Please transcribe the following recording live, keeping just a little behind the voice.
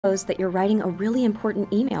Suppose that you're writing a really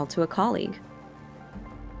important email to a colleague.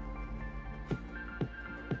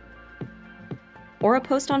 Or a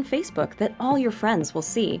post on Facebook that all your friends will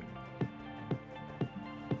see.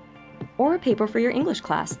 Or a paper for your English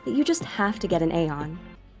class that you just have to get an A on.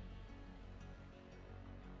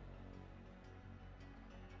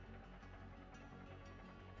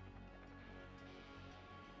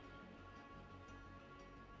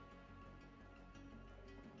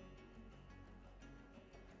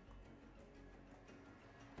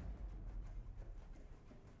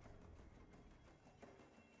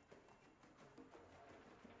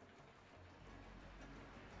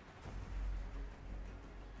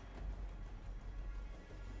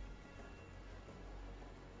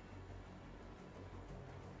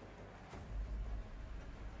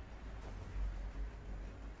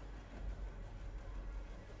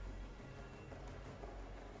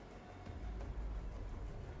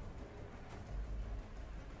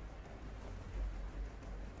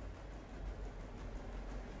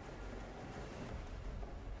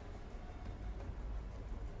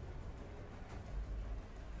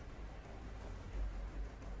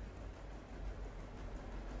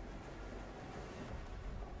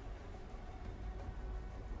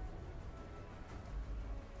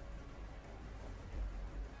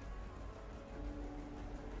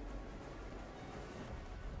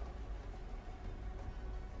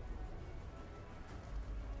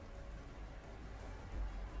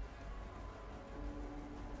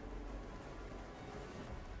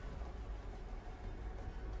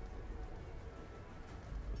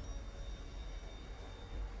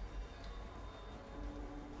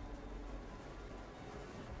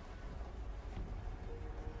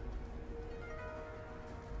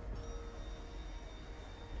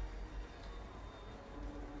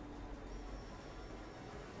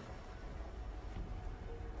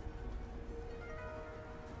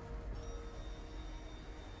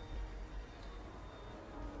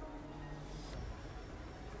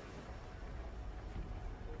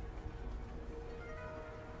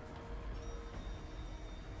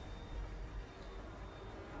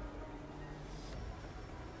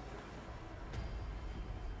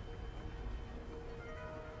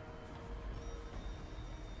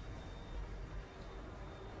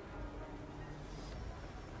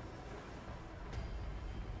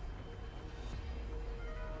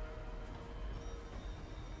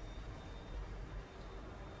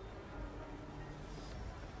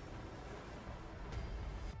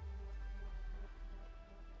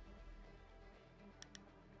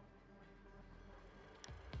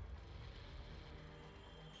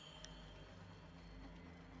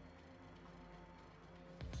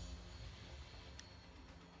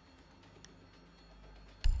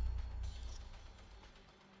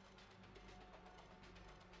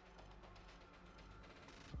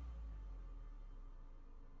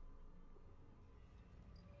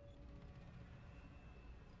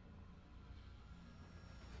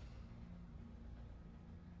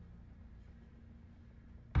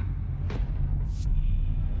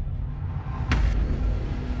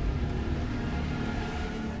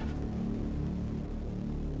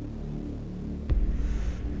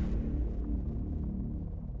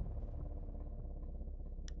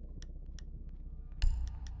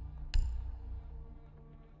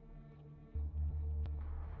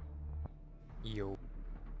 Yo.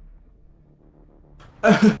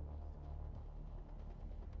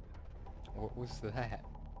 What was that?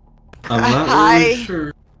 I'm not really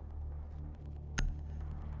sure.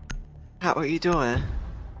 How are you doing?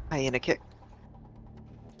 Hyena kick.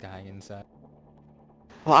 Die inside.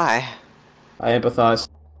 Why? I empathize.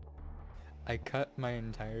 I cut my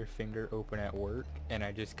entire finger open at work, and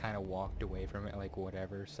I just kind of walked away from it like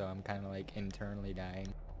whatever, so I'm kind of like internally dying.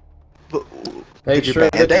 But, Hey, did you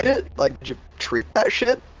straight band-aid it? Like, did you treat that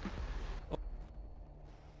shit?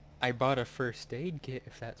 I bought a first aid kit,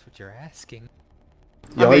 if that's what you're asking.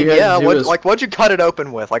 Yeah, I mean, yeah, is... like, what'd you cut it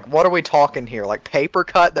open with? Like, what are we talking here? Like, paper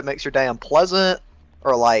cut that makes your day unpleasant?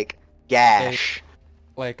 Or, like, gash?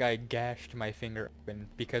 Like, I gashed my finger open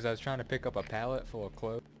because I was trying to pick up a pallet full of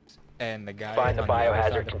clothes, and the guy Find the on the other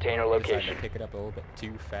biohazard side container decided location. to pick it up a little bit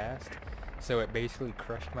too fast, so it basically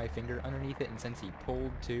crushed my finger underneath it, and since he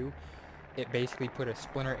pulled too, it basically put a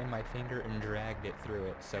splinter in my finger and dragged it through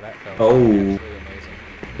it, so that felt absolutely amazing.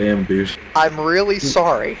 Damn douche. I'm really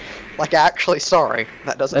sorry. Like, actually sorry.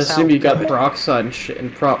 That doesn't I sound assume you got good. peroxide and shit,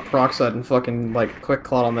 and peroxide and fucking, like, quick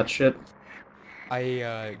clot on that shit.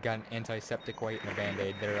 I got an antiseptic wipe and a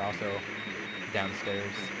band-aid. They're also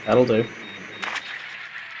downstairs. That'll do.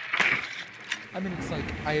 I mean, it's like,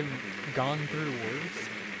 I've gone through worse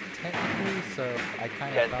technically, so I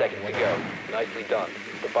kind of 10 seconds to go. Nicely done.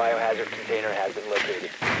 The biohazard container has been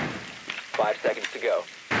located. 5 seconds to go.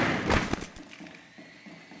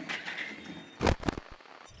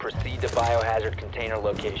 Proceed to biohazard container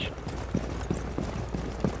location.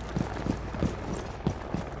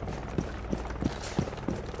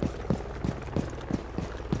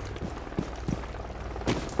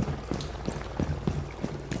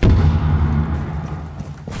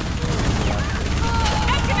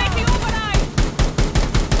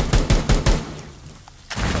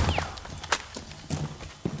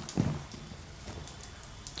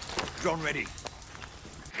 Drone ready.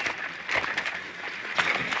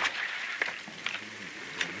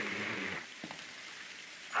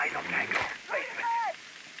 Eyes on Tango. Basement.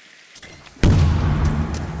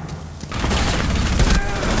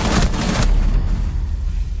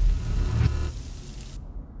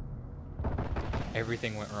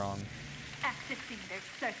 Everything went wrong. Accessing their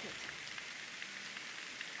circuit.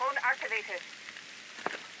 Phone activated.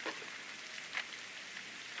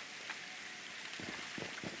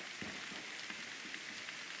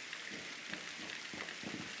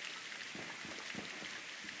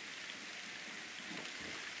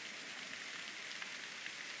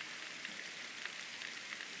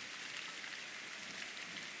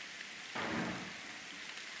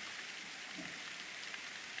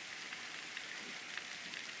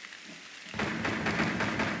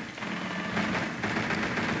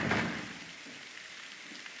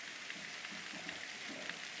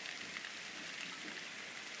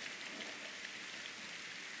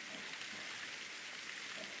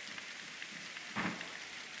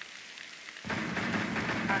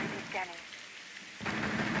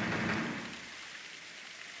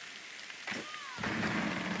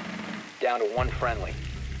 Down to 1 friendly.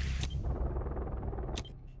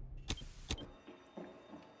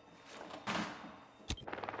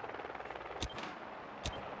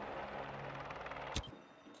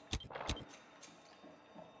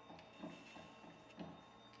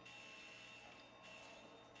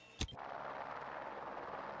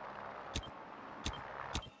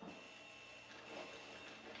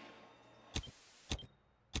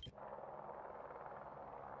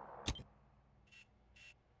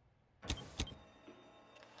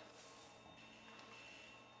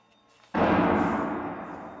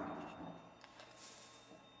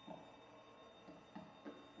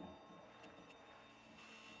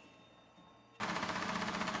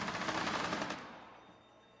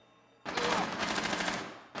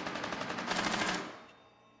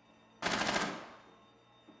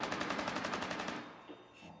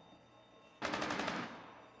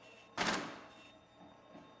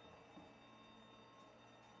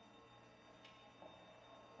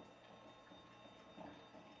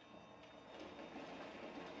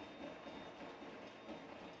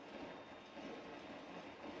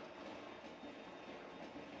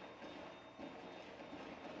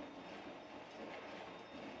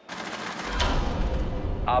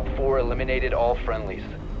 Op 4 eliminated all friendlies.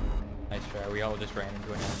 Nice try. We all just ran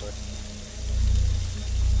into an ambush.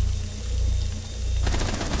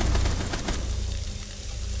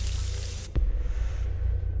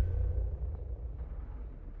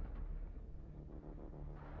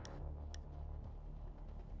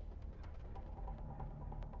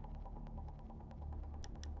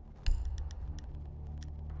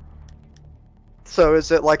 So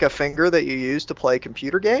is it like a finger that you use to play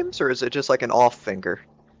computer games, or is it just like an off finger?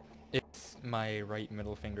 It's my right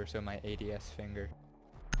middle finger, so my ADS finger.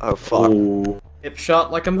 Oh fuck. Ooh. Hip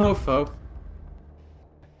shot like a mofo.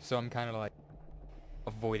 So I'm kind of like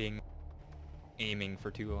avoiding aiming for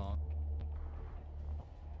too long.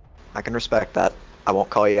 I can respect that. I won't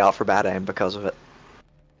call you out for bad aim because of it.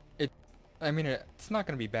 I mean, it's not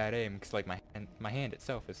gonna be bad aim because like my hand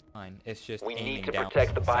itself is fine. It's just We aiming need to down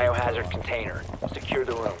protect the sights too biohazard long. container. Secure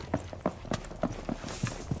the room.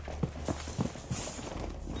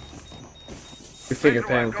 Your finger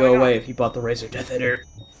pain would go away if you bought the Razor Death Hitter.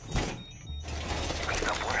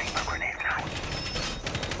 Stop worrying about grenades now.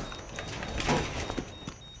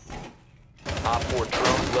 Op 4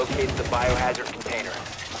 drone located the biohazard container.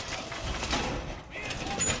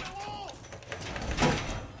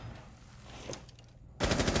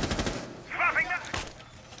 Dropping them.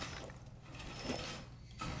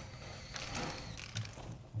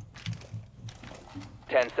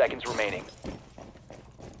 10 seconds remaining.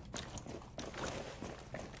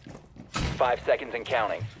 5 seconds and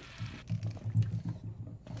counting.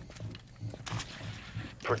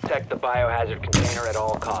 Protect the biohazard container at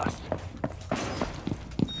all costs.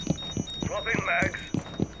 Dropping mags.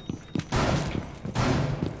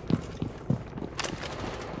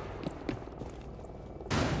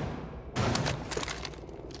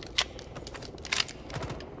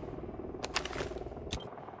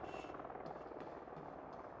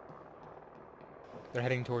 They're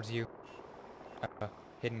heading towards you.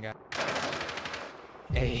 Hidden guy.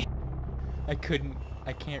 Hey. I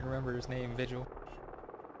can't remember his name, Vigil.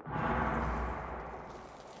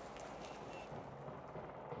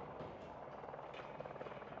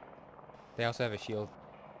 They also have a shield.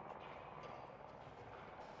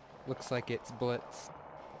 Looks like it's Blitz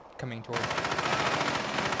coming towards you.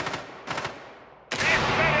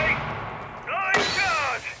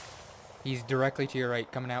 He's directly to your right,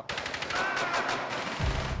 coming out.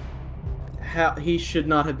 He should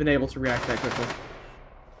not have been able to react that quickly.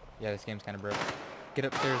 Yeah, this game's kind of broke. Get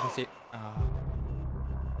upstairs and see.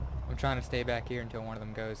 I'm trying to stay back here until one of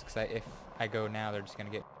them goes, because if I go now, they're just gonna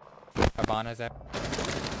get Habana's out.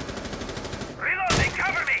 Reloading,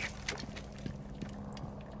 cover me!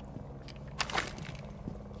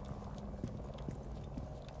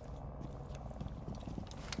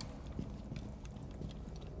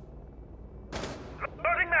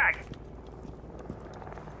 Loading mag!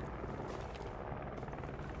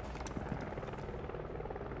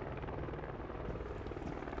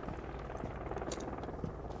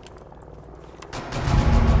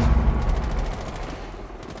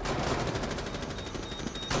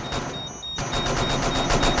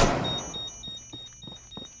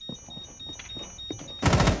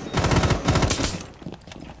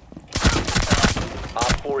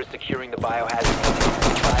 Op 4 is securing the biohazard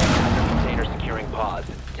container securing pods.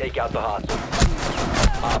 Take out the hostile.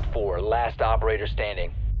 Op 4, last operator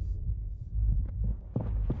standing.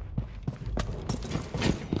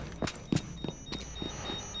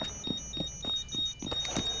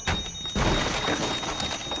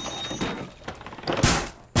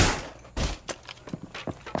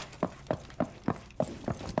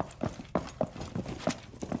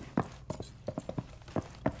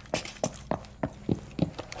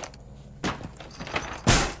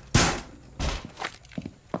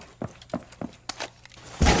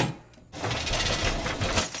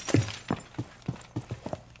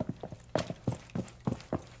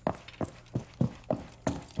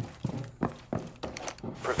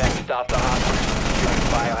 Stop the hostage. Securing the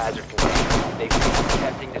biohazard container. They've been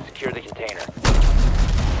attempting to secure the container.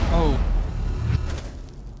 Oh.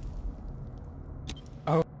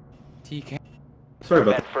 Oh. TK. Sorry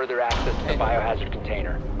about Prevent further access to the biohazard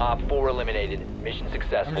container. Op 4 eliminated. Mission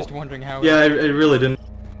successful. I'm just wondering how. Yeah, it really didn't.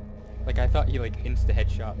 Like, I thought he, like,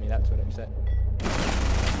 insta-headshot me. That's what upset.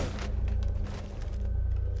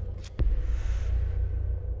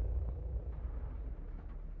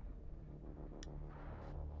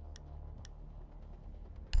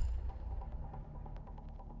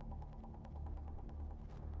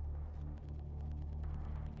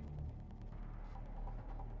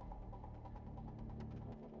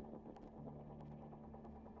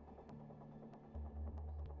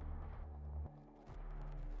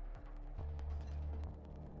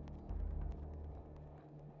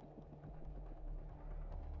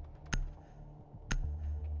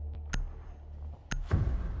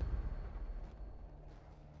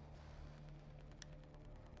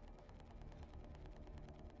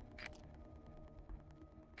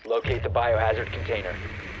 Locate the biohazard container.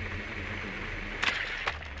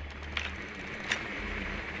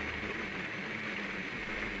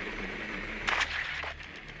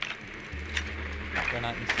 They're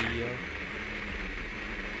not in CEO.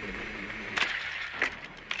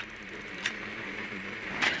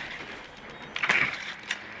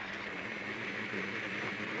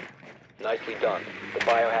 Nicely done. The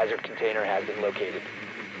biohazard container has been located.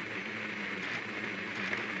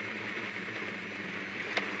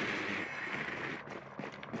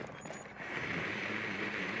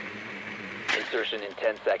 Insertion in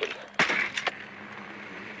 10 seconds.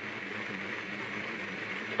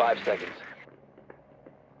 5 seconds.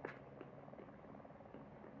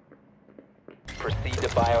 Proceed to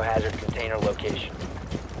biohazard container location.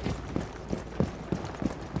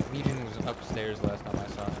 Legion was upstairs last time I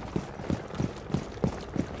saw him.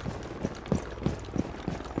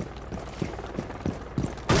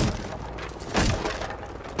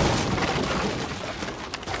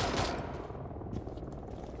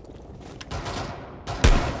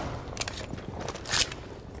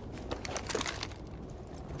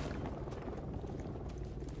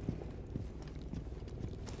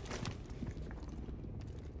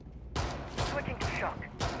 Switching to shock.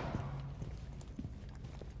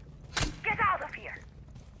 Get out of here!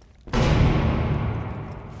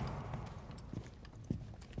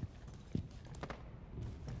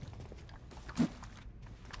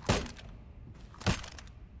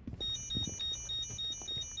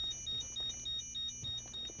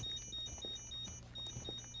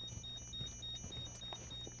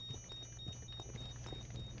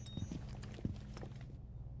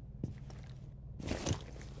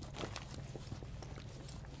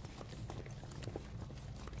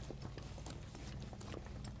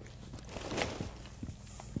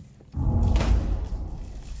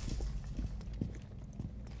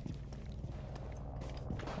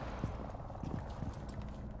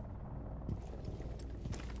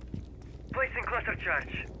 cluster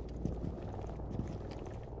charge.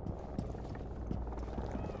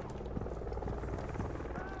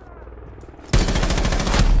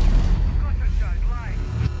 Cluster charge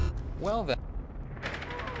live. Well then.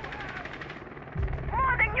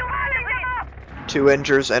 Loading new magazine! 2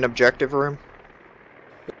 injures and objective room.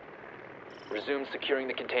 Resume securing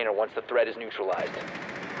the container once the threat is neutralized.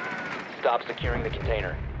 Stop securing the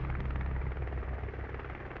container.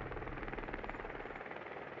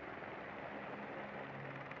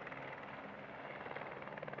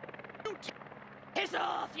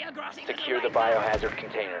 Secure the biohazard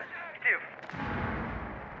container. Active.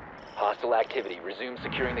 Hostile activity. Resume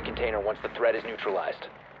securing the container once the threat is neutralized.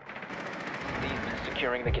 Cease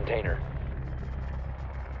securing the container.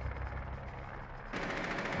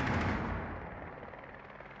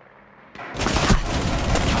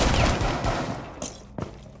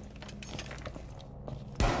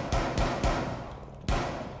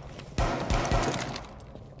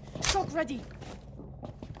 Shock ready.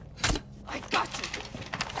 I got you.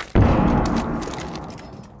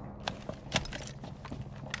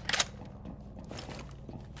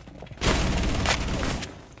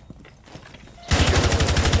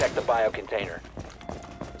 Protect the bio container.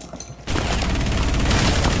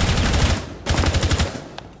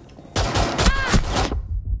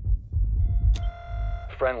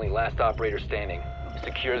 Friendly, last operator standing.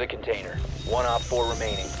 Secure the container. 1 op 4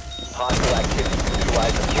 remaining. Hostile activity.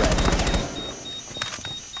 Neutralize the threat.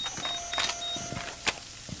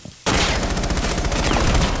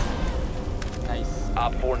 Nice.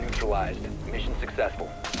 Op 4 neutralized. Mission successful.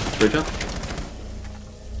 Good job.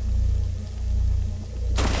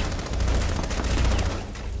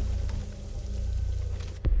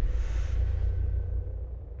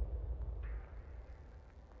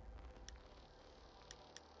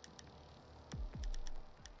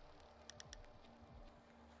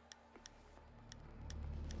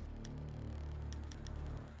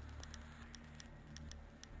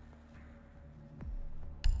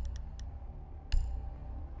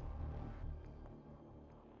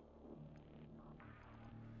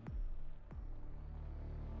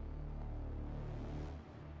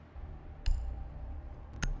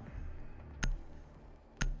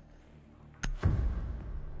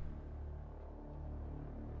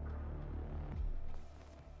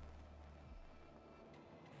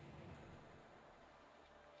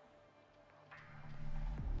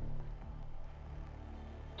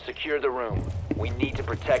 Secure the room. We need to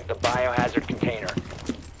protect the biohazard container.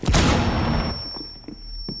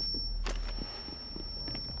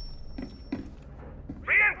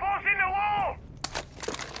 Reinforcing the wall!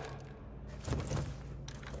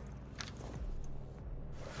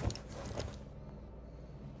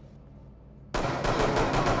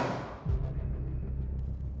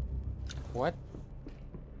 What?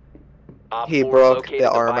 Op He 4 broke located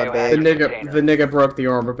the armor biohazard bag. container. The nigga broke the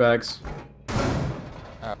armor bags.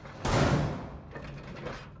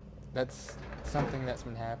 That's something that's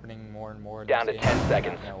been happening more and more. Down to this 10 game.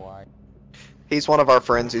 seconds. I don't know why. He's one of our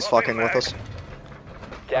friends. He's fucking with us.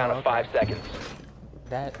 Down Oh, to okay. 5 seconds.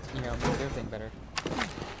 That, makes everything better.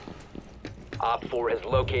 Op 4 has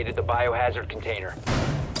located the biohazard container.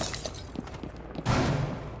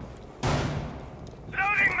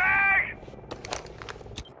 Loading mag!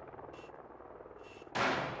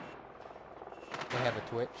 They have a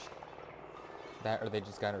Twitch. That, or they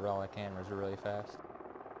just got it all the cameras are really fast.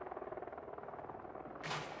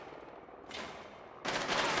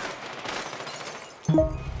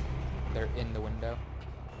 They're in the window.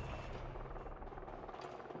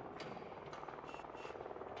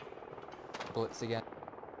 Blitz again.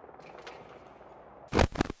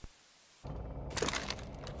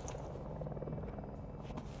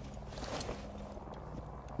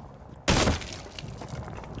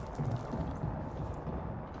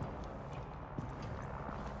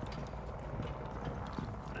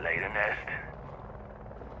 Lay the nest.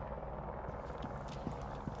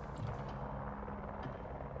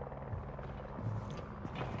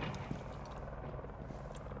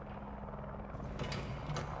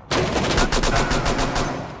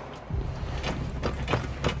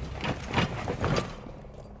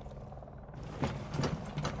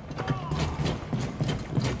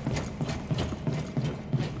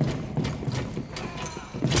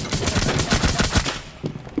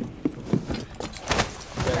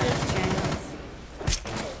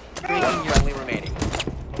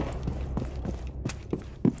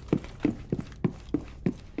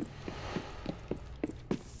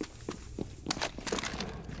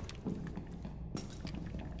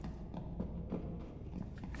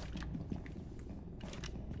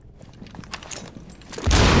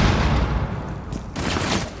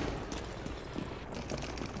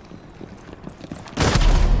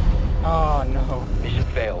 Oh no. Mission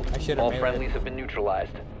failed. I should've All made it. friendlies have been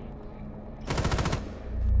neutralized.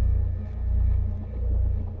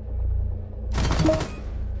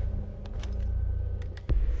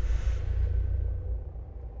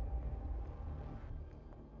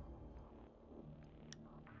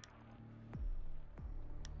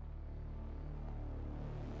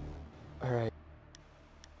 Alright.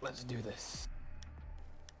 Let's do this.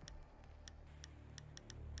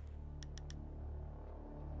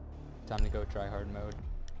 Time to go try hard mode.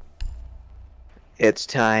 It's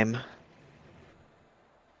time.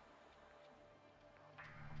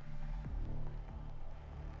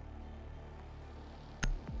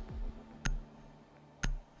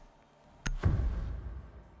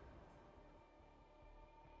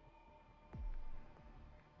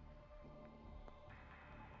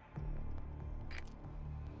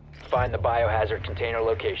 Find the biohazard container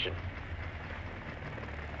location.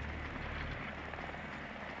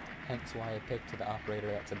 Hence why I picked the operator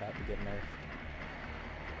that's about to get nerfed.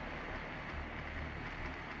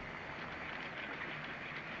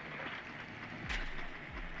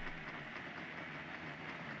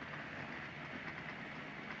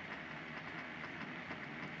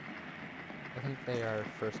 I think they are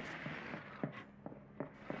first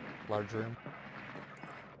large room.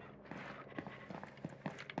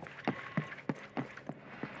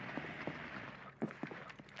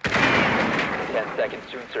 Seconds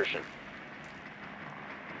to insertion.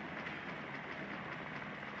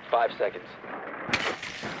 5 seconds.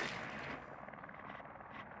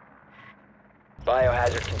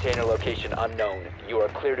 Biohazard container location unknown. You are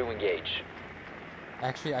clear to engage.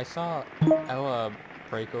 Actually, I saw Ella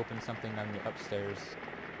break open something on the upstairs.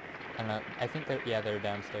 And I think they're, yeah, they're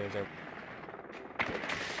downstairs.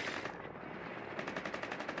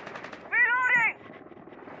 Reloading!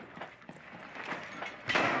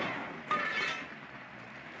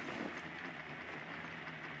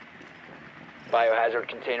 Biohazard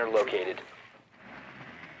container located.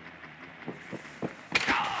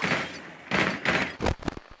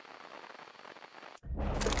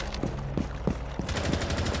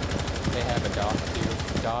 They have a dock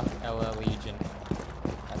too. Dock, Ella, Legion.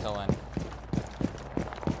 That's all I know.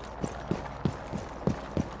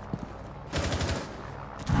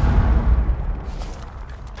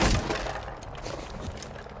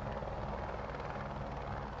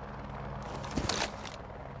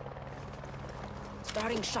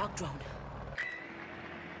 Starting shock drone.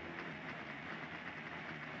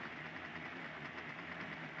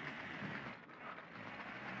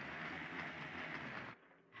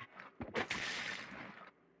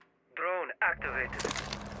 Drone activated.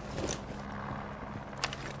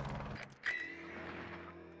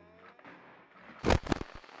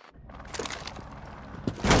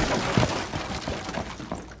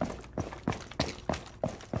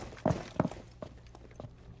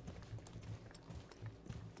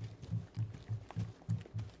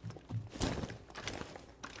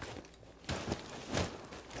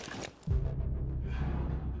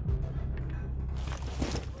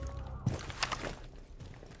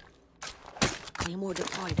 Claymore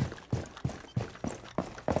deployed.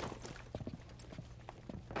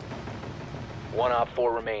 One op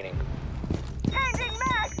 4 remaining. Changing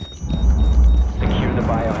mag! Secure the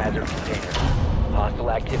biohazard container. Hostile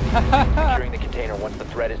activity. Securing the container once the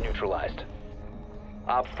threat is neutralized.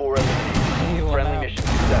 Op 4 eliminated. He went Friendly out. mission I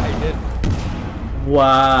successful. did.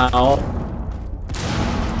 Wow.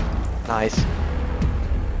 Nice.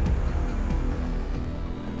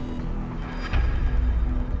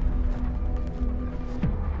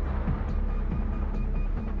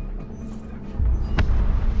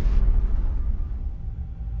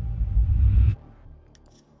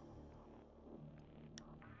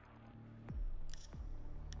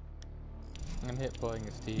 I'm gonna hit playing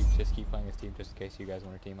as Steve. Just keep playing as Steve just in case you guys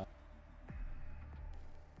want to team up.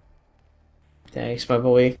 Thanks, my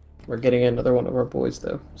boy. We're getting another one of our boys,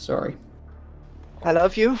 though. Sorry. I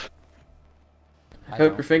love you. I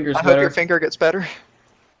hope your finger's I hope better. your finger gets better.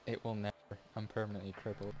 It will never. I'm permanently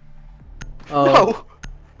crippled. Oh. No.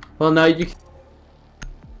 Well, now you.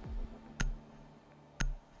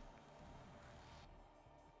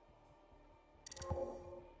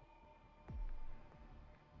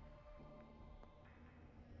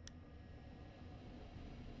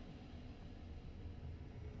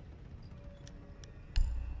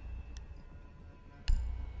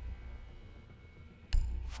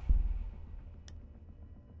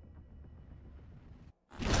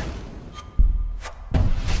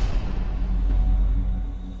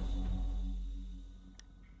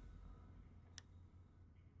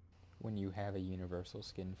 When you have a universal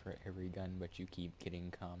skin for every gun, but you keep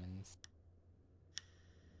getting commons.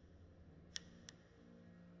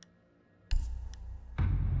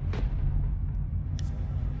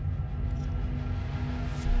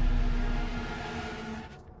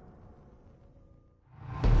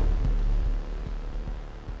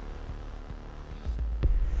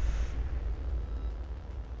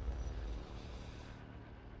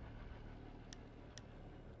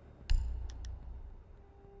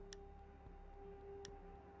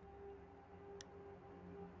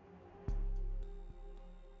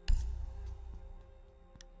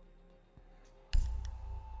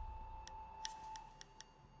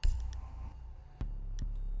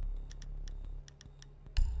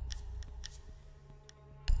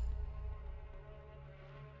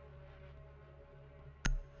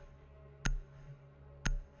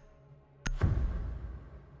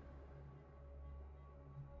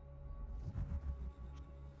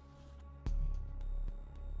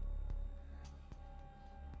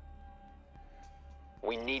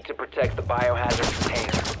 We need to protect the biohazard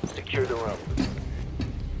container. Secure the room.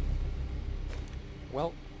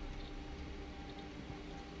 Well,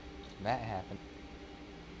 that happened.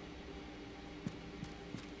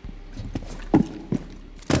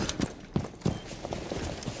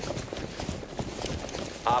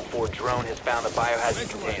 Op 4 drone has found the biohazard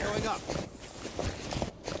container. Going up.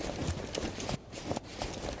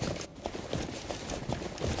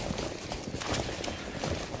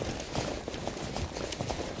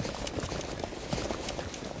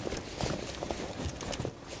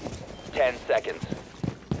 Seconds.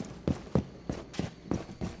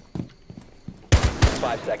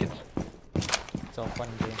 5 seconds. It's all fun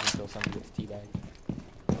and games until somebody gets teabagged.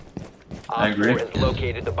 I agree. Op 4 has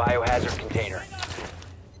located the biohazard container.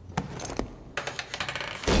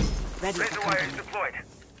 Ready Razor for wire company. is deployed.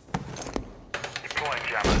 Deploying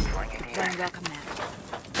jammer. Throwing in the Throwing welcome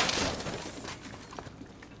mat.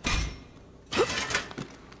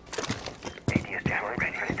 ATS jammer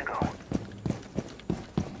ready to go.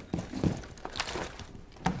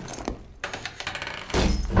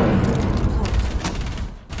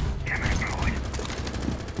 Jammer deployed.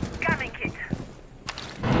 Scanning kit.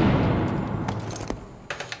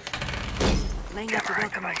 Laying out the Jammer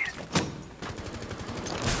welcome mat. activated.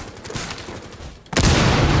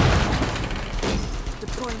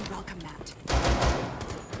 Deploying welcome mat.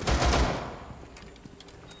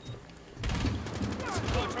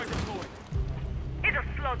 It'll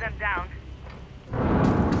slow them down.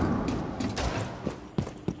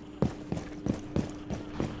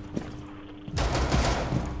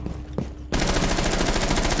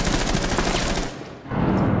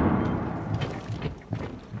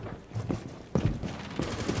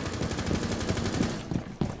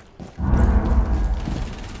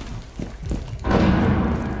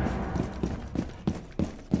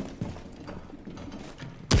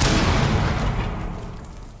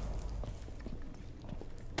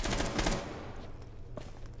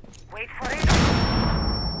 Wait for it.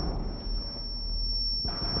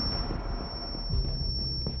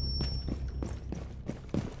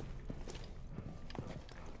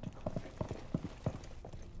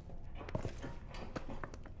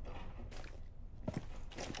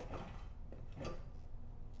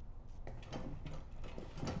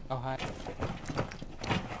 Oh, hi.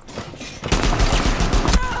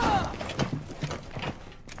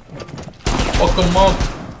 Fuck him up.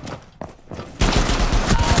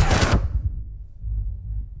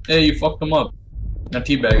 Hey, you fucked him up. Now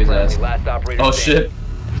teabag his ass. Last operator Oh standing.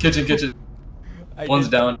 shit. Kitchen. I One's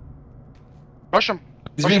did- down. Rush him.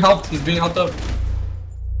 He's being helped. He's being helped up.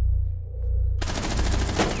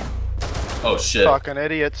 Oh shit. Fucking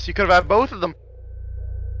idiots. You could have had both of them.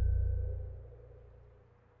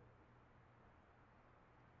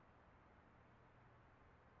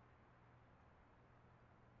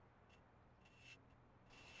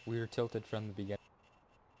 We were tilted from the beginning.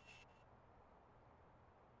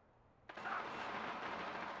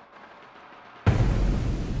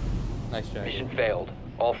 Nice try. Mission failed.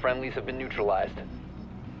 All friendlies have been neutralized.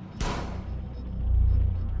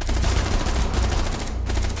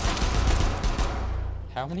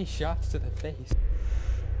 How many shots to the face?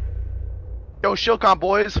 Yo, shield comp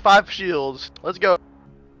boys. 5 shields. Let's go.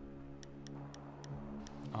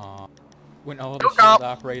 Aw. When all the Yo, shield comp.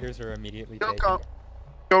 operators are immediately Yo, taken. comp.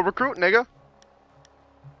 Go recruit, nigga.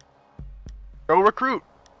 Go recruit.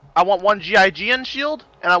 I want 1 GIGN shield,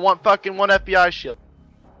 and I want fucking 1 FBI shield.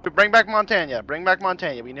 Bring back Montana. Bring back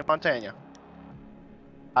Montana. We need Montana.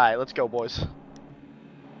 Alright, let's go, boys.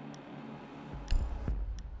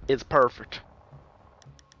 It's perfect.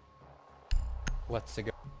 Let's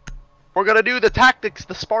go. We're gonna do the tactics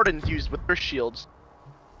the Spartans used with their shields.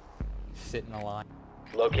 Sit in a line.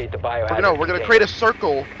 Locate the biohazard We're gonna container. create a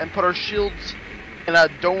circle and put our shields in a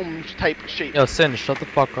dome type shape. Yo, Sin, shut the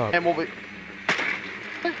fuck up. And we'll be.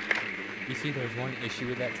 You see, there's one issue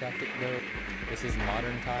with that tactic, though. This is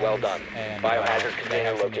modern times. Well done. And Biohazard they container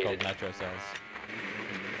have something located. called metro cells.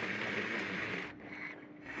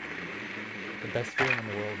 The best feeling in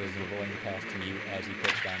the world is rolling past mute as he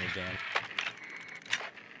puts down a jam.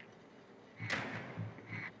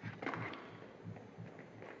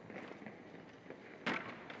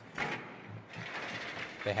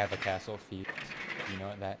 They have a castle feat. You know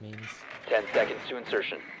what that means? 10 seconds to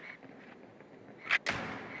insertion.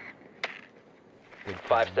 Good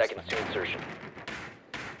 5 times, seconds fun. to insertion.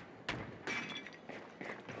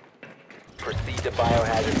 Proceed to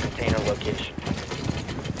biohazard container location.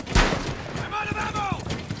 I'm out of ammo!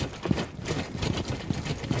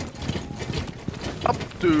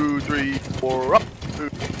 Up, 2, 3, 4, up, 2,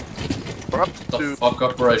 4, up, The 2. fuck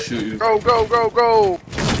up or I shoot you. Go, go, go, go!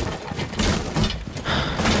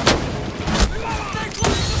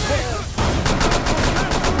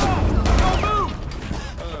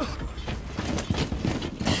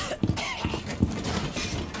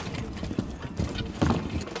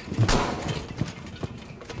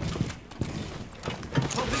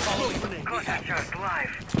 Cluster charge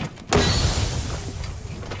live.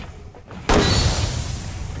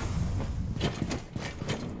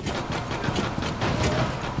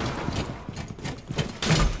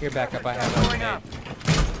 Here, back up. I have a grenade.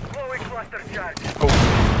 Blowing cluster charge.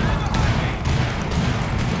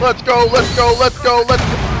 Let's go, let's go, let's go, let's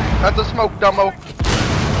go. That's a smoke, dumbo.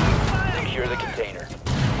 Secure the container.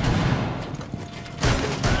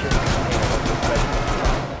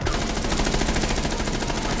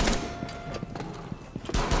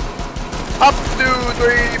 Up, 2,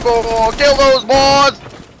 3, 4. Kill those boys.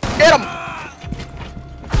 Get them.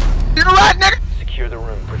 You're right, nigga. Secure the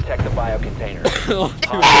room. Protect the bio container.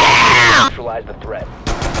 Neutralize the threat.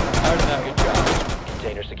 How did that Good job.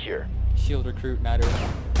 Container secure. shield recruit not over?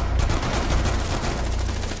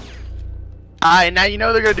 Alright, now you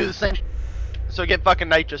know they're gonna do the same. So get fucking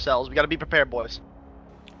nitro cells. We gotta be prepared, boys.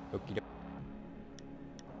 Okie doke.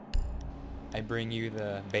 I bring you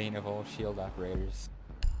the bane of all shield operators.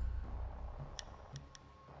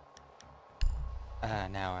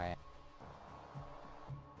 Now I...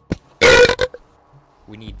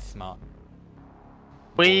 We need smart.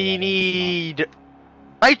 We need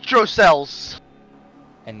nitro cells.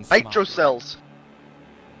 And Nitro smart. cells.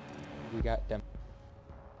 We got them.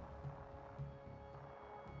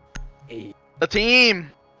 Hey, The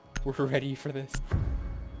team. we're ready for this.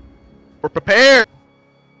 We're prepared.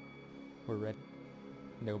 We're ready.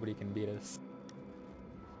 Nobody can beat us.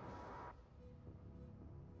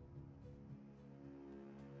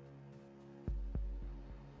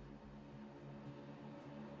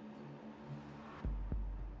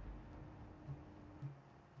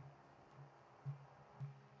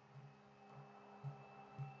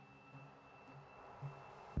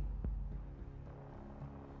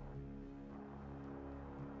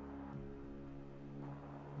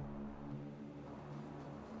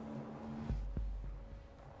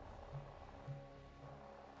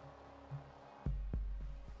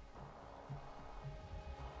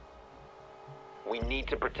 We need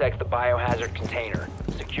to protect the biohazard container.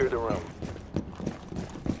 Secure the room.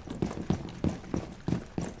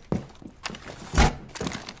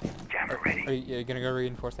 Jammer ready. Are you gonna go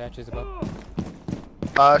reinforce hatches above?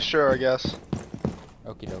 Sure, I guess.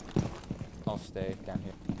 Okie doke. I'll stay down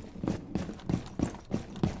here.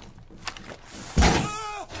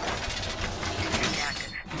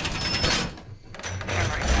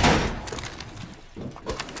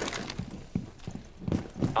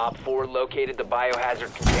 Op 4 located the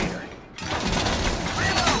biohazard container.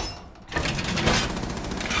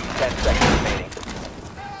 10 seconds remaining.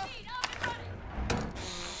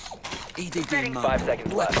 EDD 5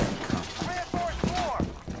 seconds left.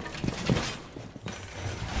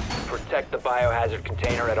 Protect the biohazard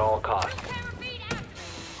container at all costs.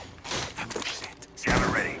 Ambush set. Jammer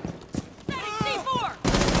ready. C4!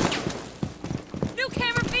 New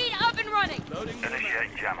camera feed up and running!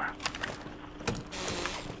 Initiate jammer.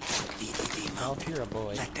 EDD Well, mounted. you're a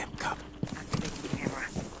boy. Let them come.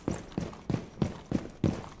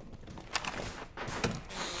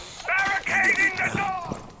 Barricading the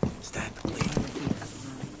door! Stand clear.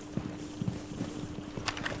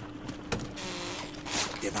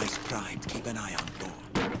 Device primed. Keep an eye on door.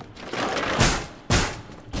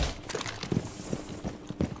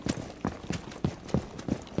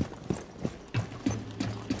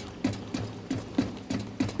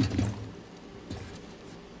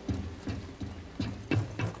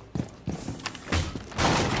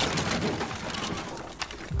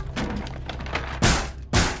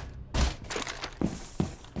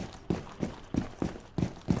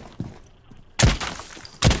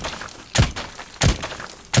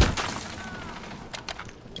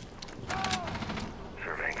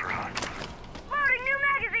 Surveying for hostiles. Loading new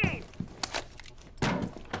magazine!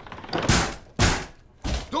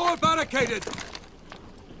 Door barricaded.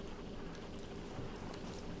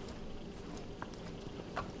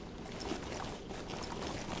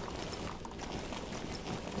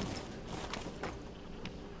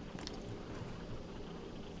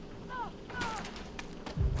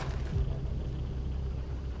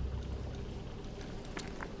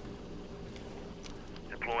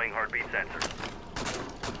 Deploying heartbeat sensor.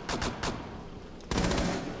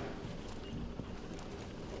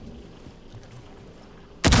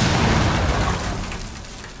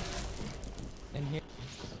 In here.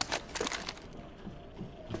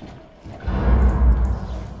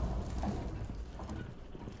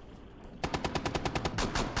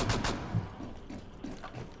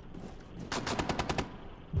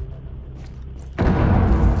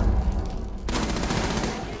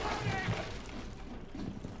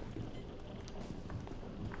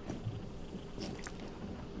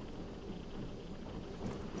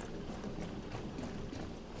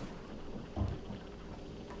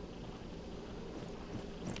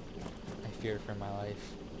 feared for my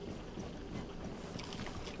life.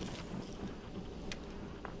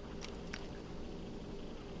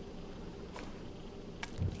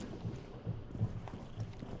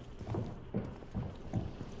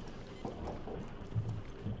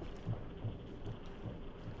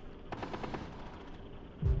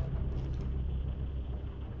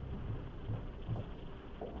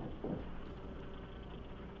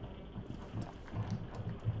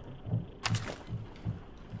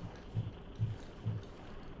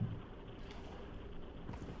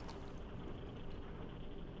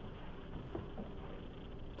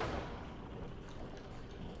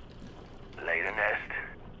 Lay the nest.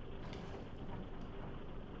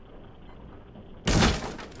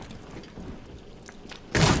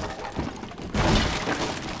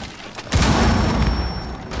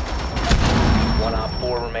 One op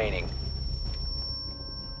 4 remaining.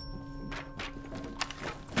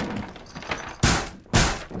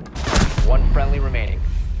 One friendly remaining.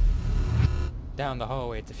 Down the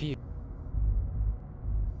hallway, it's a few.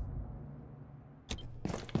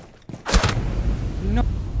 No.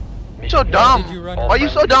 So dumb. Did you run Why are you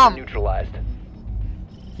so Friendlies dumb? Neutralized.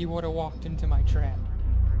 He would have walked into my trap.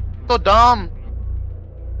 So dumb.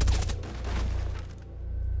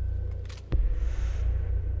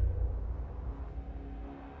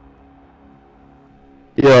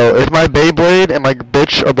 Yo, if my Beyblade and my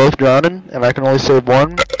bitch are both drowning, and I can only save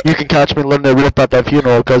one, you can catch me letting it rip at that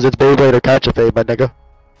funeral, cause it's Beyblade or catch a fade, my nigga.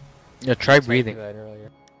 Yeah, try I typed breathing. that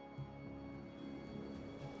earlier.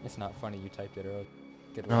 It's not funny you typed it earlier.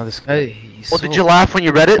 Good No, work. this guy, he's Well, so... did you laugh when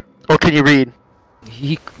you read it, or can you read?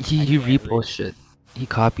 He I can't reposts read. shit. He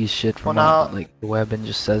copies shit from Well, now- like the web and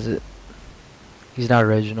just says it. He's not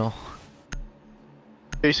original.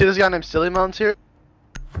 You see this guy named Silly Mounds here?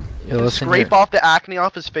 Yo, Just listen scrape here. off the acne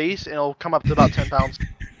off his face, and it'll come up to about 10 pounds.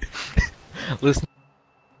 Listen.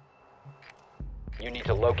 You need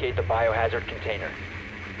to locate the biohazard container.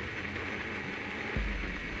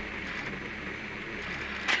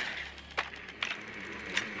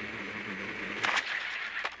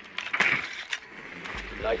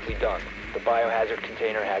 Nicely done. The biohazard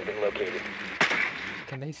container has been located.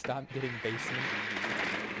 Can they stop getting basement?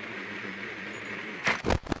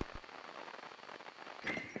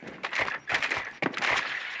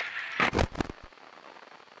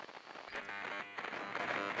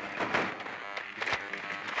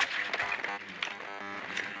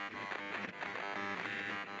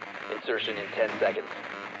 Insertion in 10 seconds.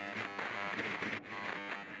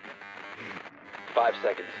 5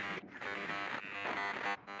 seconds.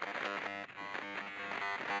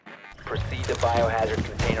 Proceed to biohazard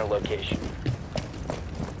container location.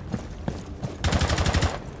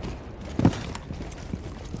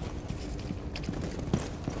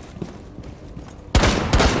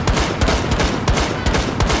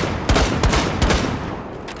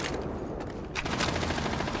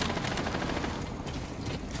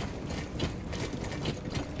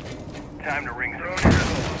 Time to ring throw.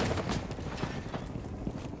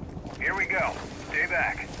 Here we go. Stay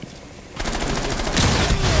back.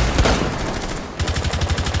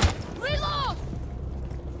 Reload!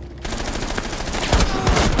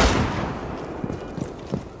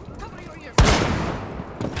 Cover your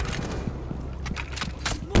ears.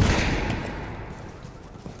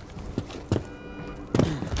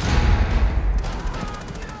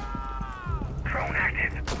 Drone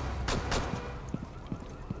active.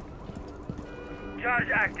 Charge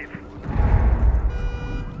active.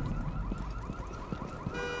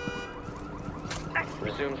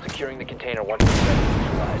 Resume securing the container once it's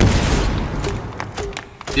neutralized.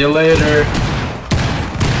 See you later.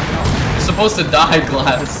 You're supposed to die,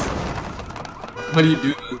 Glass. What do you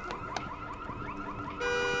do?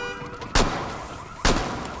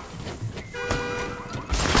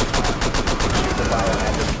 The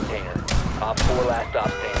biohazard container. Op 4 last stop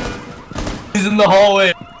standing. He's in the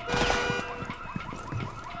hallway.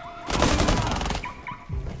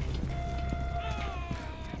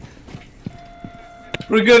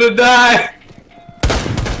 We're gonna die.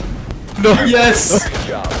 No. Yes. Good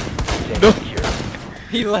job. Container No. secured.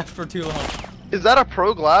 He left for too long. Is that a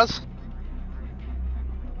pro glass?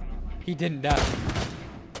 He didn't die.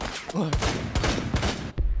 Look.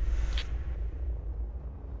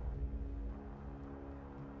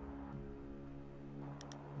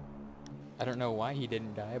 I don't know why he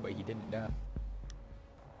didn't die, but he didn't die.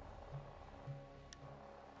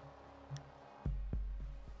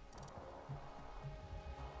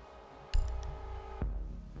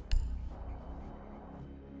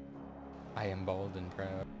 I am bold and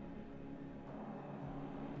proud.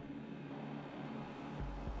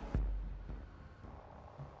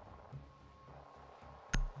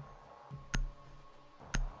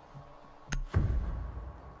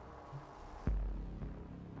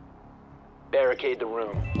 barricade the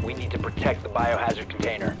room. We need to protect the biohazard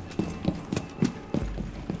container.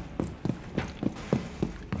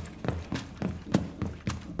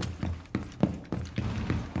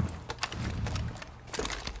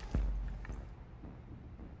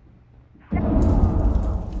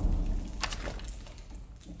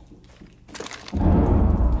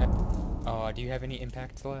 Do you have any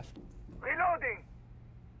impacts left? Reloading.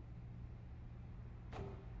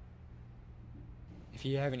 If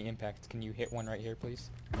you have any impacts, can you hit one right here, please?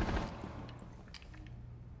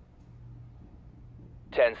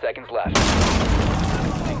 10 seconds left.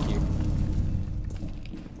 Thank you.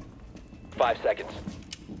 5 seconds.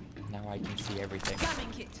 Now I can see everything.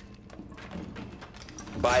 Coming kit.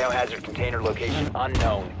 Biohazard container location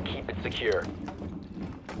unknown. Keep it secure.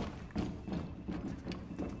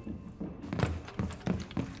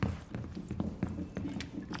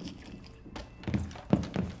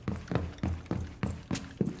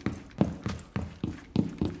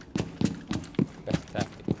 Best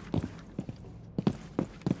tactic.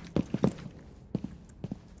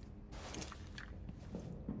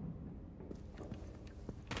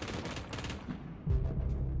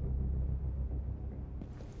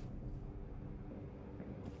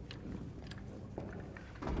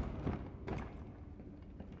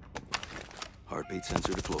 Heartbeat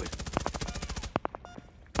sensor deployed.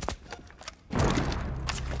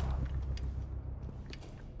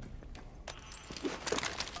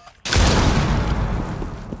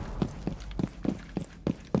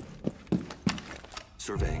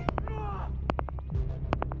 Surveying.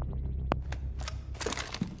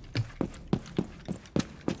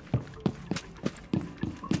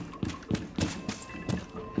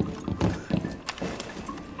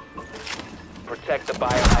 Protect the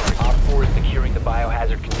biohazard. Op 4 is securing the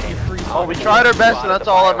biohazard container. Oh, we tried our best, and that's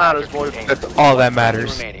all that matters, boys. That's all that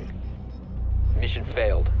matters. Remaining. Mission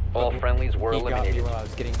failed. All friendlies were He got me eliminated. while I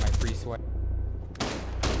was getting my free sweat. It's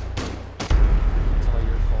all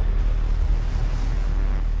your fault.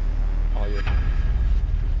 All your fault.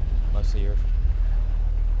 Mostly your fault.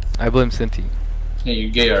 I blame Cinti. Hey, you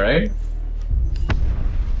gay, alright?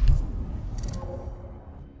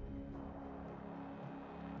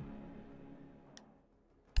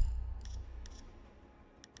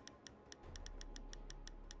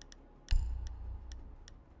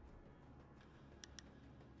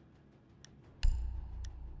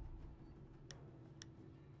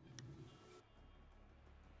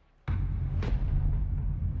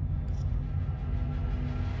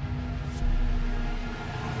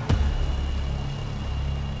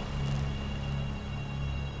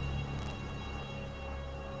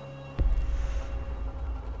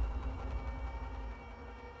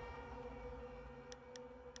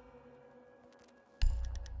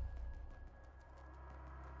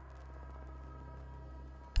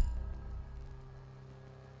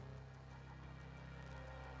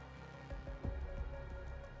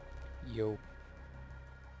 Yo.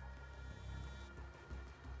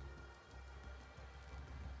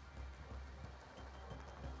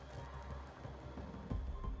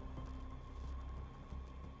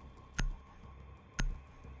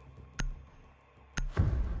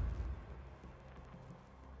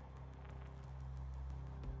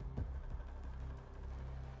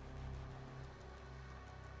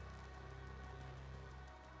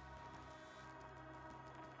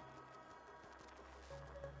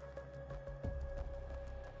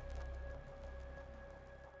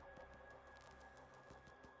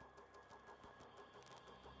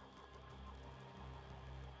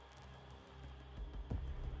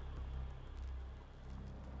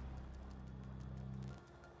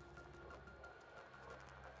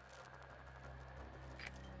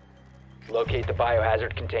 Locate the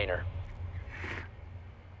biohazard container.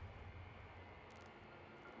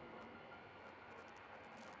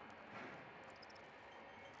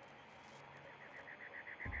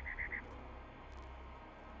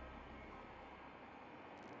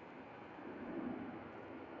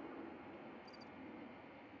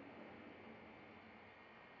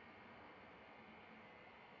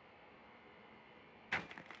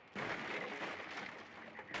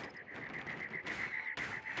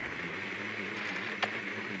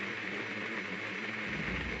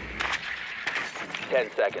 Ten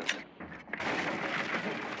seconds.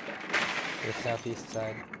 The southeast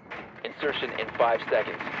side. Insertion in 5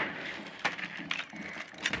 seconds.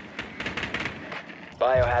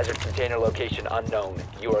 Biohazard container location unknown.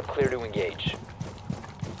 You are clear to engage.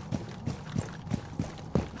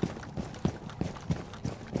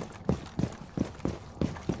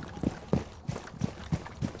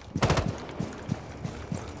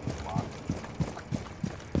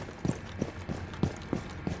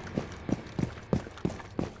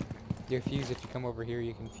 You fuse if you come over here,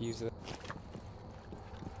 you can fuse it.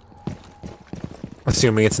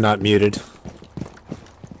 Assuming it's not muted.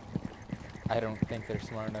 I don't think they're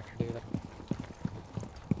smart enough to do that.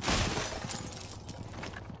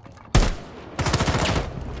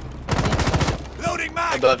 Loading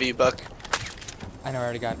mag! Above you, Buck. I know, I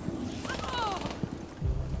already got it.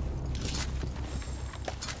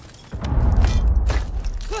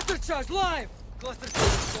 Cluster charge live! Cluster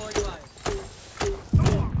charge going live.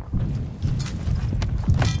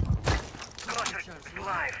 Cluster charge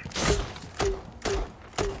live.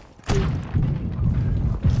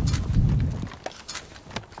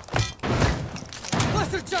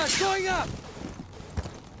 Cluster charge going up!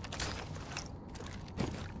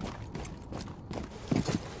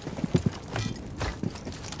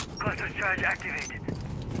 Cluster charge activated.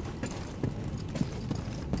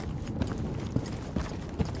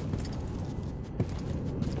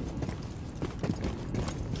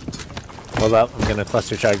 Hold up, I'm gonna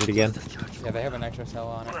cluster charge it again. Yeah, they have an extra cell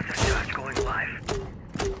on it. Cluster charge going live.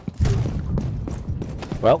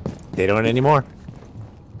 Well, they don't anymore.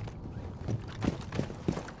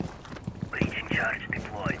 Breaching charge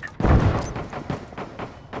deployed.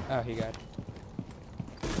 Oh, he got it.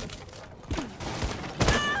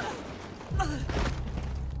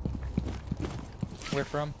 Where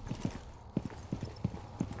from?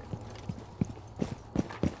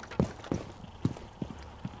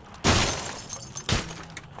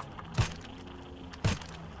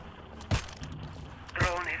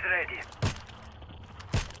 Drone is ready.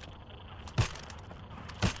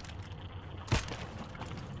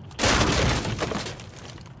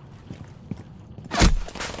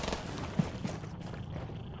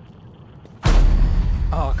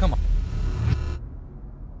 Oh, come on.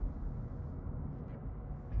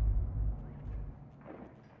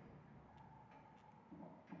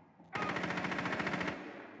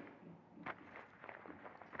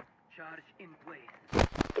 Charge in place.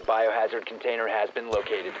 The biohazard container has been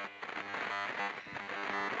located.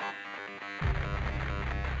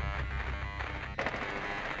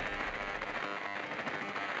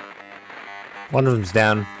 One of them's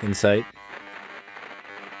down in sight.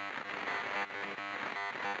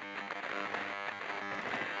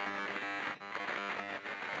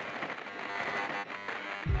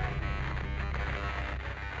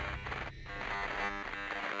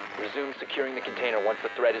 Resume securing the container once the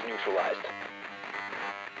threat is neutralized.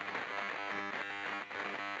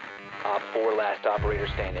 Op 4, last operator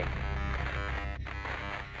standing.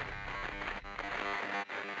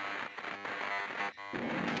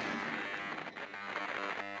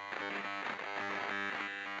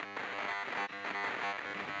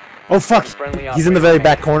 Oh fuck! He's in the very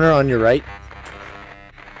back corner on your right.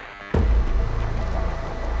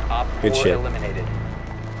 Op 4 Good shit. eliminated.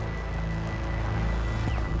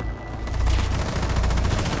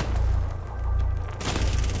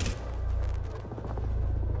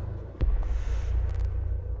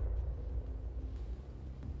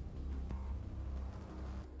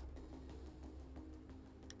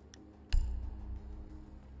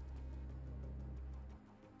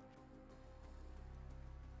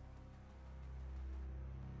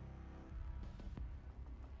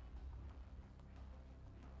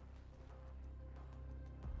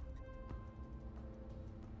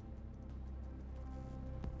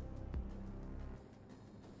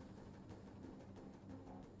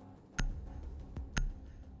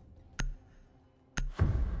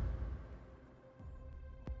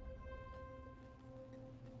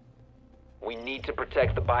 We need to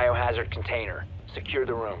protect the biohazard container. Secure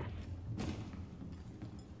the room.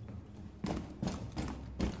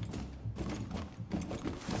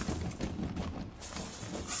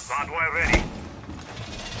 Convoy ready.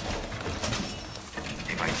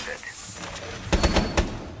 Device set.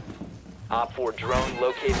 Op 4 drone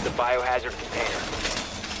located the biohazard container.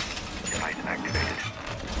 Device activated.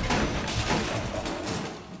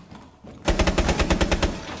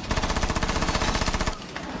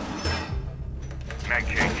 Mag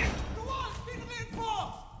change.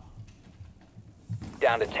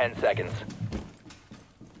 Down to 10 seconds.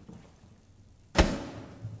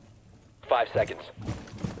 5 seconds.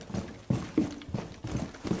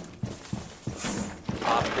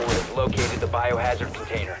 Op 4 has located the biohazard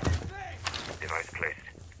container. Device placed.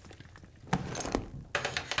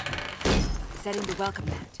 Setting the welcome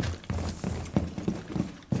mat.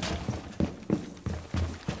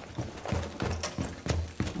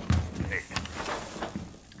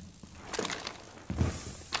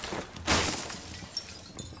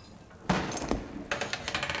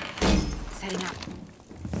 Setting up.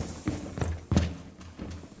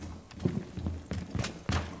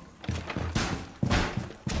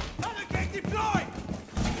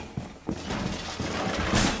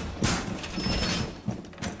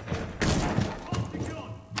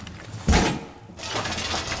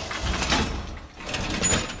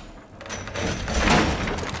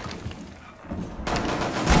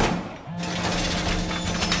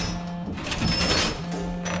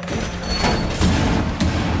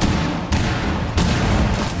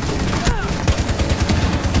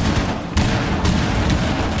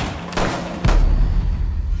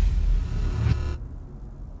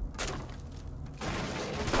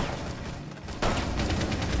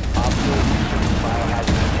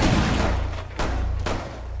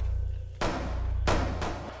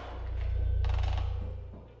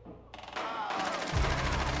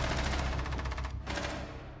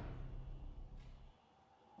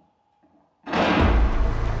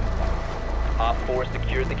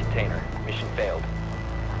 container. Mission failed.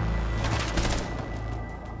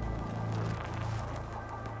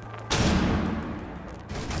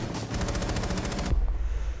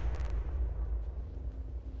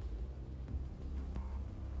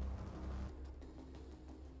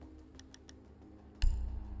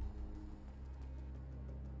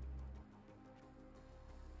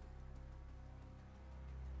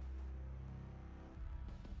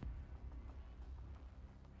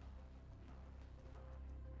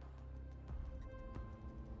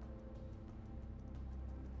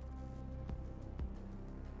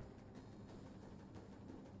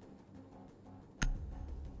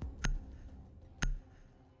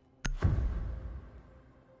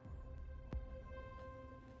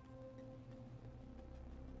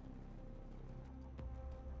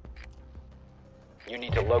 You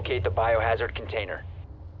need to locate the biohazard container.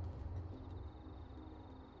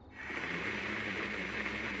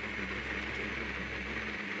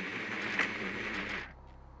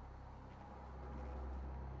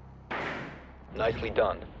 Nicely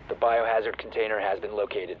done. The biohazard container has been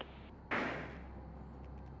located.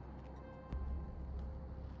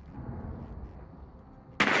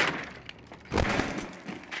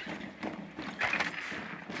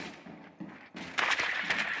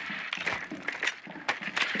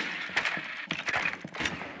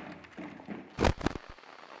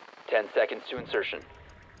 Seconds to insertion.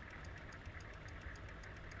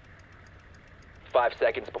 5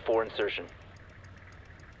 seconds before insertion.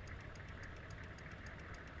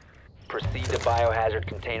 Proceed to biohazard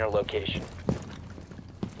container location.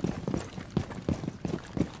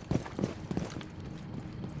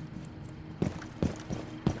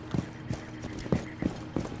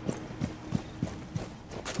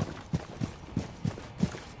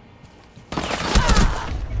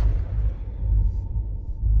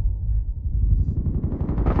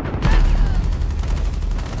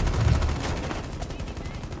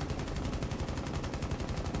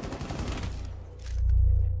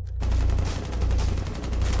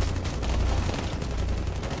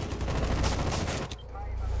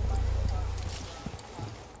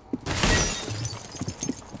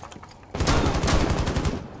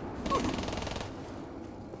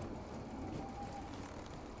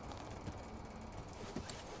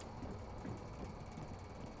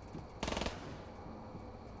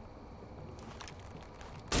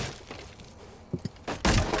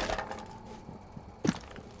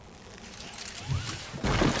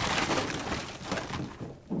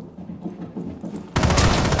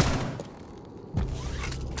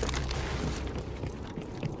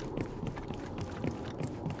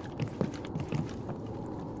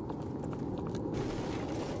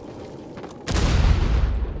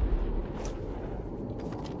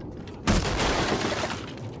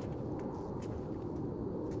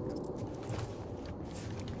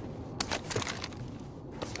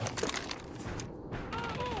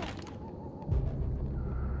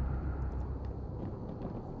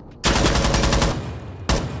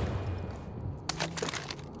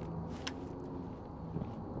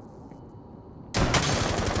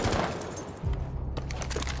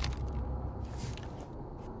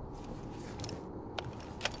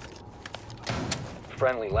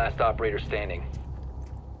 Friendly, last operator standing.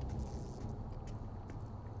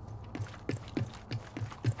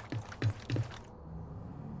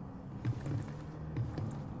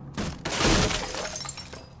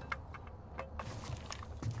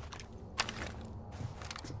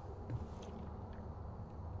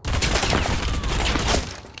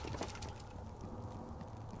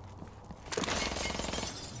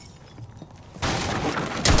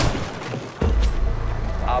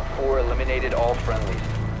 Op 4 eliminated all friendlies.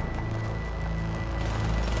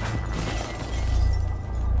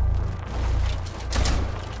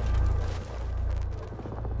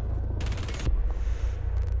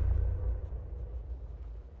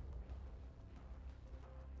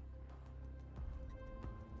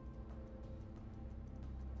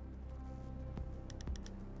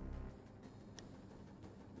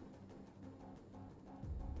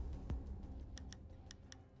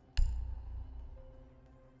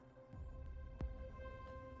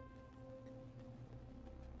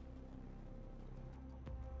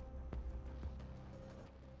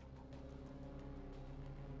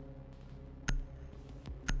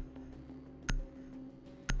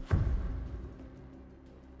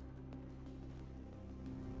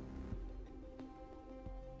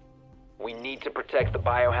 We need to protect the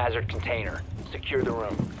biohazard container. Secure the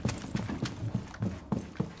room.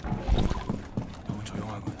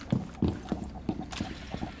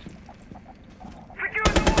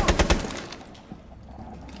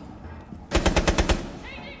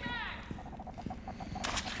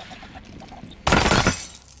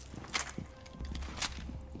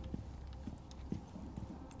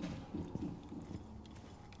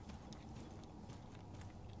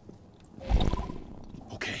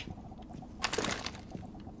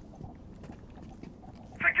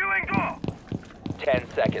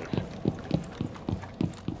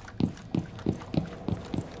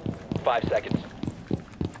 5 seconds.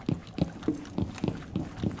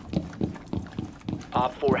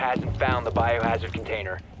 Op 4 hasn't found the biohazard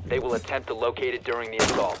container. They will attempt to locate it during the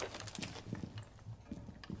assault.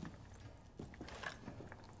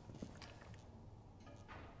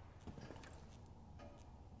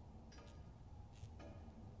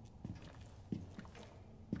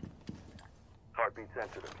 Heartbeat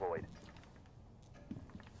sensor deployed.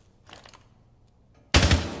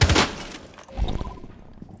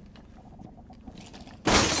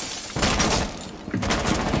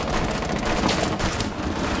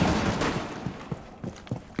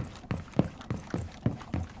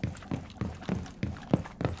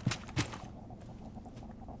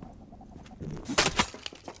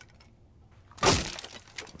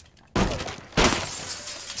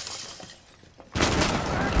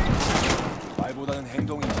 말보다는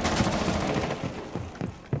행동이.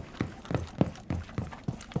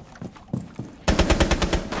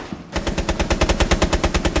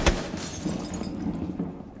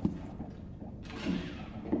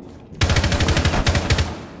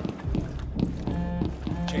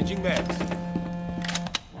 Changing mags.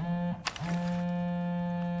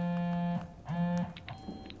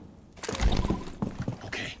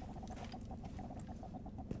 Okay.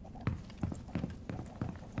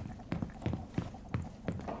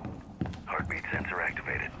 Heartbeat sensor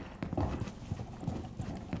activated.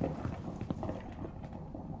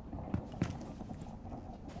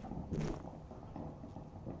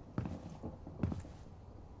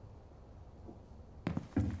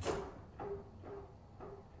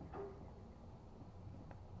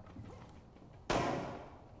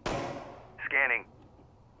 Scanning.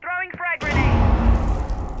 Throwing frag grenade.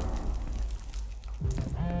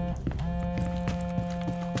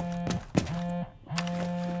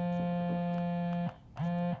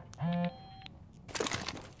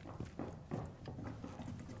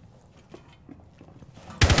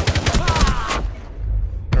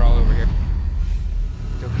 They're all over here.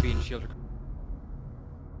 Don't be in shield recruit.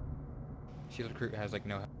 Shield recruit has like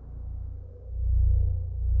no help.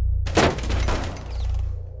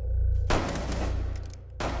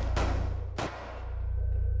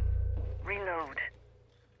 Reload.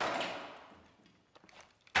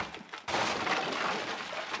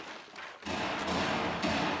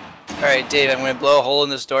 Alright, Dave, I'm gonna blow a hole in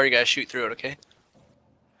this door. You gotta shoot through it, okay?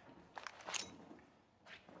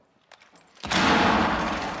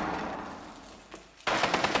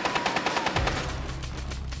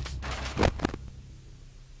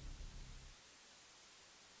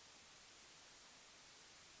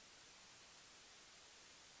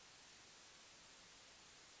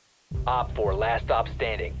 Op 4, last stop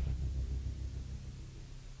standing.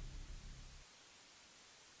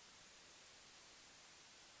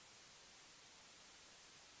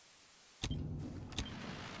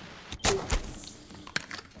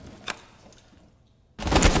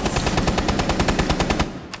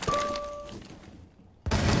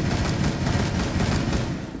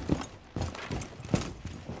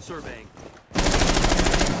 Surveying.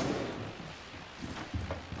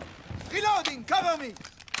 Reloading! Cover me!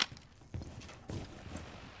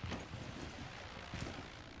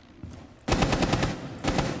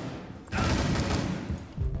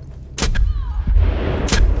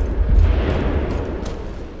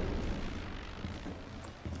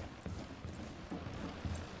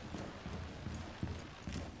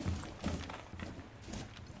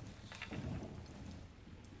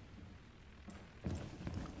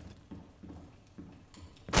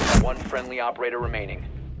 One friendly operator remaining.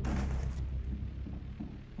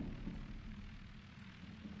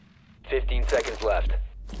 15 seconds left.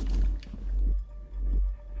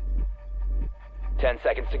 10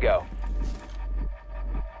 seconds to go.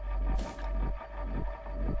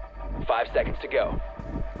 5 seconds to go.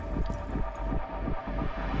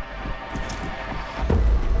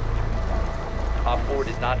 Op 4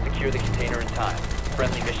 did not secure the container in time.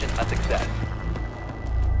 Friendly mission a success.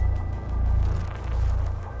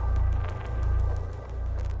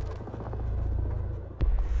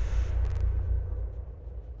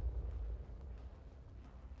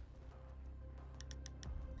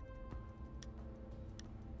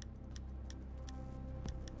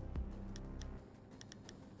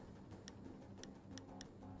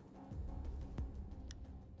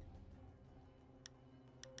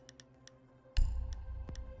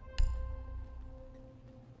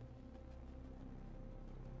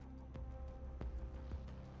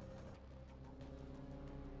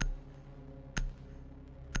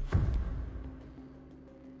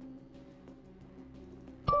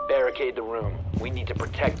 Barricade the room. We need to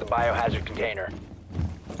protect the biohazard container.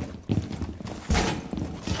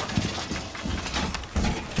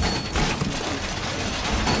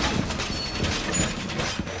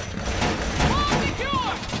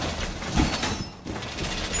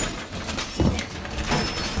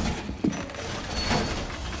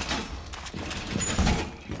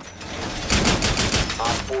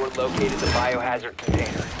 Op 4 located the biohazard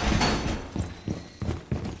container.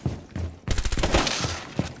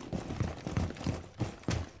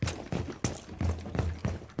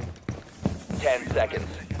 Seconds.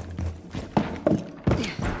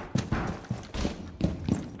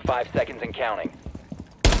 5 seconds and counting.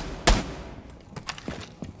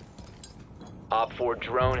 Op 4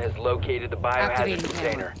 drone has located the biohazard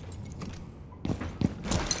container.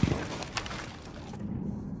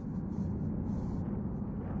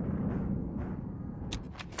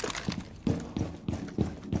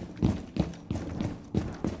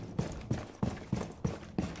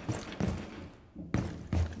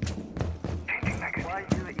 Why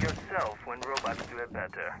do it yourself when robots do it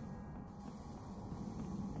better?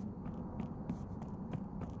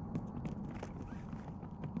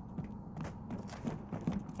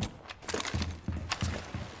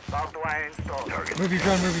 Barbed wire installed. Target. Move your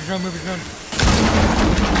drone, move your drone, move your drone.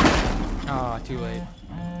 Ah, too late.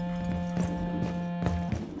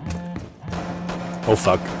 Oh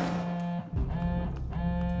fuck.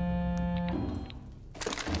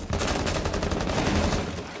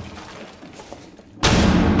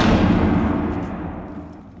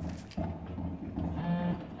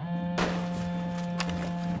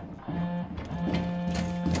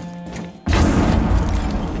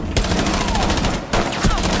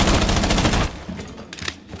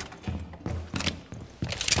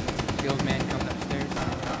 The old man coming upstairs.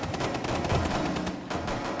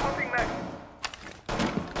 Pumping mag.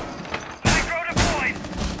 Nitro deployed.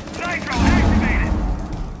 Nitro activated.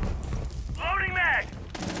 Loading mag.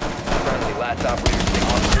 Friendly, last operator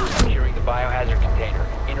officer securing the biohazard container.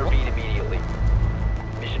 Intervene immediately.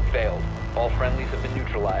 Mission failed. All friendlies have been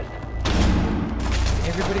neutralized.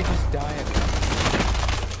 Everybody just died.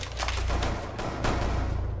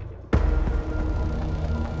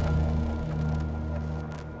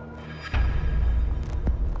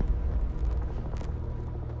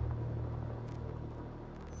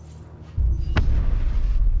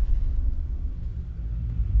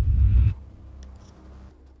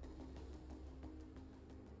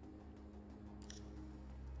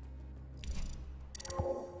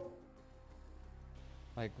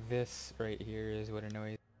 Like this right here is what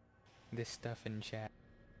annoys this stuff in chat.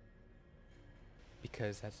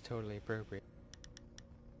 Because that's totally appropriate.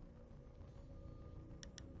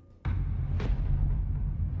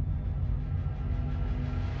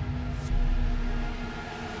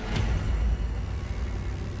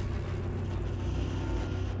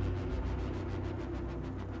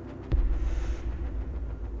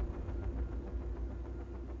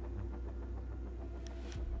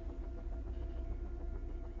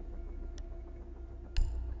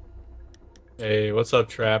 Hey, what's up,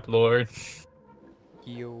 Trap Lord?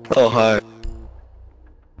 Yo. Oh, hi.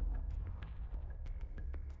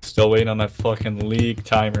 Still waiting on that fucking league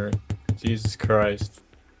timer. Jesus Christ.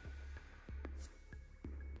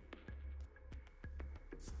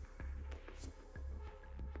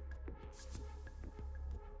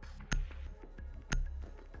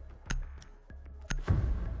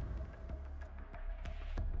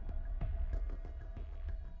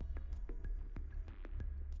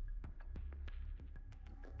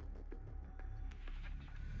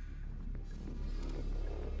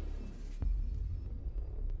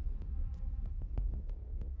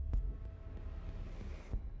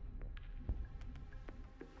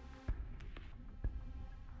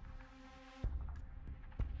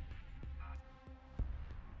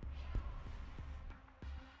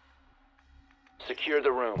 Secure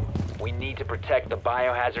the room. We need to protect the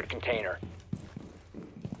biohazard container.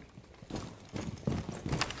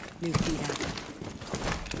 New feed out.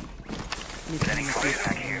 New Sending fire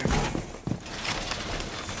back here.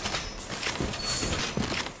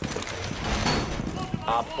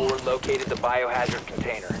 Op 4 located the biohazard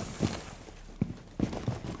container.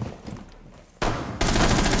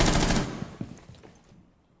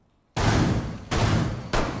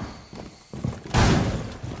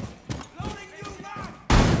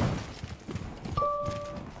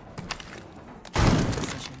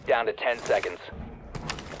 Down to 10 seconds.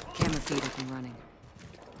 Camera feed up and running.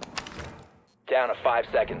 Down to 5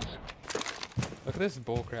 seconds. Look at this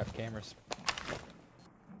bullcrap cameras.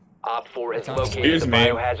 Op 4 has Excuse located the me.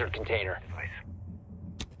 biohazard container.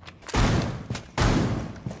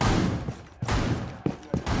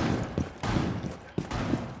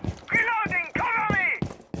 Reloading, cover me!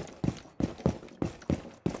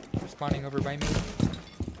 Respawning over by me.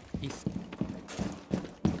 East.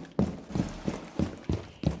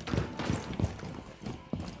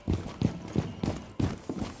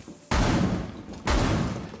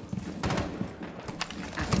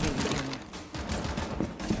 Activating camera.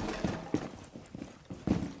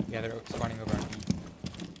 Yeah, they're spawning over on B.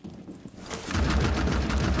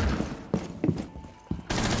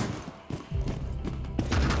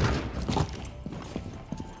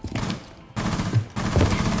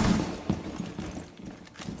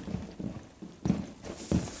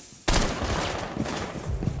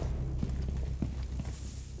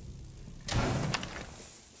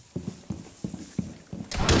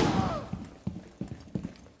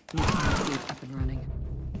 New camera feed up and running.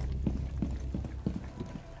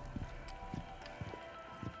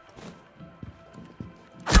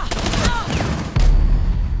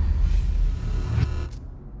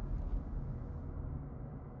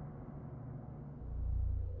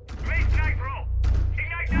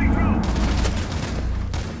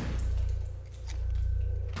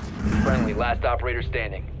 Friendly, last operator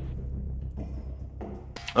standing.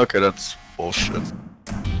 Okay, that's bullshit.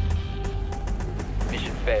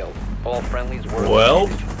 Mission failed. All friendlies were Well,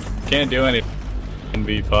 eliminated. can't do anything in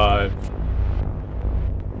B5.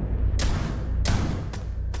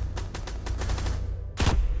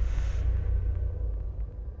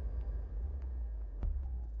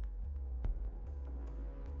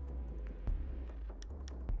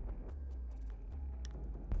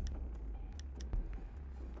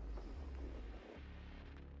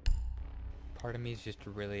 Part of me is just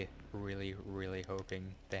really, really, really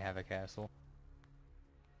hoping they have a castle.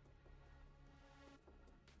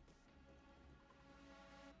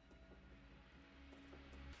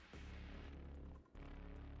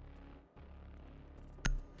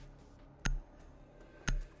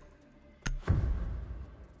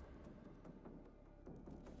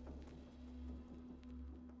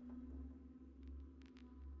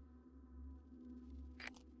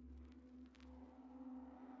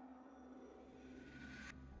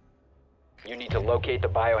 You need to locate the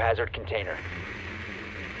biohazard container.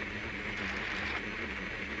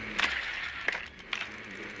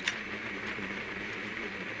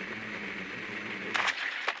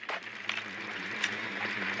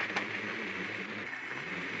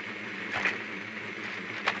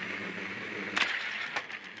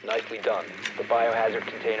 Nicely done. The biohazard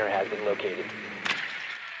container has been located.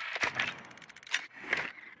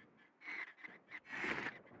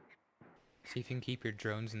 See if you can keep your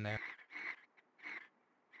drones in there.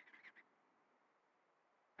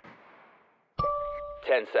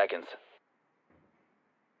 10 seconds.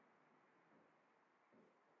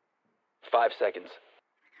 5 seconds.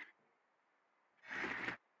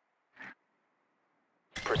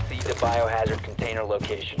 Proceed to biohazard container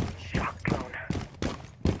location.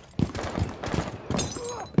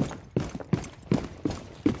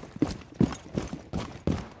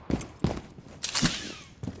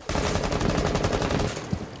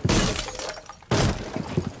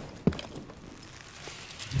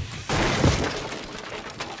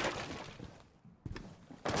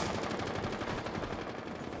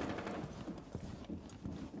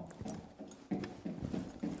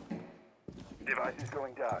 Device is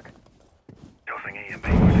going dark. Tossing EMP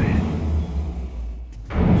grenade.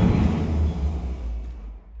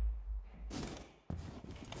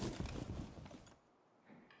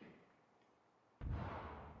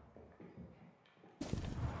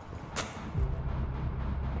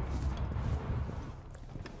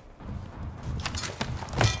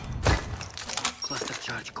 Cluster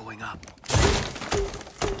charge going up.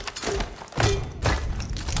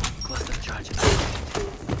 Cluster charge activated.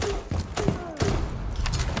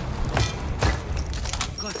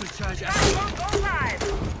 Cluster charge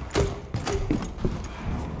activated.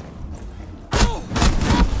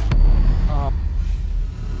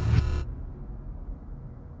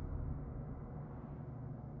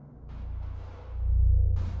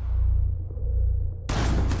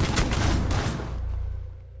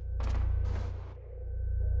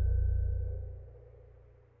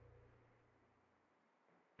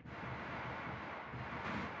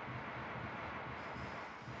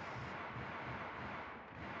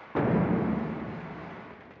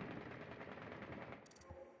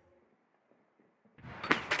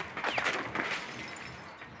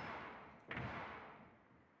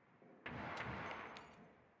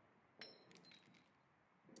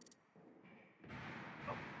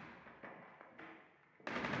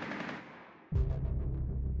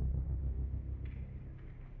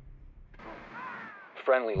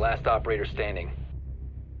 Friendly, last operator standing.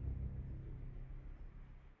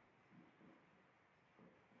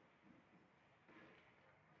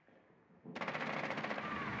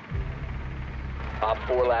 Op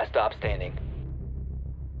 4, last stop standing.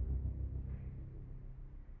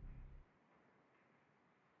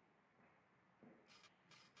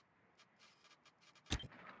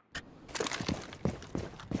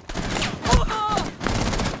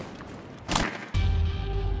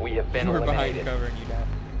 We have been We're eliminated. behind cover and you died.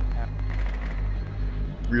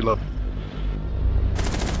 Reload.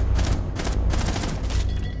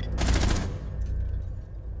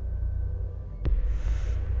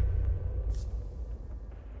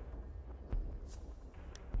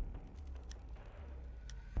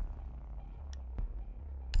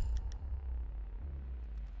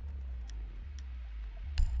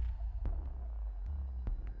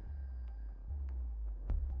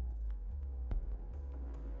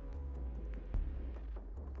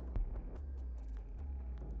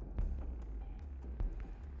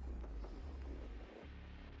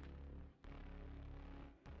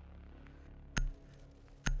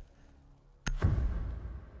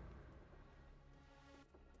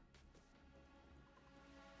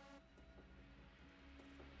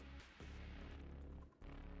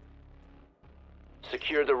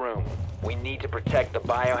 Secure the room. We need to protect the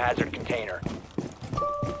biohazard container.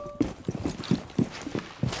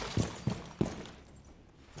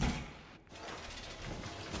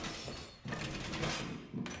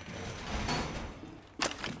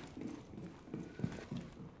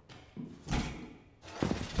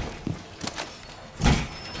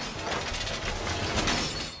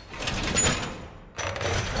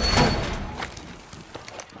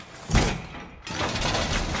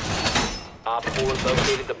 Op 4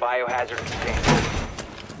 located the biohazard container.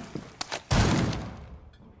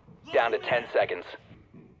 Down to 10 seconds.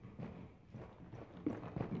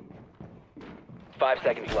 5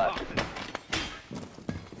 seconds left.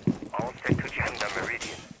 All set to jam the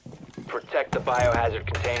meridian. Protect the biohazard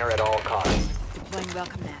container at all costs. Deploying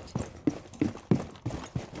welcome mat.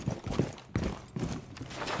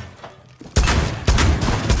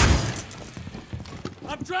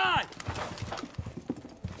 I'm dry!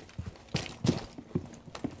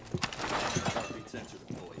 Sensor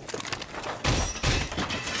deployed.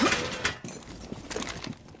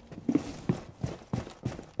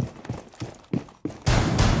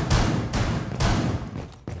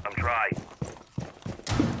 I'm dry.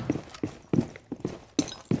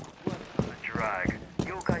 Drag.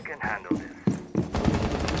 You guys can handle this.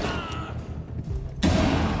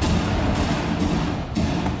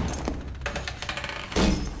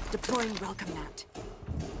 Deploying welcome mat.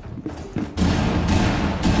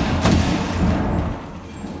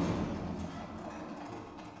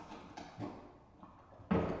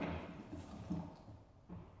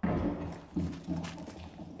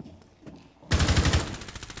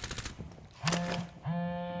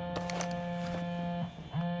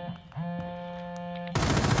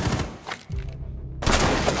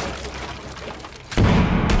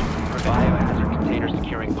 Biohazard container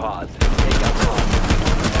securing pods. Take out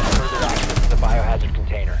pods. Further access to the biohazard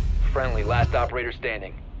container. Friendly, last operator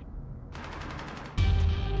standing.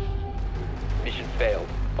 Mission failed.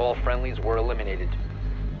 All friendlies were eliminated.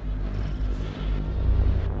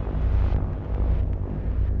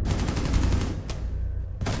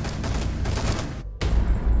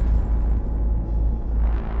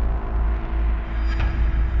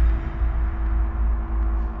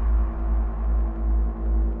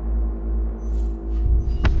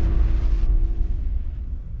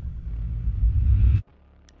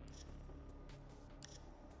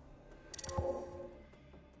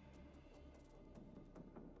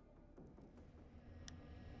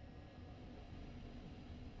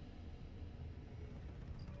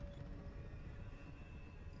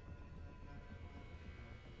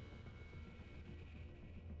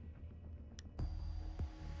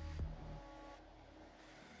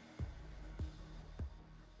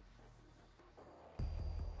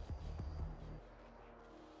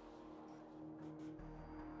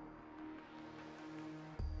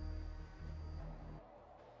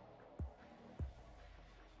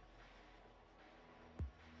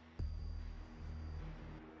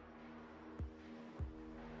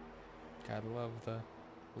 Gotta love the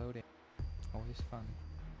loading. Always fun.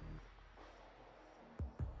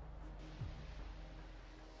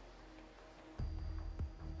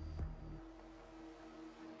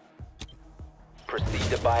 Proceed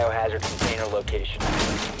to biohazard container location.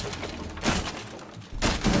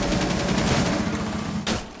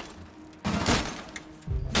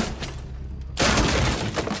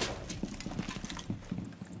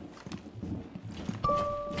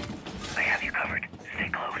 I have you covered. Stay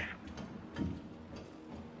close.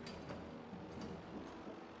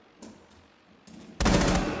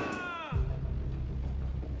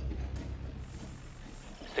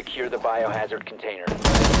 Secure the biohazard container.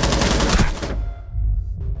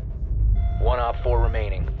 One Op 4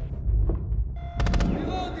 remaining.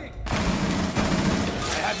 Reloading!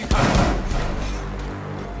 I have you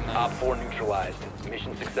covered. Op 4 neutralized.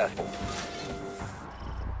 Mission successful.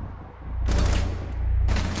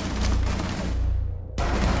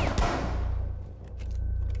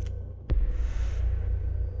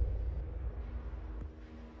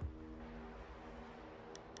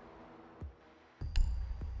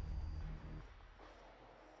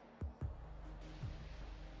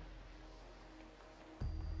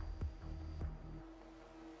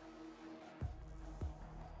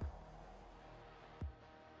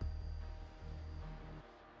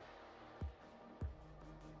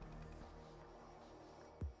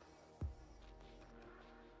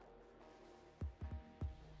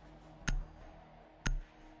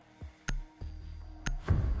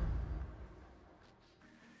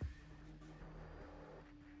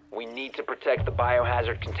 We need to protect the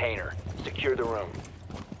biohazard container. Secure the room.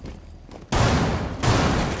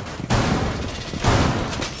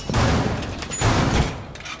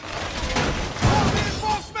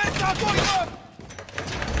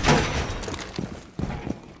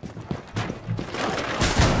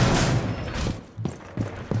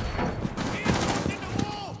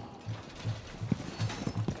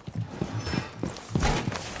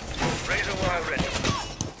 Razor wire ready.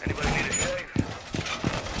 Anybody need a shave?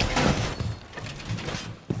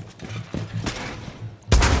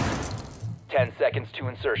 10 seconds to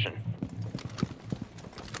insertion.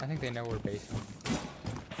 I think they know we're basing.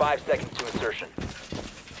 5 seconds to insertion.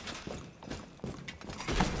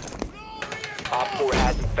 Op 4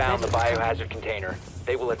 hasn't found the biohazard container.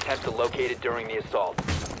 They will attempt to locate it during the assault.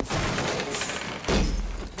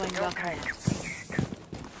 Deploying welcome mat.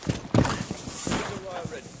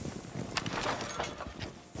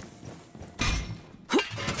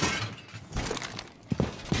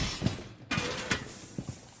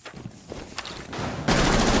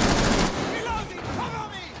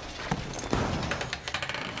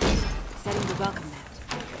 Setting the welcome mat.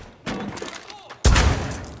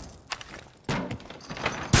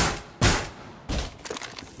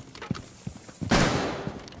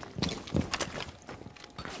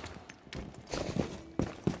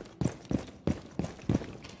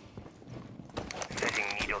 Setting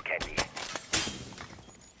needle candy.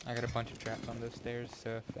 I got a bunch of traps on those stairs,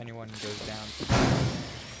 so if anyone goes down.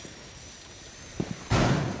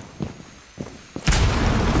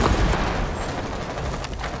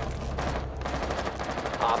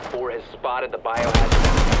 Op 4 has spotted the biohazard.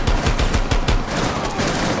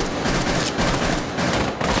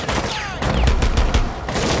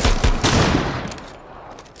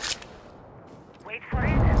 Wait for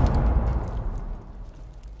it.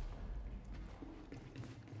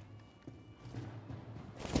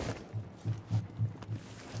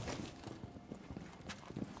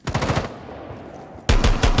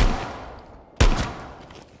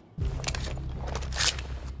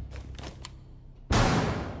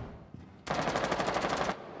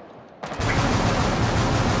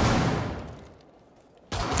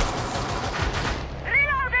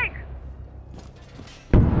 Reloading!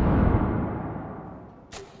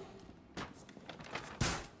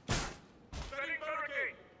 Setting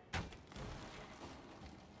barricade.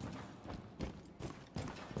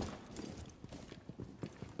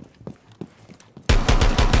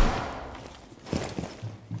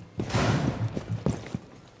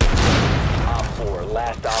 Op 4,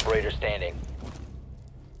 last operator standing.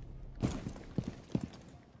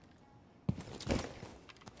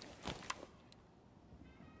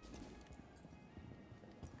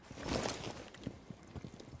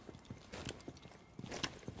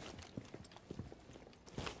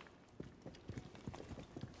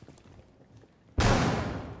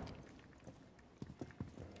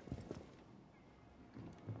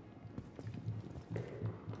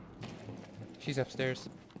 She's upstairs.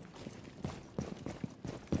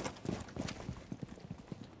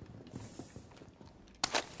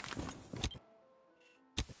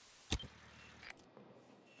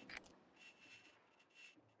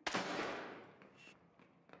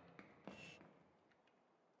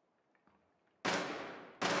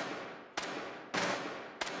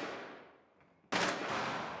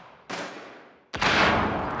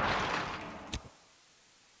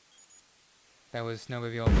 That was no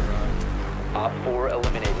big deal. Op 4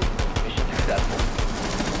 eliminated. Mission successful.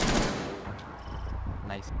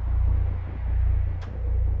 Nice.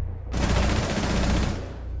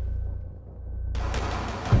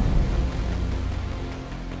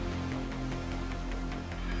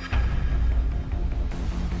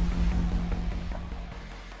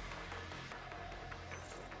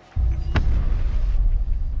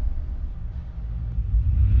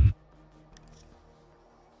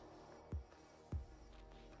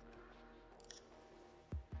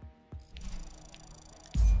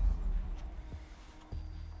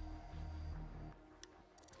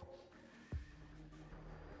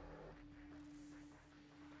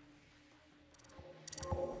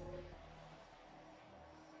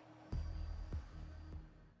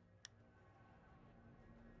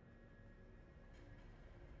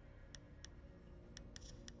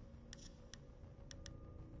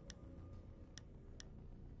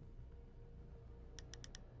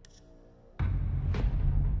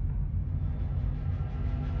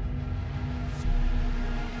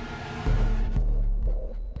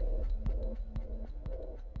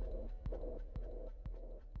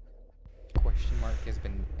 Has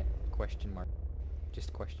been question mark.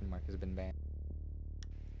 Just question mark has been banned.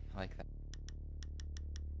 I like that.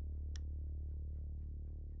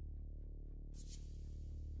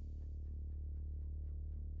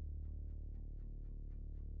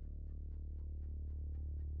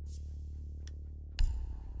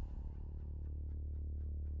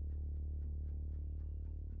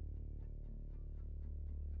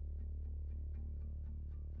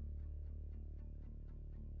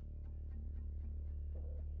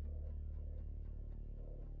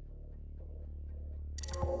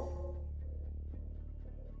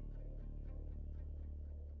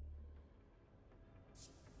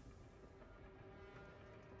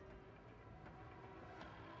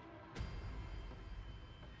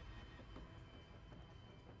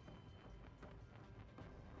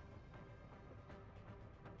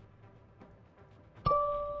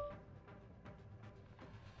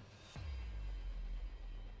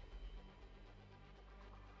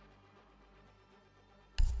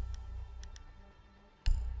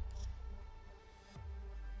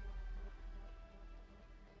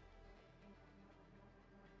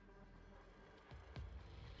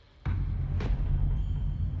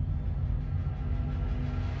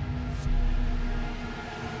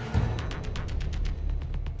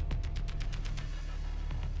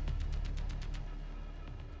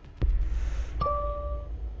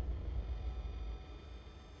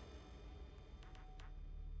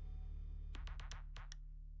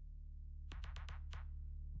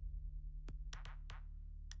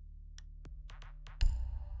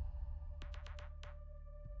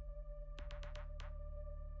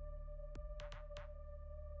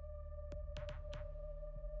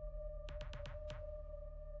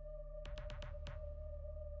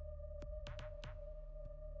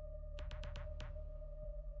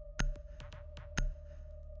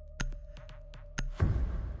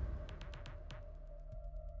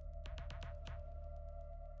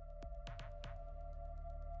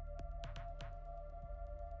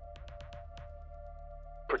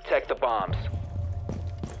 Protect the bombs.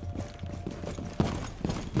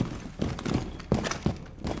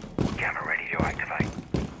 Camera ready to activate.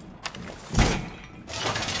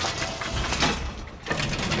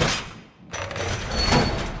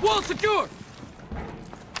 Wall secure!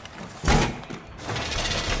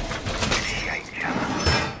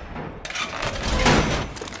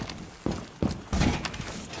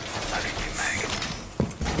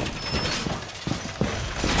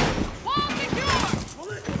 Wall secure!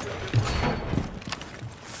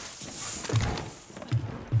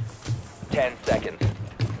 10 seconds.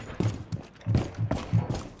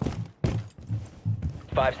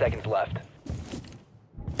 5 seconds left.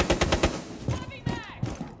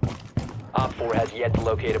 Op 4 has yet to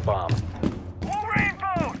locate a bomb. All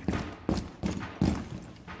reinforced!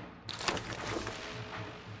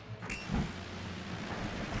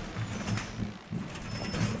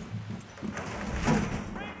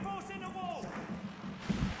 Reinforcing the wall!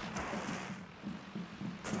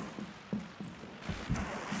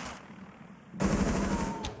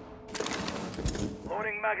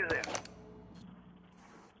 Loading magazine.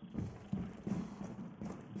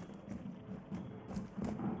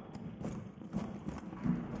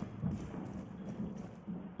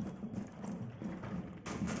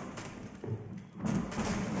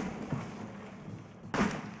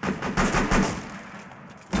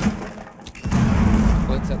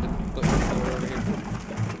 What's at the door over here?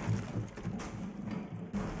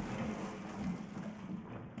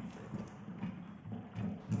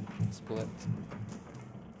 Split.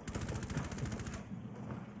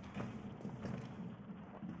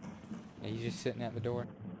 Yeah, he's just sitting at the door.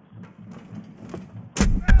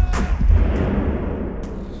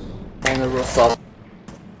 And the roof up.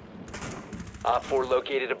 Op 4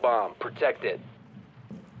 located a bomb. Protect it.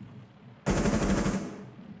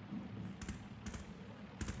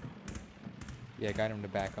 Yeah, got him to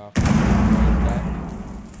back off.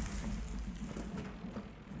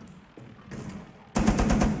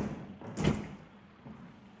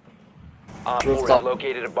 Op 4 has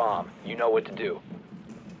located a bomb. You know what to do.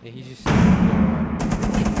 Yeah, he's just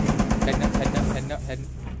heading up, heading up, heading up, heading.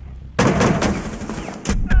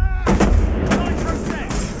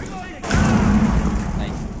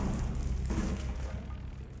 Nice.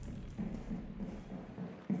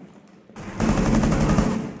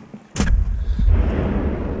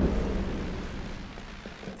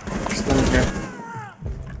 Just going here.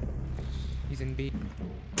 He's in B.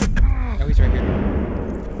 Oh, he's right here.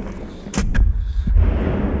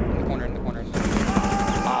 In the corner, in the corner.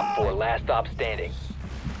 Op 4, last stop standing.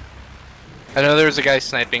 I know there's a guy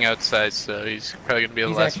sniping outside, so he's probably gonna be the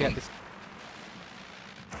He's last actually one.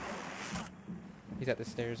 He's at the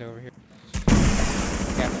stairs over here.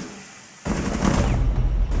 Camera.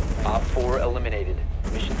 Op 4 eliminated.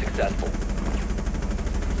 Mission successful.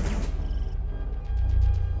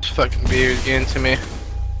 This fucking beer's getting to me.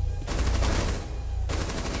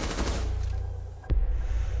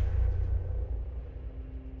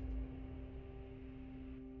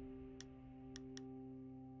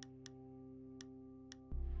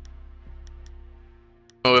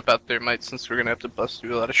 I'll whip out thermite since we're gonna have to bust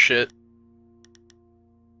through a lot of shit.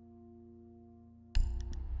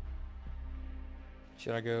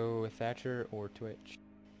 Should I go with Thatcher or Twitch?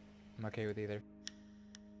 I'm okay with either.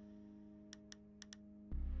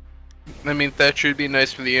 I mean, Thatcher would be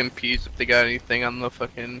nice for the MPs if they got anything on the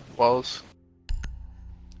fucking walls.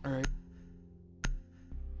 Alright.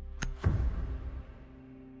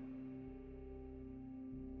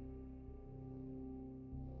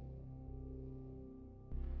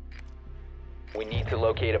 We need to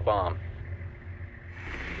locate a bomb.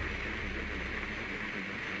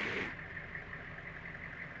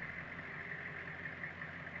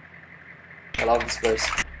 I love this place.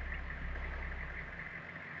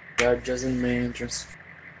 Guard just in main entrance.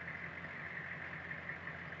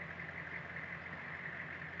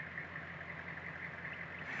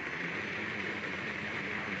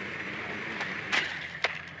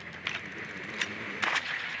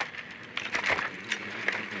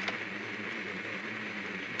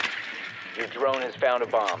 Your drone has found a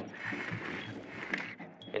bomb.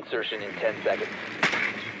 Insertion in 10 seconds.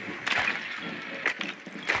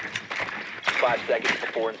 5 seconds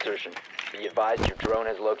before insertion. Be advised your drone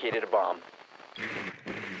has located a bomb.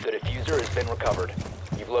 The diffuser has been recovered.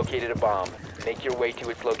 You've located a bomb. Make your way to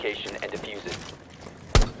its location and defuse it.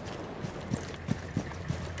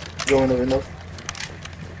 Go in the window.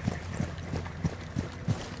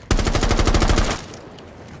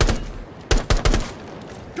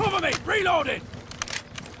 Cover me! Reloading!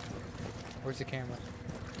 Where's the camera?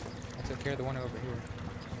 I took care of the one over here.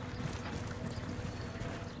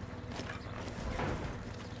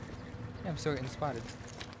 I'm still getting spotted.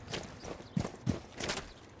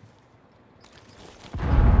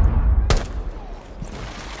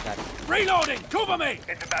 Got it. Reloading! Cover me!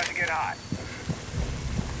 It's about to get hot.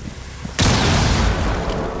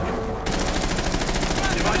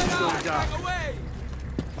 Device is going down.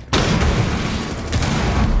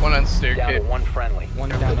 One on Down to staircase. one friendly. One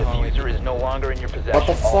The down the hallway. diffuser is no longer in your possession. What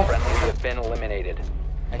the All fuck? friendlies have been eliminated.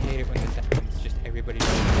 I hate it when this happens. Just everybody.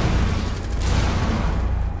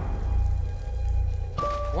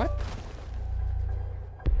 What?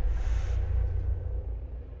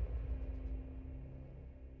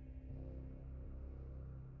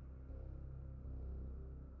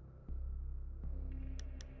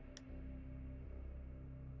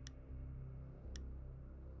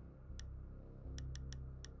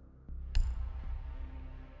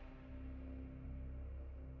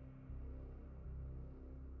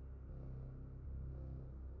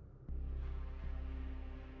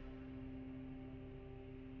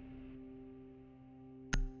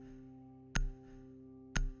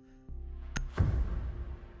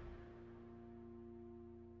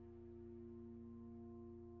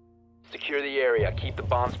 Secure the area. Keep the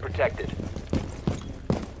bombs protected.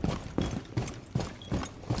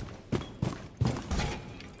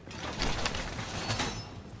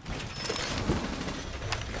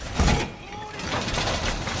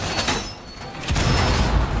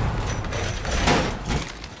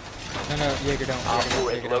 No, Jaeger, don't. Op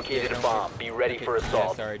 4 Jaeger, has don't, located Jaeger, a don't. bomb. Be ready Okay, for assault.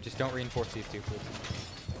 Yeah, sorry, just don't reinforce these two, please.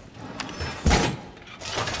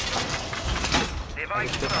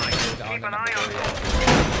 Device Keep fine. Keep an eye on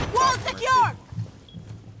them. Wall secure!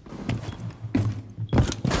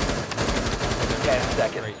 10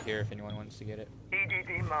 seconds. Right here if anyone wants to get it.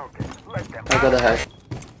 EDD mounted. Let them I got a hack.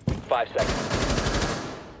 5 seconds.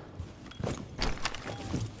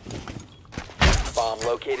 Bomb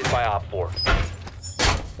located by Op 4.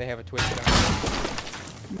 They have a twisted on.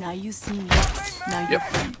 Now you see me. Now you Yep.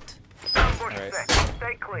 can't. Alright.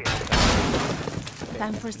 Stay clear.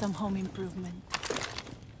 Time for some home improvement.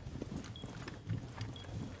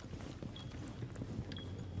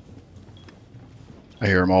 I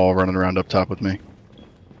hear them all running around up top with me.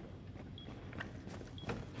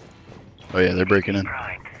 Oh yeah, they're breaking in.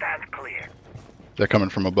 Stand clear. They're coming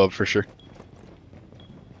from above for sure.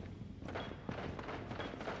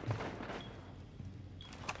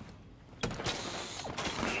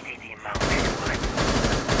 EDD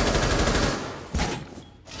mounted.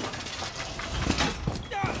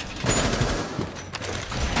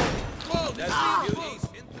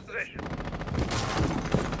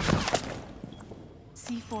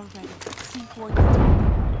 C4 ready. C4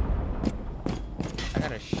 detonated. I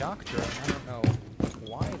got a shock drone. I don't know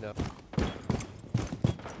why though.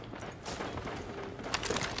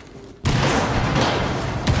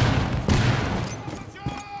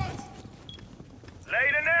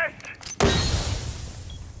 Lay the nest.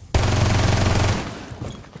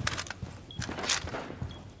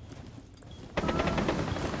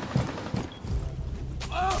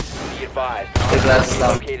 Be advised. Big last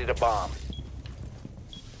Op 4 located a bomb.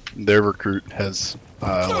 Their recruit has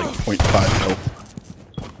like 0.5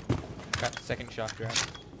 health. Got the second shock drone.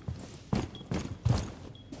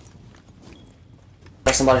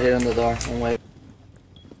 Got somebody hitting the door. I'm waiting.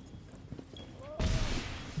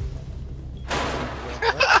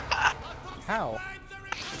 How?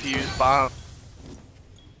 Fuse bomb.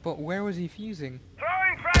 But where was he fusing?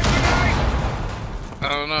 I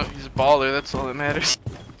don't know. He's a baller. That's all that matters.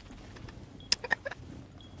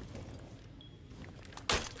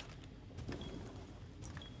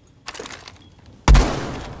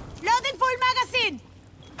 Loading full magazine!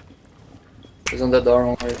 He's on the door.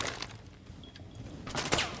 I'm waiting.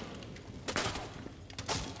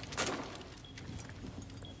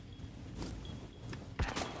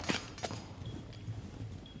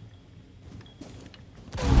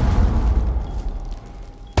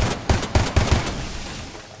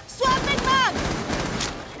 Swapping mags!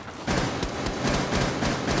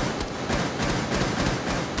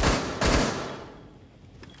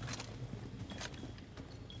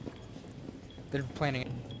 They're planning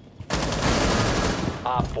it.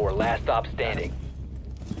 Op 4, last stop standing.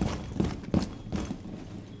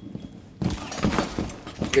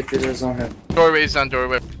 Get this on him. Doorway's on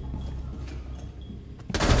doorway.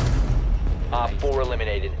 Op 4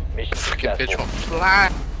 eliminated. Mission Fucking bitch successful. won't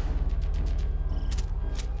fly.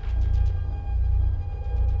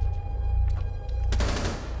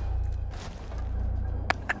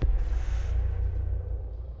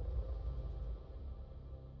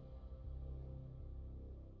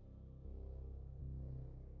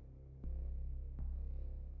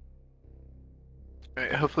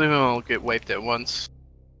 Alright, hopefully we won't get wiped at once.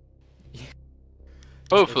 Yeah.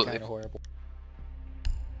 Hopefully. Kind of horrible.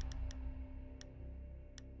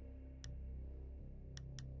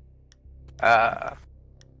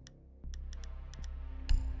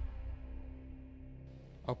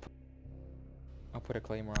 I'll put a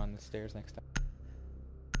claymore on the stairs next time.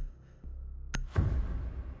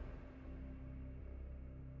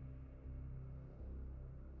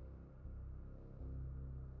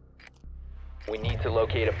 We need to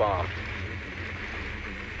locate a bomb.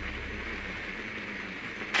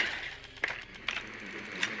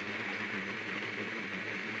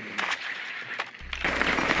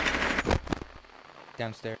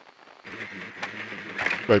 Downstairs.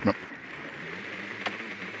 Right, man.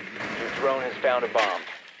 Your drone has found a bomb.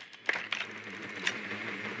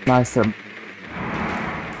 Nice, sir.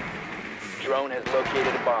 Drone has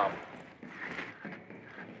located a bomb.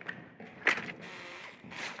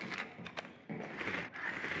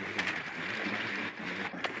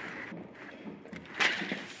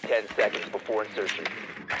 Seconds before insertion.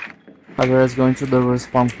 Other is going to the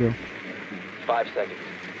respawn queue. 5 seconds.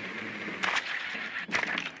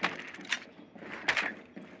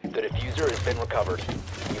 The diffuser has been recovered.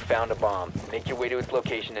 You found a bomb. Make your way to its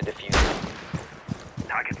location and defuse it.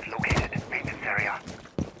 Targets located in maintenance area.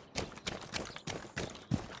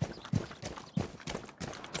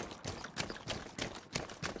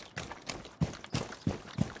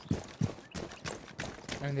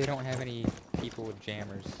 I mean, they don't have any people with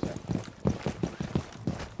jammers, so.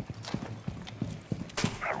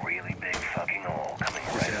 A really big fucking hole coming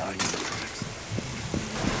right on you.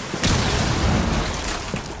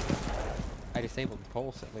 I disabled the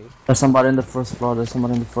pulse at least. There's somebody in the first floor. There's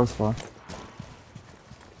somebody in the first floor.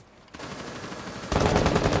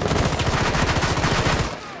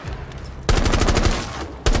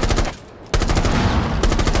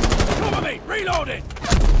 Cover me! Reloading!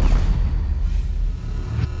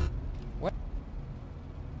 What?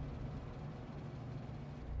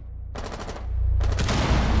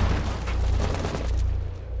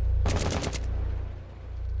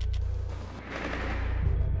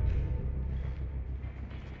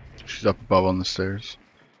 She's up above on the stairs.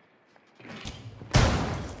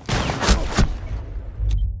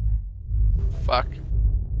 Fuck.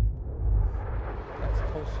 That's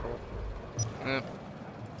pulse for. Yep.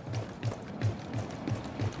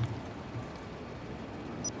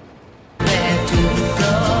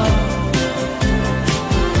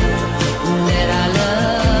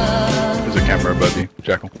 There's a camera above you,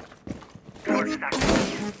 Jackal.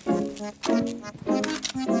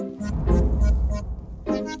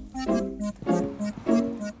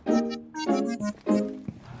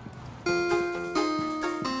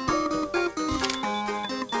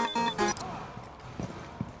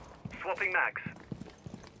 Swapping mags.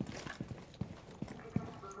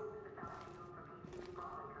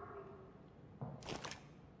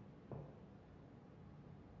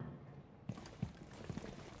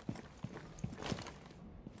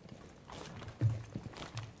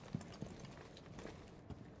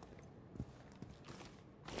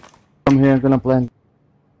 Come here, I'm gonna plant.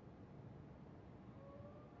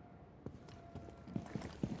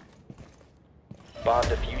 Bomb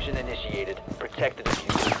diffusion initiated. Protect the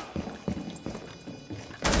diffuser.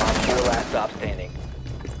 Bomb 4 last stop standing.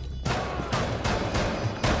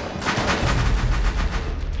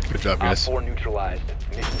 Good job, Op guys. 4 neutralized.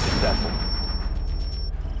 Mission successful.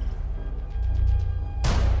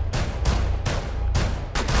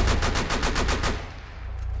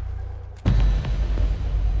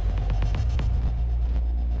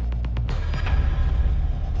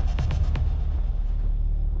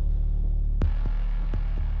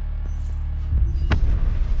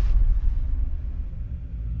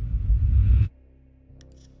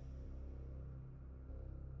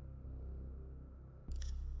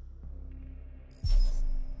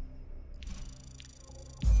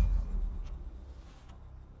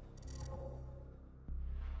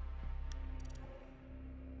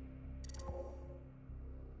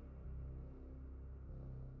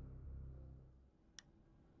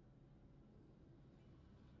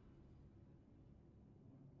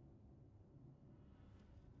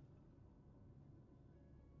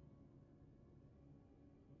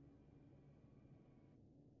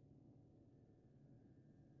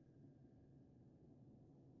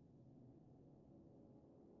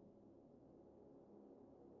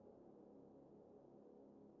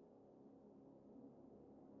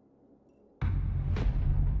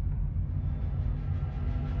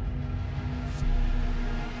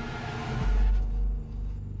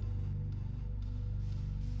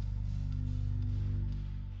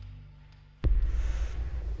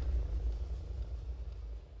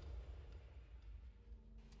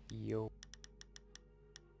 Yo.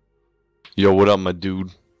 Yo, what up, my dude?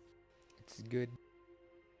 It's good.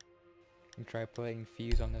 I'm try playing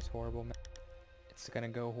Fuse on this horrible map. It's gonna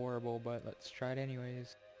go horrible, but let's try it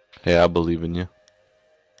anyways. Hey, I believe in you.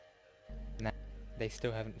 Nah, they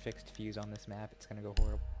still haven't fixed Fuse on this map. It's gonna go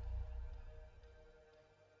horrible.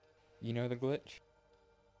 You know the glitch?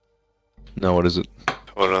 No, what is it?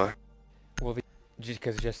 Totally. Well,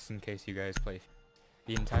 just in case you guys play,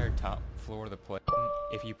 the entire top floor of the plane,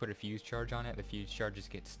 if you put a fuse charge on it, the fuse charge just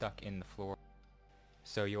gets stuck in the floor.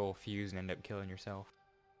 So you'll fuse and end up killing yourself.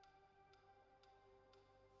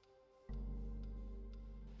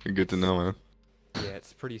 Good to know, man. Yeah,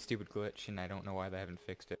 it's a pretty stupid glitch, and I don't know why they haven't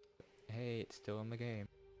fixed it. Hey, it's still in the game.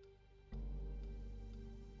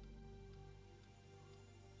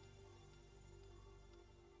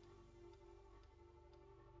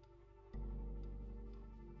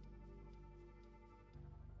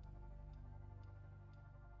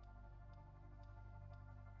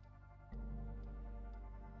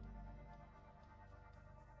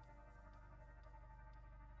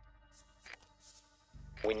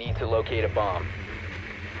 We need to locate a bomb.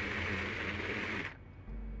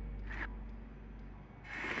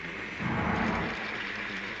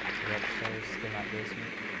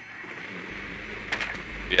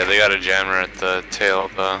 Yeah, they got a jammer at the tail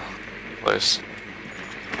of the place.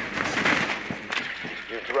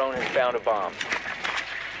 Your drone has found a bomb.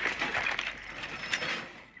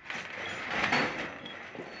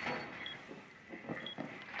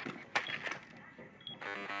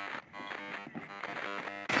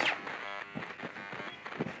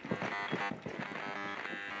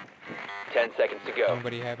 Seconds to go.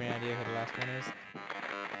 Anybody have any idea who the last one is?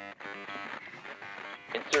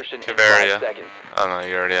 Insertion in Bavaria. 5 seconds. Oh no,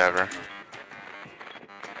 you already have her.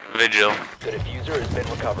 Vigil. The diffuser has been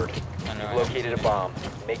recovered. You've located a bomb.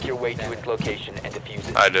 Make your way to its location and defuse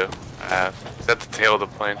it. I do. I have. It's at the tail of the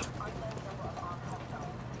plane.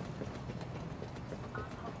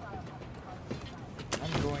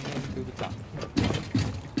 I'm going in through the top.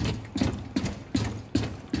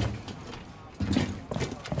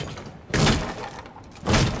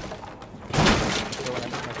 So when I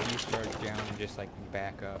put my fuse charge down and just like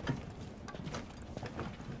back up.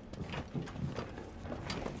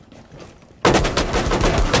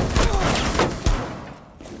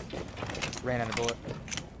 Ran out of bullet.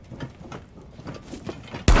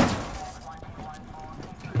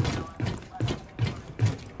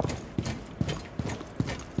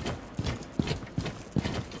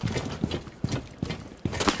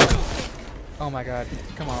 Oh my god,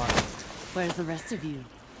 come on. Where's the rest of you?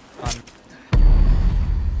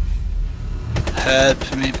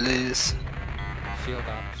 Help me, please. Shield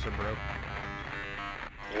officer broke.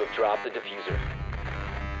 You have dropped the diffuser.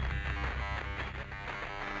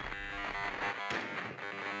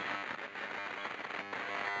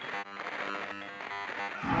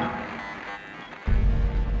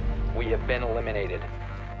 We have been eliminated.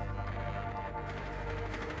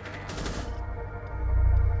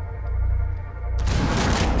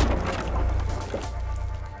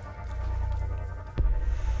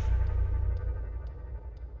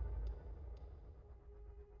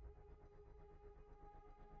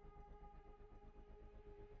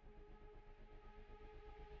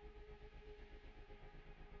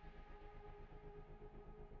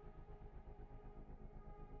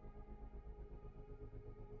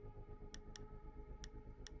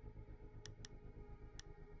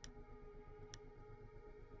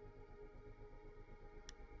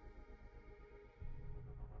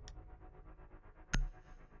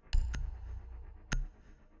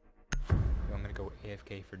 I'm gonna go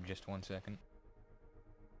AFK for just 1 second.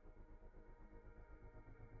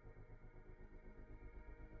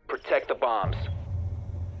 Protect the bombs.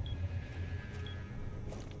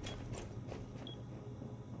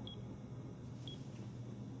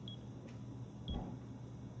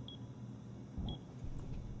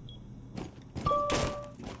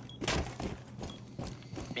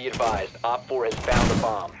 Be advised, Op 4 has found a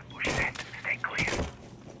bomb. Stay clear.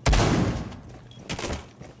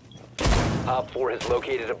 Op 4 has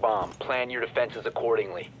located a bomb. Plan your defenses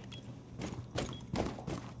accordingly.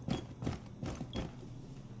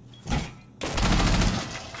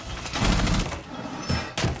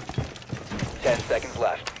 Seconds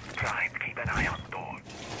left. Prime, keep an eye on door.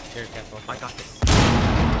 Here, careful. I got this.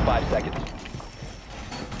 5 seconds.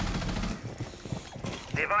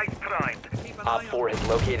 Device primed. Op 4 has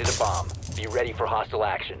located a bomb. Be ready for hostile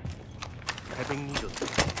action. Having needles.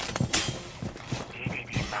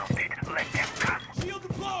 EDD mounted. Let them come. Shield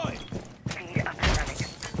deployed. Feed up and running.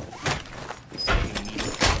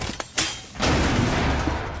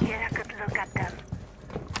 Get a good look at them.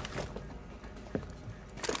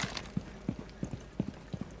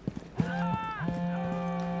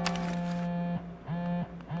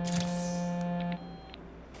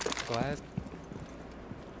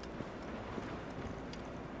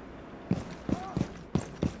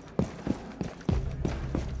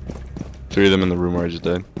 3 of them in the room where I just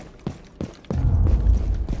died.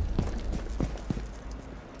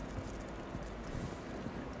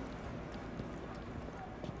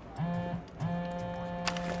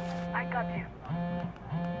 I got you.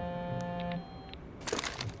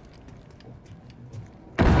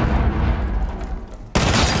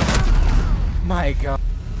 My god.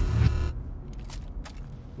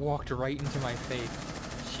 Walked right into my face.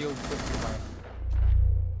 Shield put through my...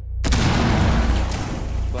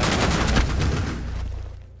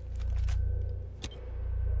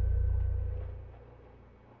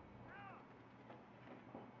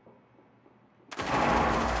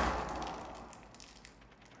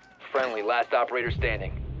 Friendly, last operator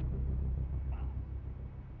standing.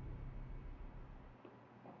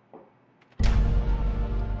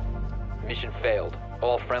 Mission failed.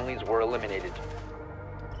 All friendlies were eliminated.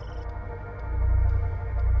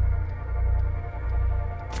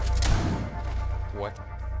 What?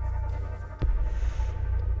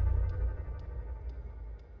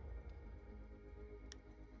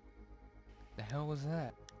 The hell was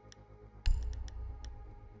that?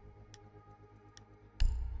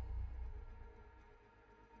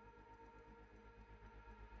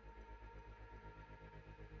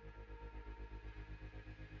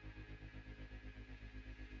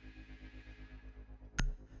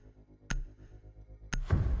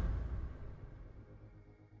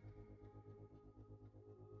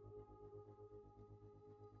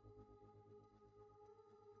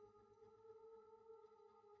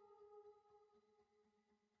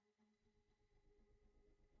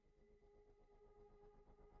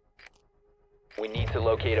 We need to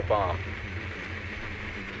locate a bomb.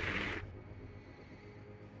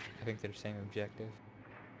 I think they're the same objective.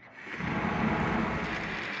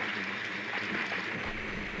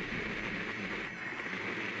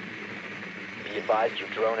 Be advised your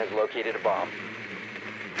drone has located a bomb.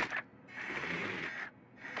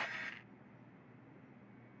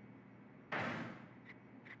 Let's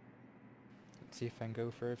see if I can go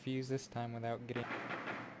for a fuse this time without getting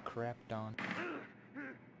crapped on.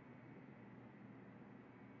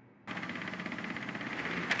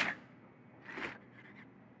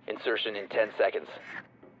 Insertion in 10 seconds.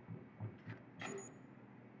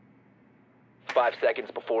 5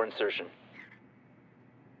 seconds before insertion.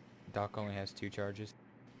 Doc only has 2 charges.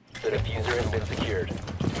 The diffuser has been secured.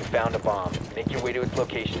 You found a bomb. Make your way to its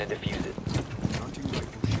location and defuse it.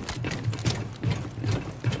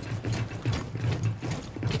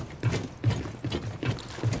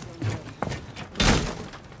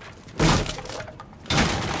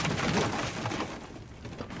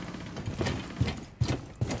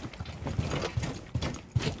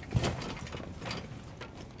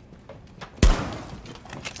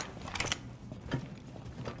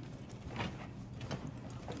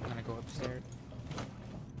 I'm gonna go upstairs.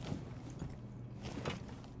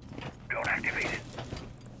 Drone activated.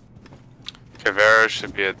 Kavera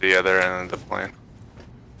should be at the other end of the plane.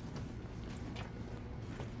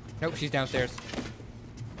 Nope, she's downstairs.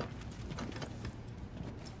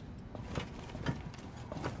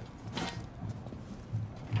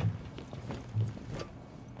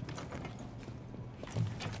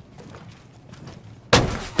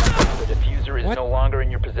 The diffuser is no longer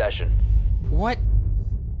in your possession. What?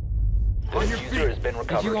 The diffuser has been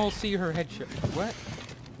recovered. Did you all see her headshot? What?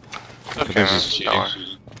 Okay, man.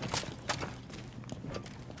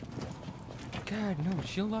 God, no,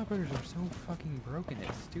 shield operators are so fucking broken,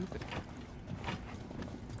 it's stupid.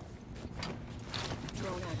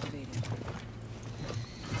 Drone activated.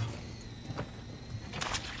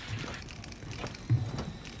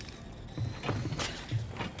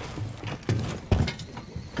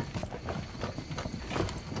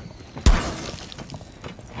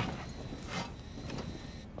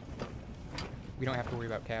 We don't have to worry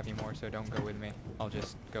about Cav anymore, so don't go with me. I'll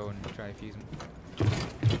just go and try to fuse him.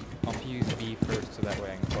 I'll fuse B first so that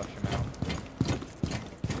way I can flush him out.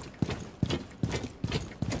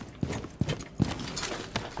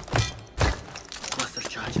 Cluster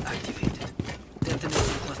charge activated.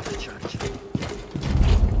 Detonating cluster charge.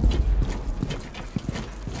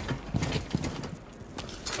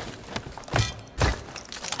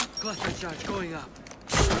 Cluster charge going up.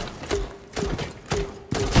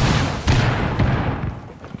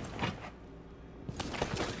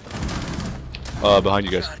 Behind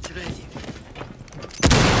you guys.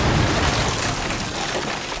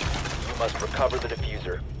 You must recover the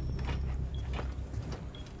diffuser.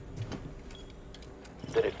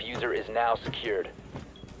 The diffuser is now secured.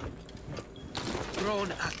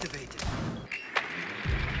 Drone activated.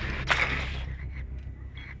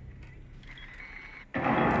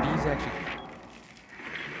 B's actually...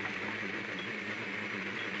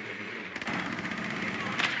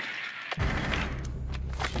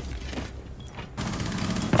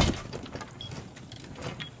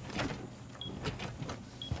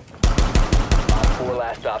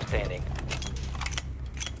 last stop standing.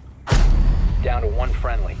 Down to one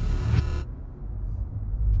friendly.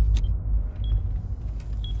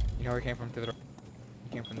 You know where he came from? To the right.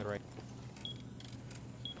 He came from the right.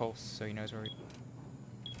 Pulse, so he knows where he...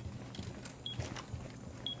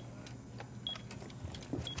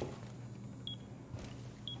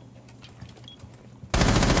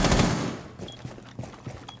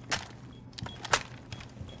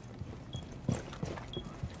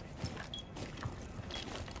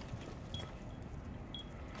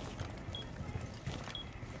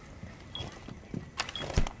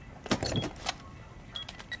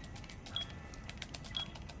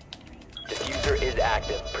 Diffuser is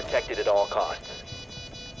active, protected at all costs.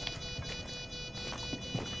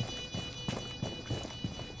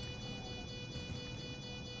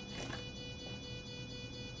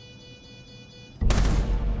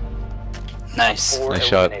 Nice. Nice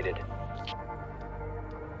shot. Eliminated.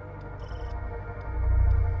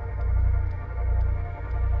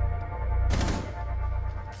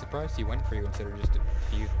 Surprised he went for you instead of just a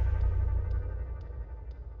few.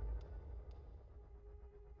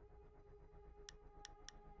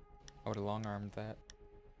 I would've long-armed that.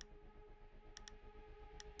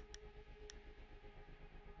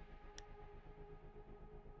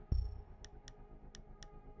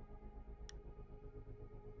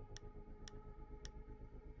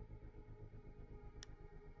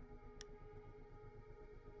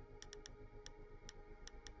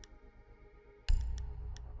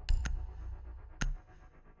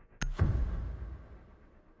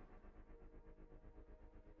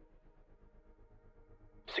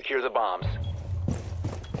 Secure the bombs.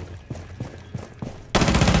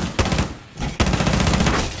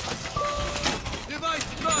 Device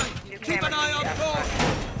dry. Keep an eye on door.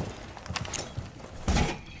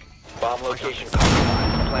 Bomb location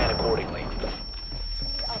compromised. Plan accordingly.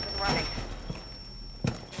 Up and running.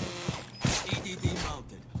 EDD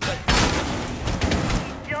mounted.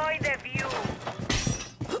 Enjoy the view.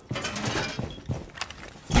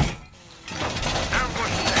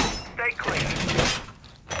 Ambush set. Stay clear.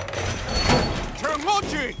 Turn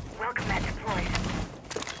launching. Welcome that deployed.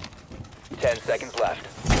 10 seconds left.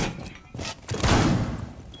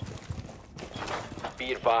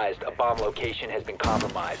 Be advised, a bomb location has been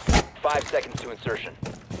compromised. 5 seconds to insertion.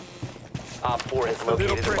 Op 4 has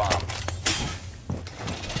located a bomb.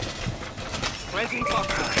 Present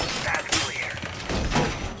buffer. That's clear.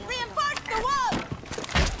 Reinforce the wall.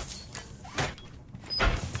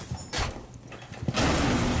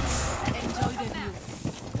 Enjoy the view.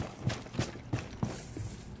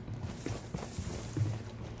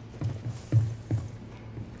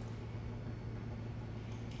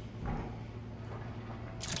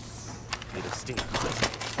 It'll stink.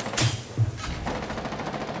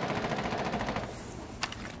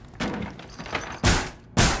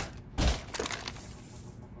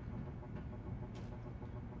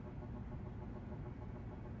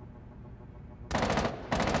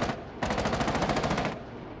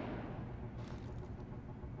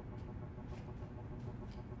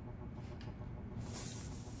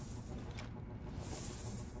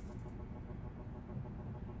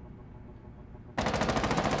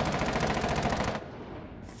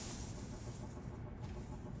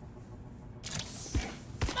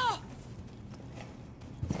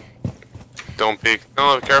 Don't peek.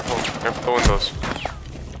 No, careful. Careful the windows.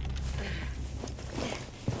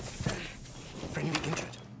 Friendly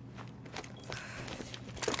injured.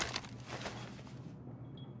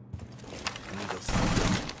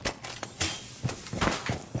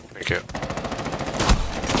 Thank you.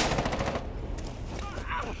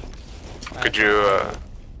 Could you,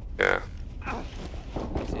 yeah.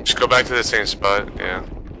 Just go back to the same spot, yeah.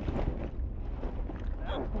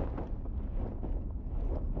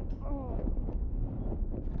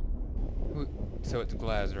 So it's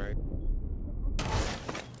glass, right?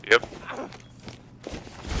 Yep.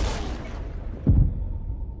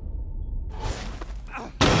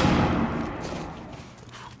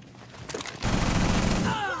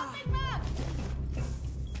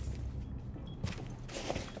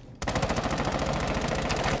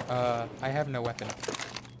 I have no weapon.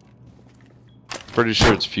 Pretty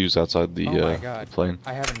sure it's fused outside the, Oh my the god. plane.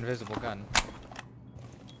 I have an invisible gun.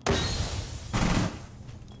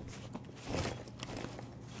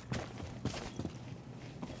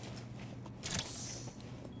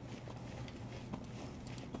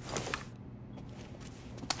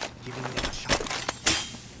 Giving it a shot.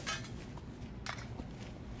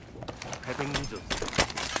 Prepping needles.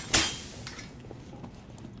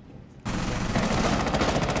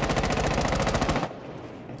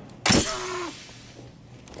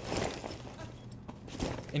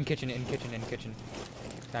 In kitchen, in kitchen, in kitchen.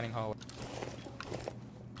 Dining hallway.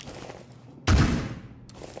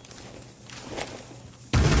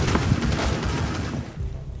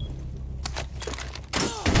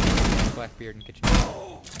 Blackbeard in kitchen.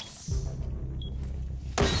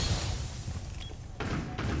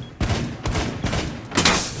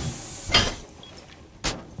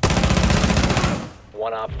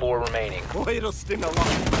 One op 4 remaining.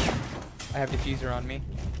 I have diffuser on me.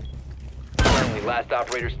 Friendly, last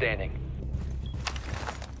operator standing.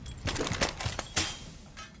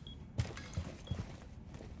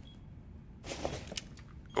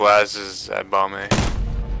 Laz is at bomb A.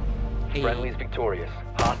 Friendly's victorious.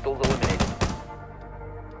 Hostiles eliminated.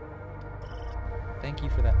 Thank you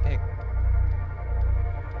for that pick.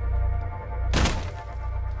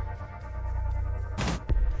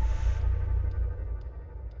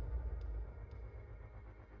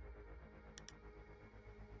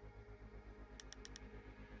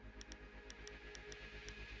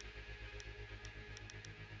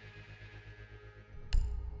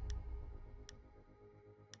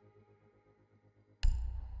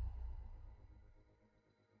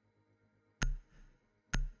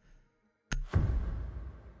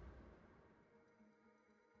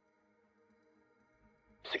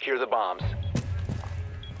 Secure the bombs.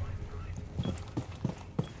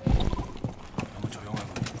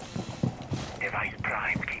 Device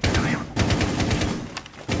primed. Keep an eye on.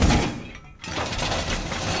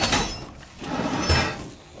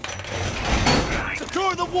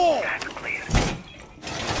 Secure the wall! That's clear.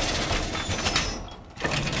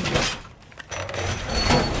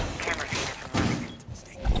 Camera feed is running.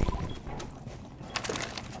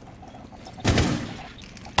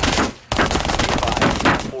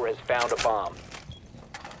 Four has found a bomb.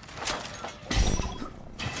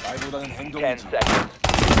 10 seconds.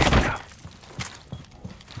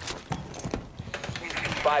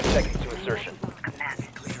 5 seconds to insertion.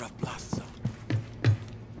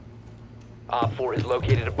 Op 4 has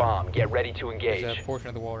located a bomb. Get ready to engage. There's a portion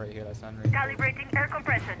of the wall right here that's unrated. Calibrating air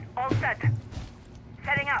compression. All set.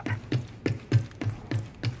 Setting up.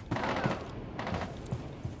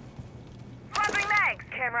 Swapping mags.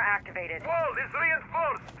 Camera activated. Wall is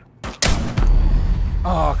reinforced.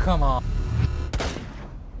 Oh, come on.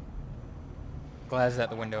 Glaz is at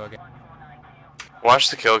the window again. Watch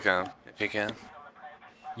the kill cam if you can.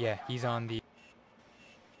 Yeah, he's on the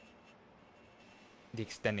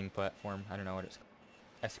extending platform. I don't know what it's called.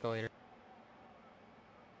 Escalator.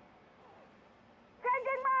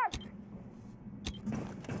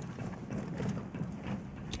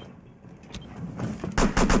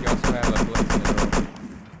 You also have a blitz in the door.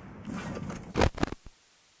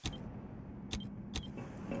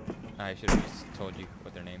 I should have just told you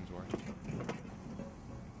what their names were.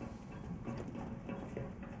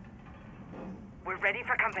 We're ready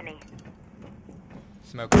for company.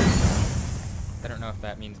 Smoke. I don't know if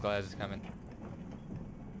that means Glaz is coming.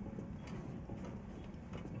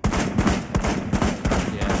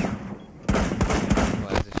 Yeah.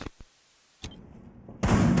 Glaz is.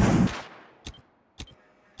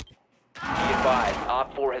 Be advised,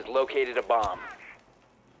 Op 4 has located a bomb.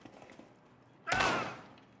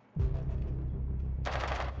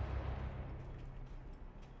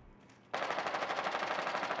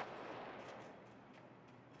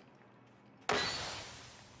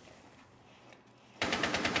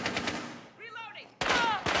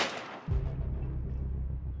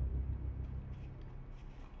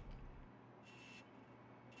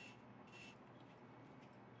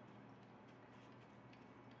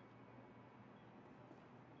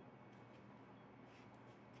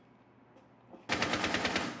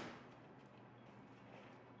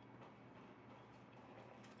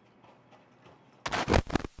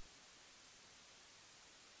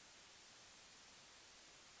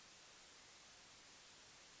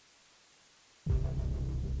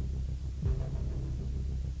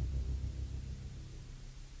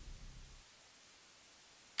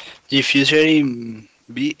 Diffuser in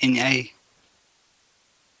B in A.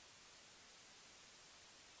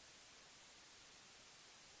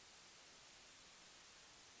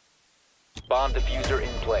 Bomb diffuser in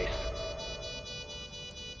place.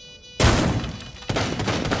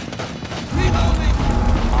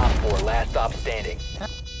 Op 4, last stop standing.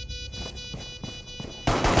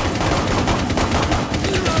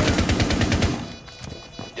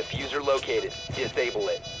 Diffuser located. Disable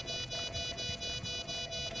it.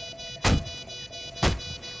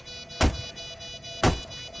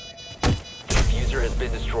 Diffuser has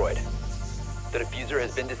been destroyed. The diffuser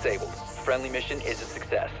has been disabled. Friendly mission is a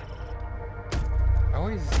success. I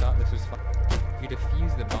always thought this was fun. You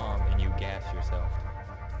defuse the bomb and you gas yourself.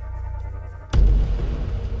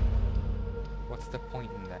 What's the point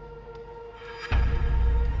in that?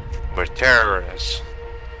 We're terrorists.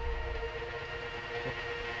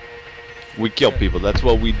 We kill people, that's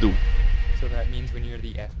what we do. So that means when you're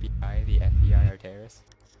the FBI are terrorists?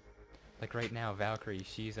 Like right now, Valkyrie,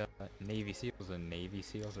 she's a Navy SEALs, and Navy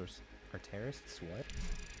SEALs are terrorists? What?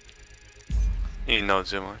 You know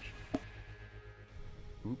too much.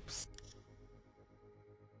 Oops.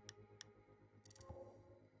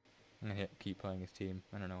 I'm gonna keep playing his team.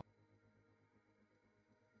 I don't know.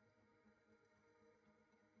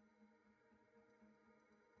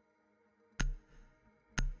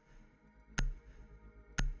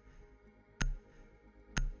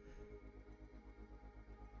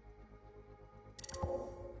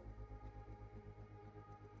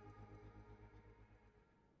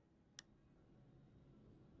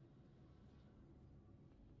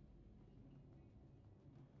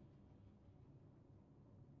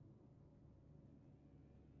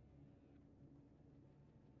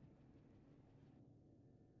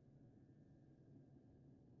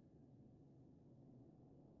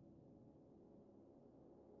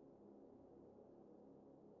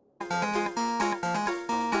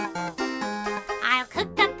 I'll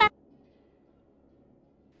cook up a...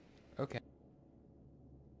 Okay.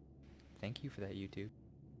 Thank you for that, YouTube.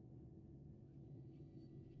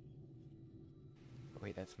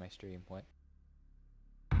 Wait, that's my stream. What?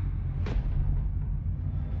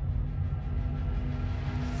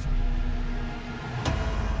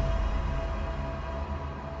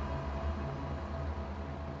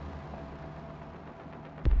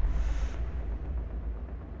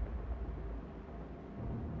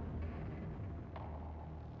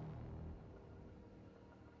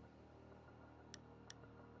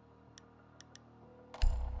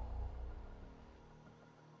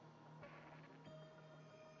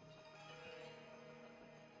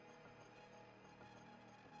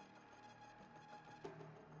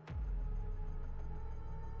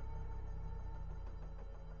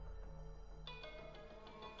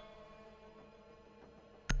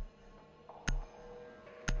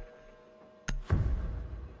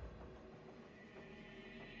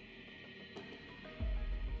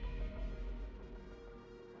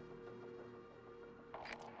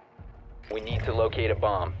 We need to locate a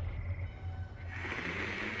bomb.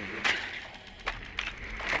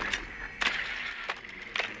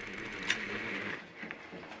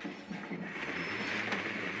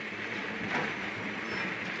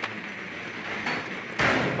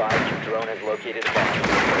 Advise your drone has located a bomb.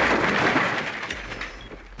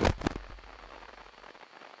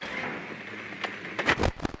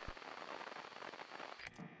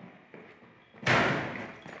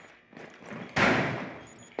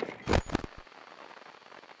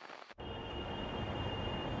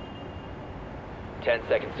 10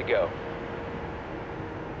 seconds to go.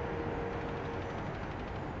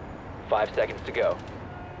 5 seconds to go.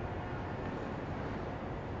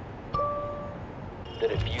 The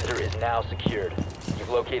diffuser is now secured. You've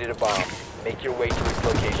located a bomb. Make your way to its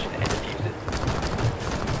location and defuse it.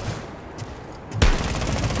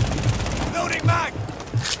 Loading mag!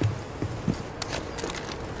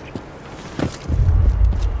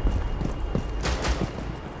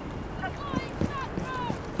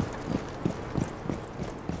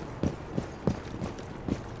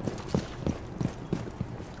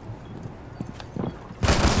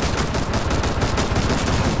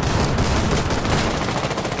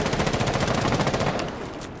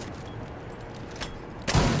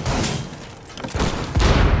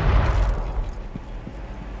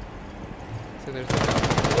 So there's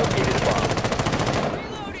located a bomb.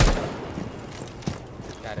 Reloading!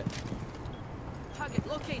 Got it. Target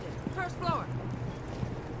located. First floor.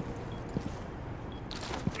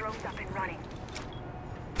 Drone's up and running.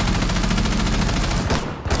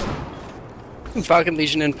 Falcon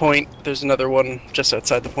Legion in point. There's another one just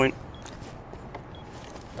outside the point.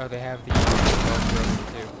 Oh, they have the too.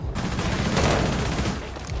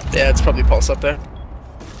 Yeah, it's probably Pulse up there.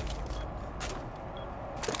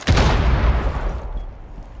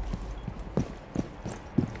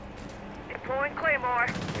 Deploying Claymore.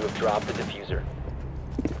 You have dropped the diffuser.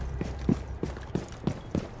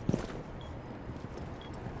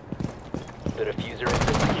 The diffuser has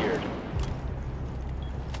been secured.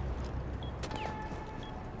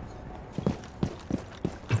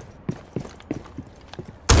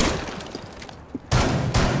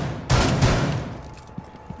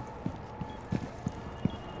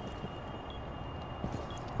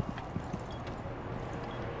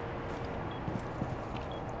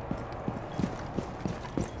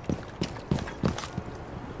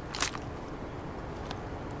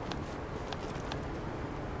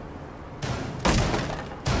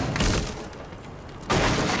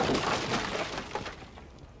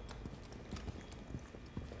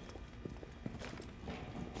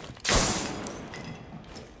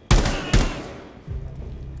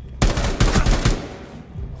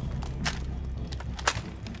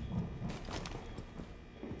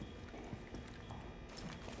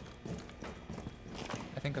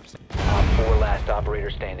 think upstairs. Op 4 last operator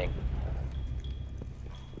standing.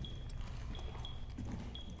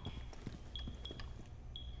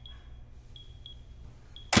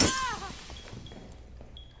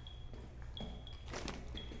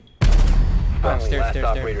 Friendly, last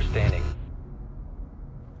operator standing.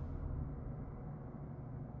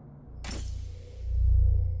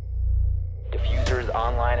 Diffuser is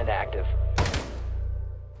online and active.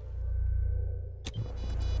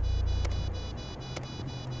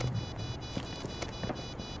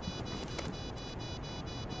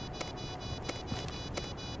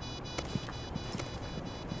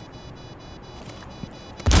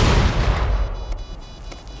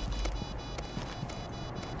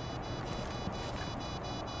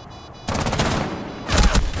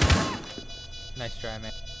 Nice try,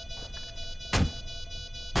 man.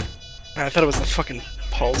 I thought it was the fucking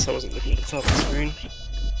pulse. I wasn't looking at the top of the screen.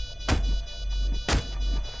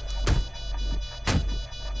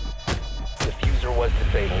 Diffuser was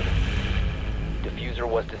disabled. Diffuser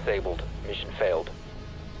was disabled. Mission failed.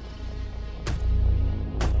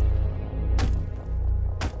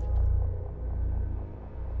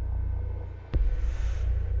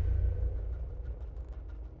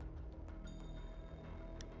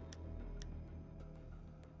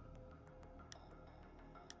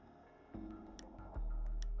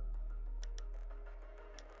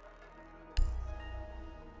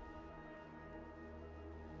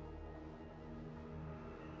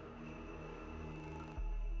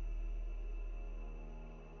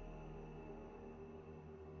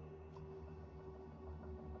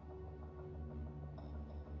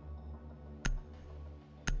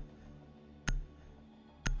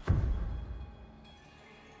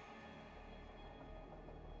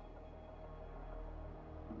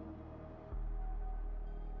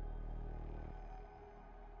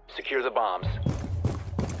 Secure the bombs.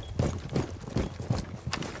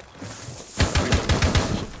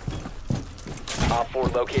 Op 4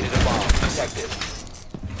 located a bomb. Protect it.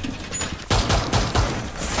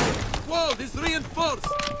 Wall is reinforced!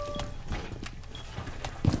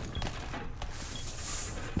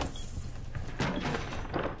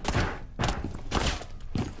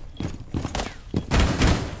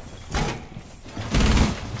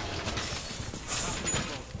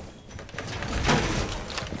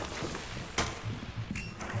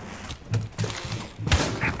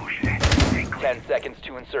 10 seconds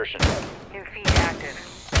to insertion. New feed active.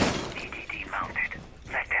 DDD mounted.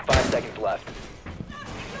 5 seconds left.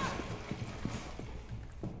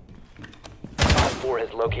 Op 4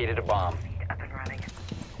 has located a bomb. Up and running.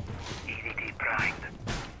 EDD primed.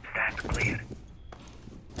 Stands clear.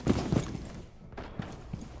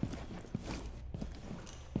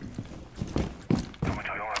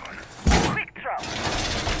 Quick throw.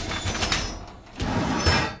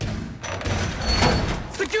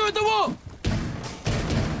 Secure the wall!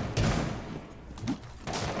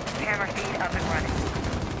 Camera feed up and running.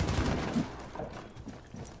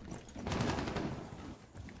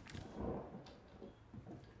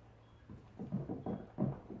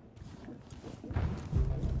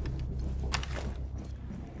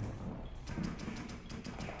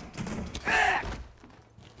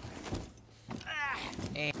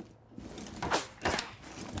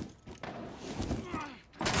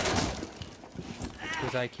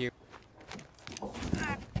 Who's IQ?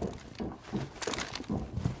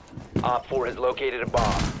 Op 4 has located a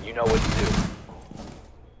bomb. You know what to do.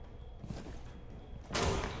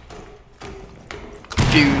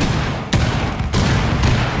 Fuse.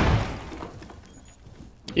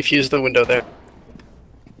 You fused the window there.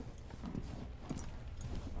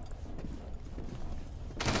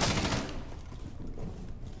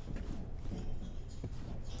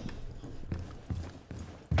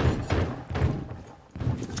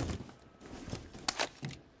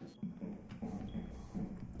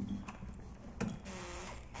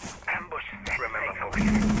 Ambush set. Remember, folks.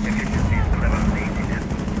 Efficiency is clever laziness.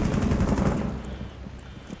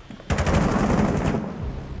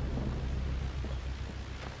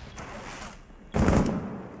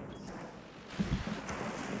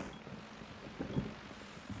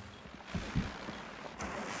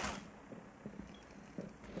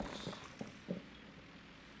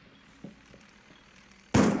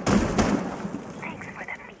 Thanks for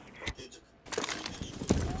the feeds.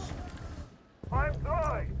 I'm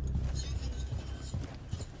going.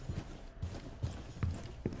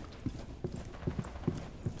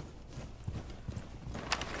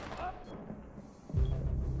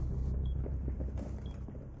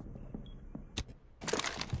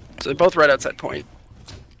 So they're both right outside point.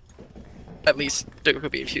 At least Digger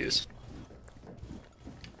could be infused.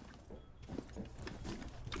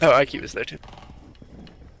 Oh, IQ is there too.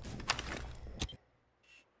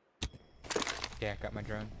 my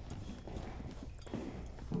drone.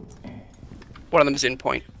 One of them is in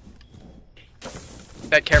point.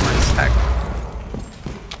 That camera is hacked.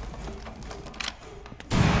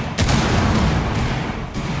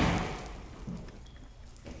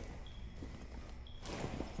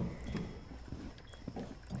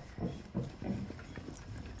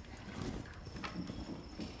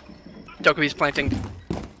 Dokubi's planting.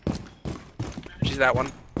 She's that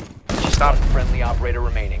one. She stopped. One friendly operator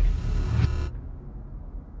remaining.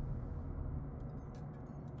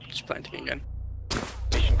 She's planting again.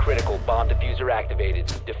 Mission critical. Bomb diffuser activated.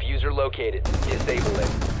 Diffuser located. Disable it.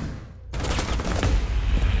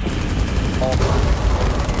 All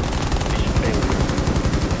mission failure.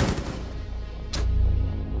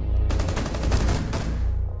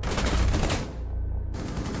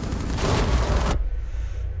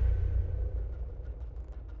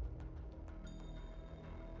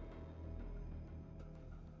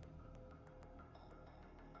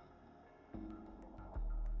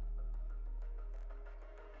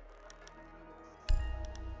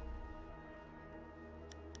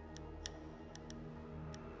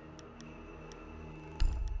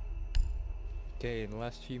 Okay, in the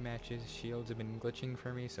last few matches, shields have been glitching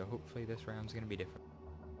for me, so hopefully this round's gonna be different.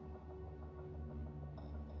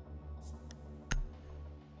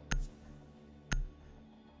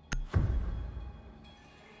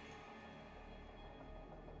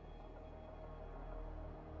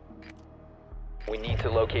 We need to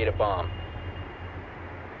locate a bomb.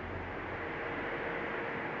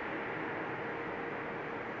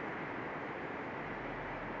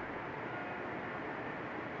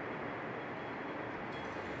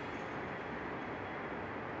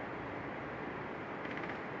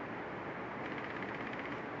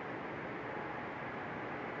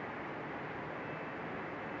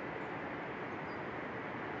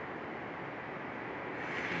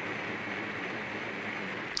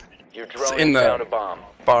 Your drone in has the found a bomb.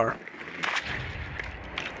 Bar.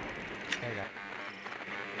 There you go.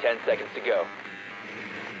 10 seconds to go.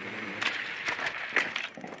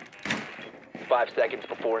 5 seconds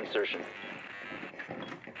before insertion.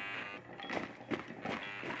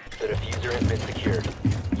 The diffuser has been secured.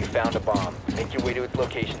 You found a bomb. Make your way to its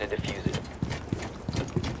location and defuse it.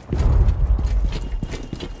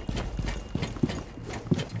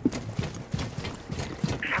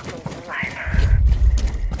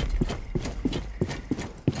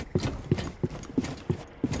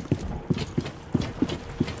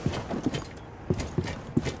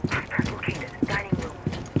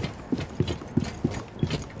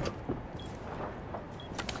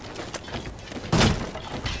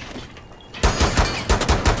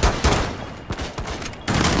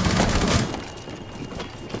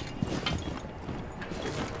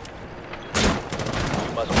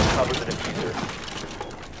 Cover the diffuser.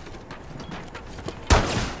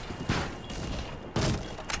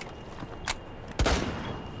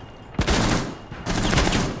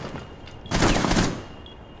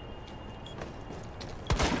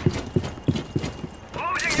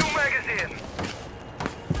 Loading new magazine.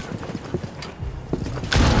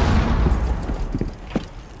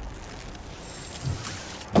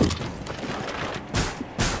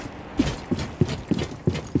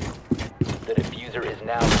 The diffuser is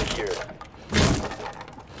now secured.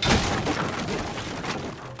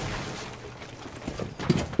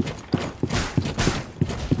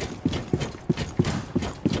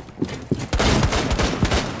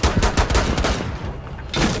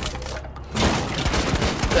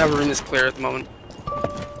 That room is clear at the moment.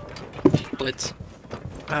 Blitz.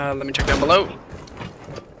 Let me check down below.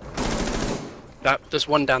 There's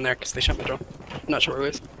one down there because they shot my drone. I'm not sure who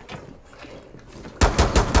it is.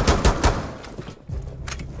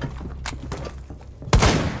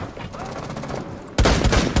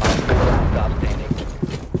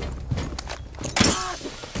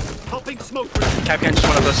 Popping smoke. Capcan just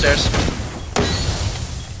went up those stairs.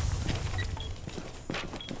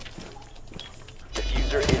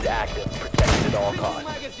 Diffuser is active. Protected at all costs.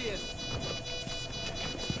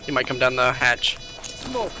 He might come down the hatch.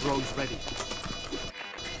 Smoke drones ready.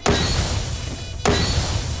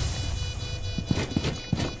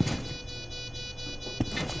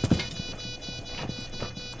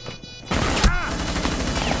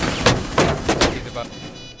 He's about.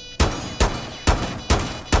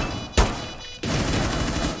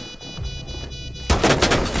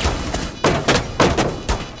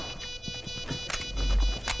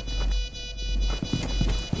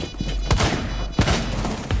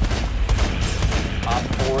 Op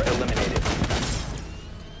 4 eliminated.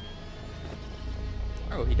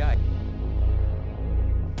 Oh, he died.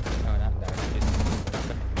 No, not died.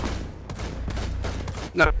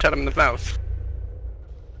 No, shot him in the mouth.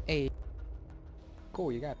 Hey.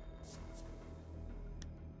 Cool, you got it.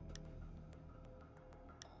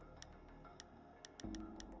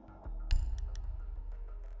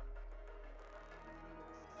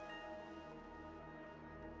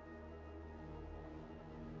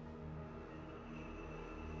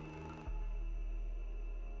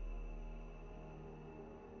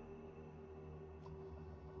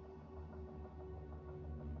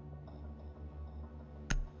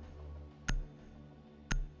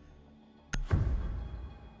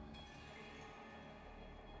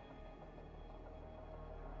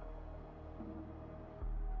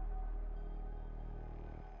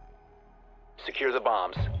 Secure the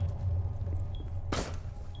bombs.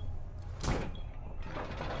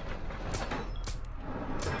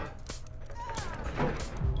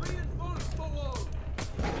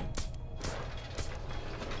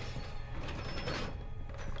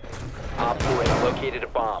 Op 4 has located a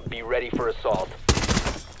bomb. Be ready for assault.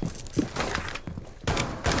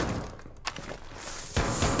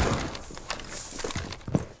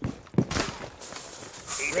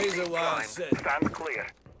 Razor wire set. Stand clear.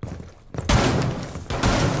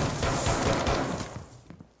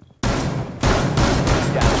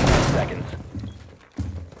 Down to 10 seconds.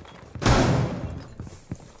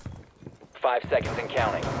 5 seconds and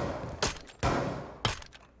counting.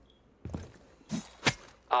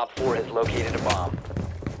 Op 4 has located a bomb.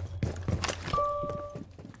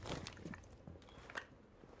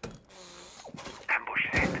 Ambush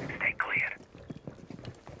set. Stay clear.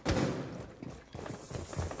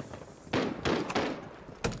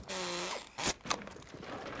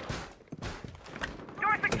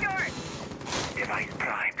 Door secured. Device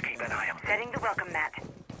primed. Keep an eye on. Setting the welcome mat.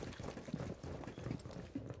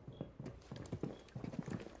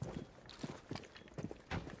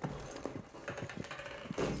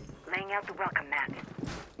 Laying out the welcome mat.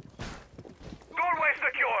 Doorway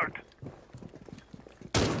secured.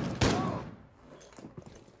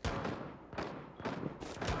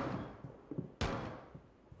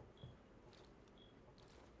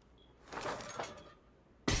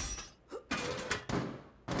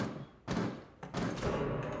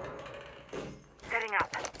 Setting up.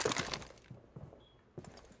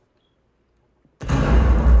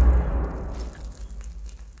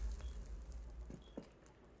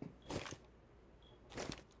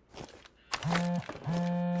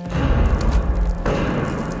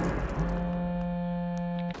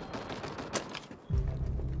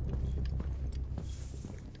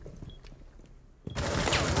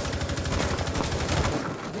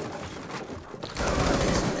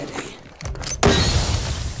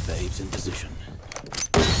 Babes in position.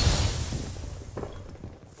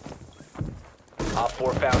 Op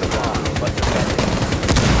 4 found a bomb. They must defend it.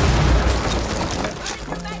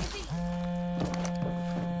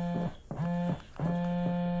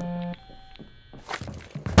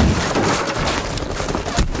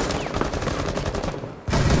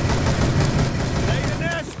 Lay the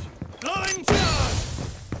nest! Blowing charge!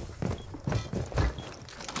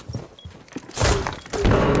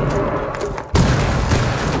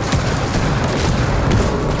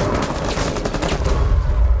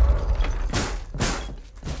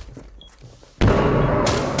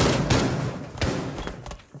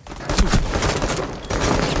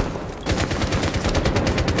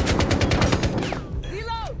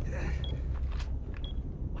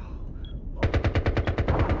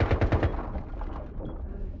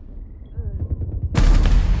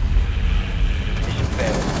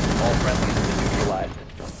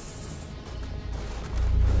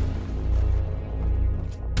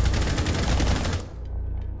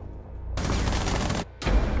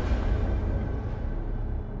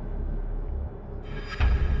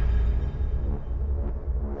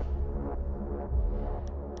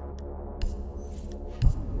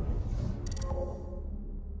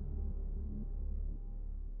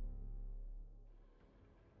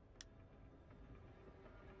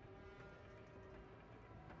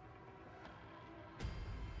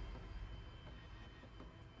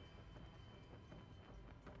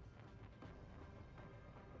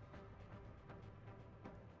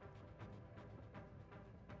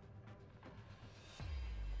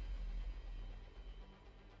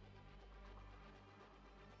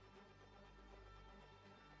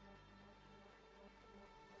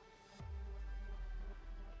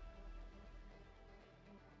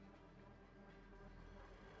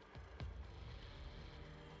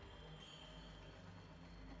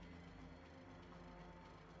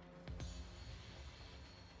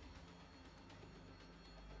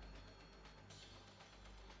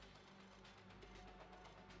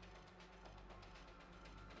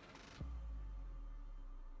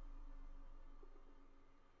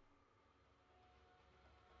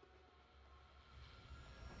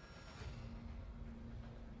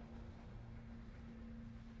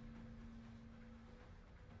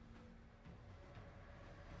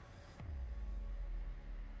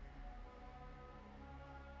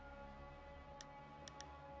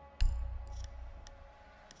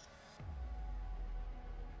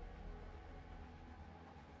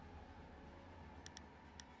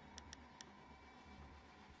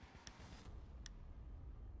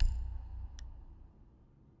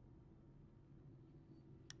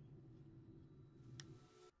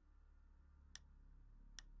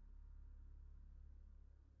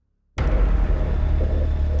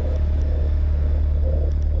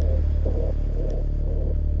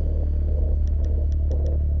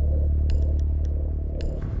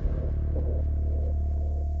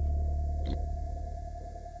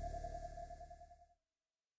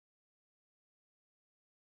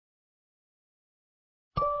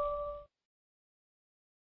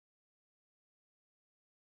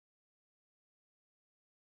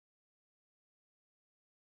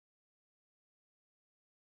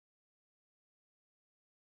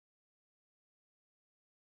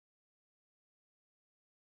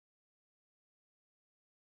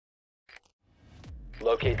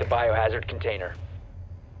 Locate the biohazard container.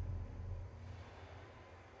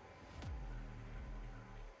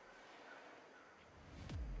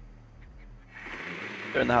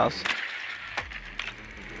 They're in the house.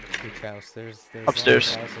 Which house? There's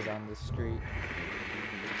upstairs. Houses on the street.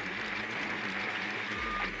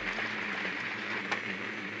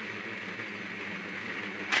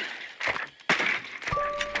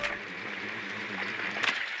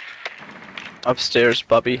 Upstairs,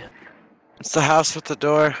 Bubby. It's the house with the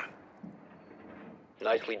door.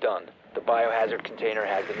 Nicely done. The biohazard container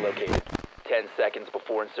has been located. 10 seconds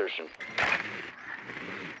before insertion.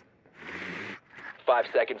 5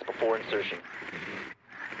 seconds before insertion.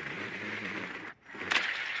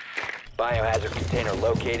 Biohazard container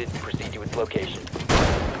located. Proceed to its location.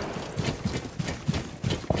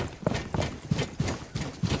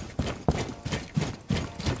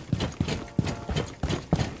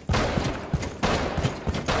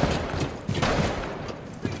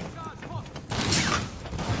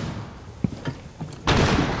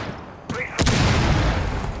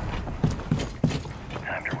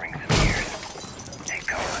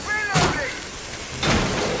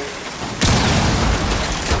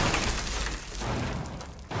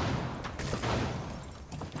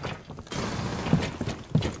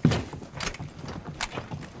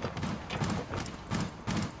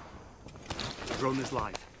 Drone is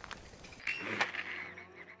live.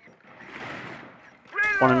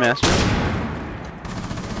 One in master.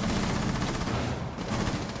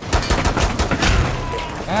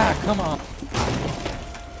 Ah, come on.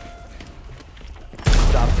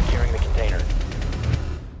 Stop securing the container.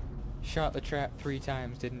 Shot the trap 3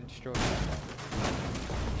 times, didn't destroy it.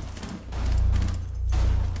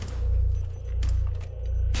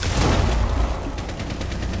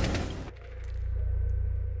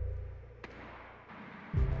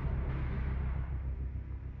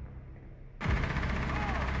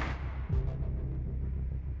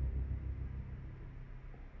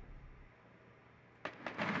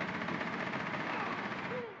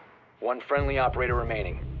 One friendly operator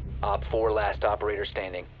remaining. Op 4 last operator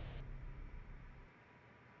standing.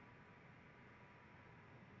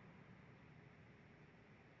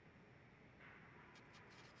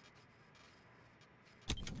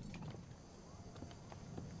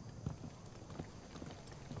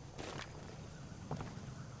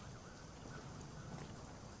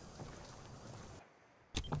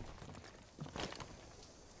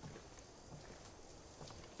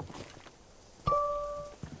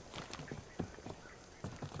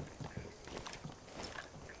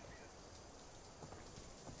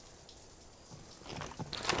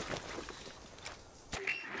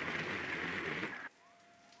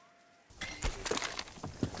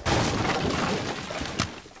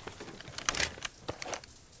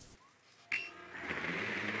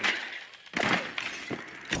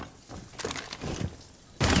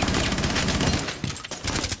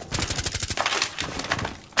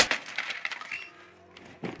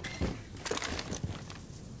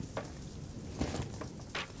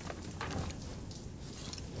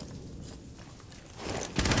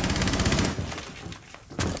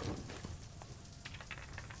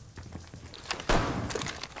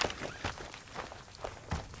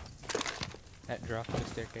 That dropped the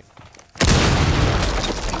staircase.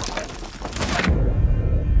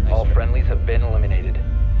 All friendlies have been eliminated.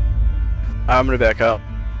 I'm gonna back up.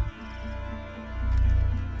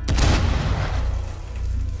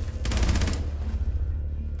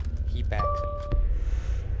 He backs it.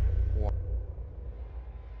 What?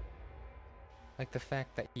 Like the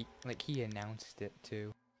fact that he announced it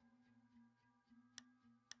too.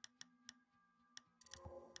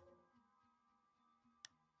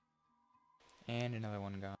 And another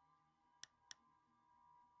one gone.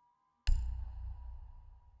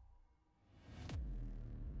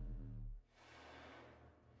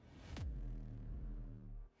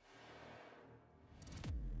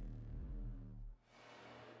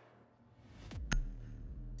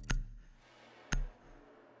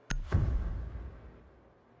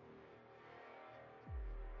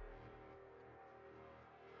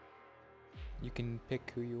 You can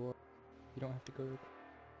pick who you are. You don't have to go.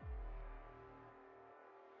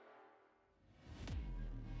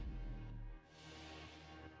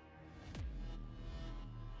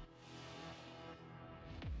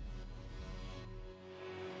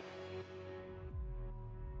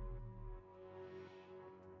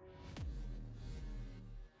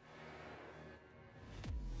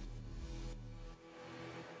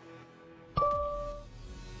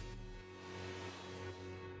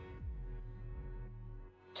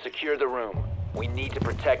 Secure the room. We need to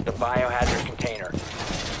protect the biohazard container.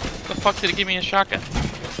 The fuck did it give me a shotgun?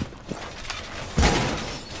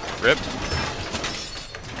 Rip. I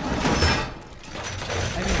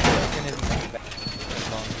mean, broken isn't that bad as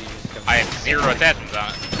long as you just don't. I have 0 attachments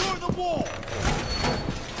on it.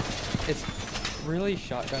 It's really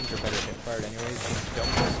shotguns are better hit fired anyways. Just don't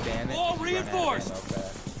spam it. All reinforced.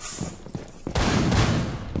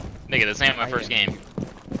 Nigga, this ain't my first game.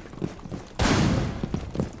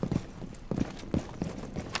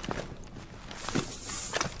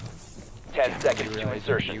 Seconds to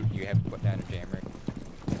insertion. You have to put down a jam rig.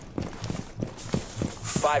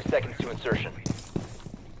 5 seconds to insertion.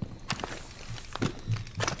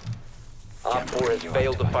 Op 4 has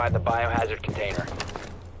failed to find the biohazard container.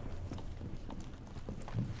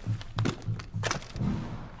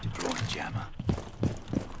 Deploying jammer.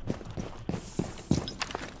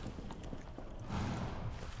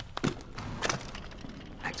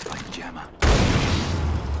 Activate jammer.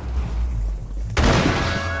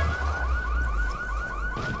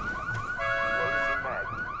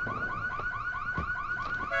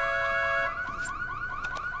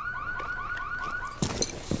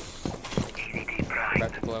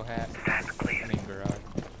 About to blow hat. I mean garage.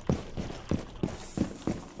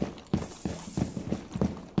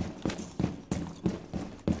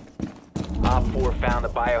 Op 4 found the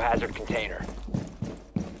biohazard container.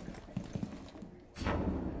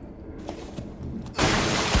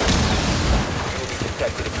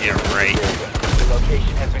 Yeah, right. The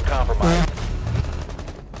location has been compromised.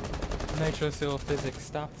 Nitrosil physics,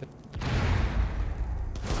 stop the.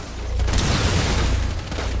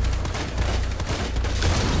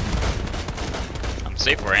 I'm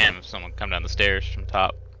safe where I am if someone come down the stairs from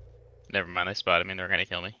top. Never mind, they spotted me. They're gonna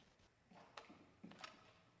kill me.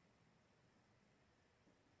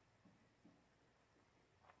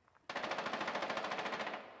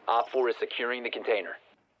 Op 4 is securing the container.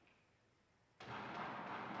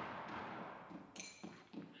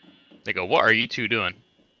 They go, what are you two doing?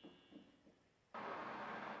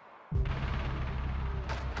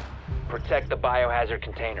 Protect the biohazard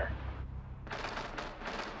container.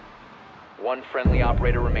 One friendly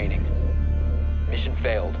operator remaining. Mission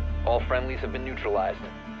failed. All friendlies have been neutralized.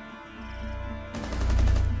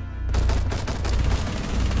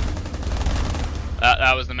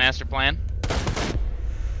 That was the master plan.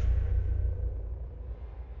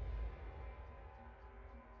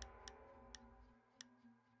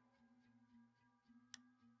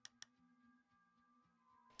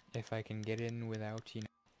 If I can get in without, you know,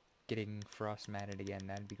 getting frost matted again,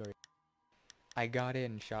 that'd be great. I got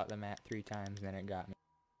in, shot the mat 3 times, then it got me.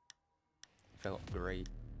 Felt great.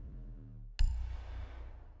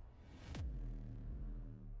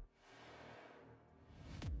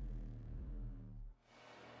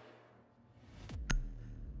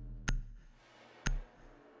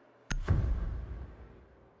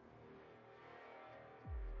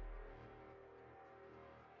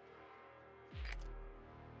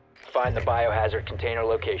 Find the biohazard container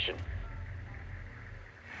location.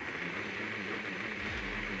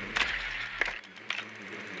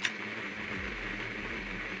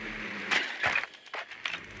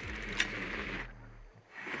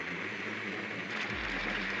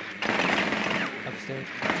 Upstairs.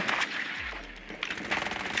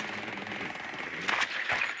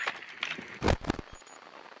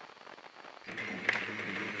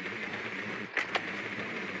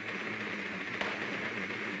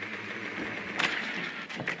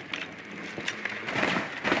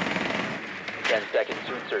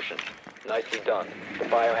 Insertion. Nicely done. The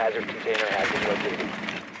biohazard container has been located.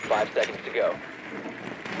 5 seconds to go.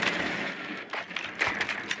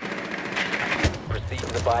 Proceed to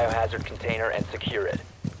the biohazard container and secure it.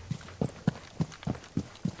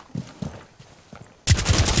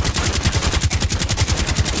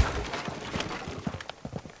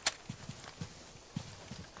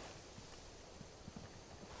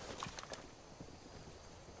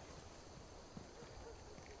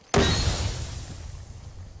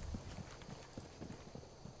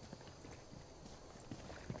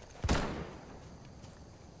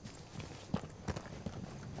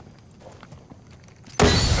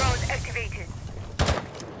 Activated.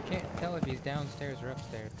 Can't tell if he's downstairs or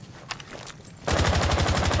upstairs.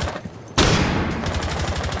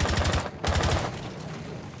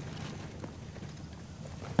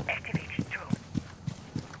 Activated drone.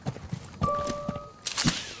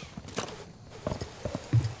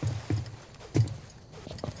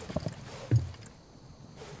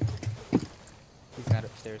 He's not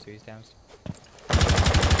upstairs, so he's downstairs.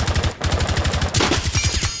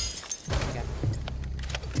 Yeah.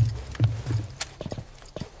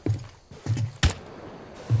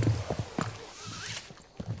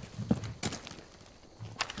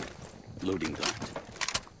 Loading that.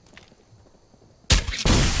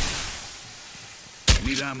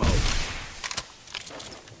 Need ammo.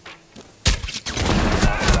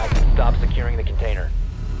 Stop securing the container.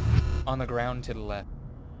 On the ground to the left.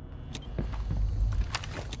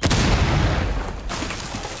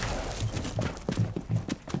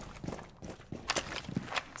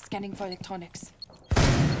 Scanning for electronics.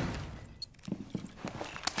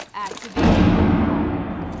 Activating.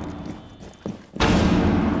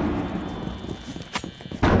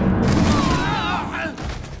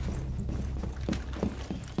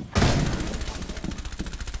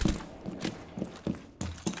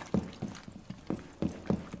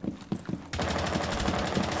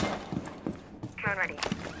 Drone ready.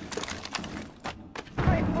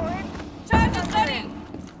 Charge is ready!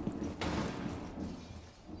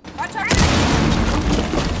 Watch out!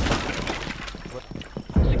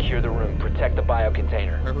 Secure the room. Protect the bio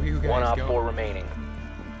container. Where were you guys One Op going? 4 remaining.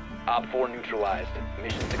 Op 4 neutralized.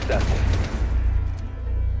 Mission successful.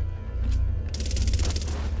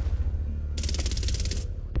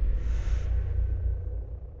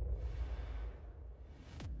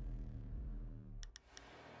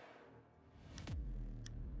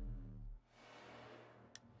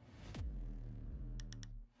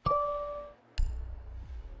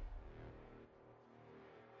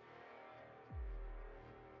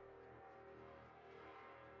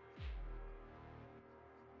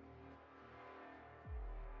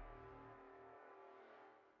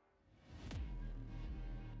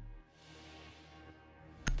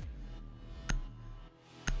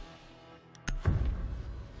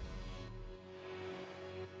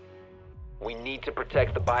 We need to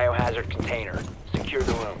protect the biohazard container. Secure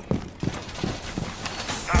the room.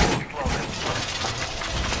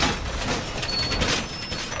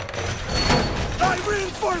 I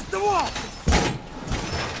reinforced the wall!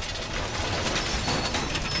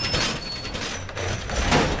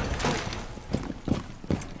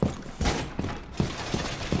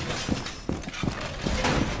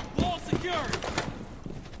 Wall secured.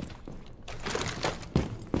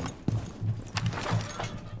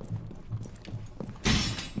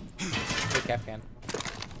 Hey, Capcan.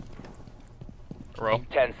 Roll.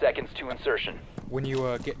 10 seconds to insertion. When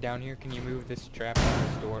you get down here, can you move this trap on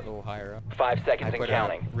this door a little higher up? 5 seconds I and put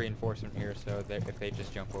counting. reinforcement here so that if they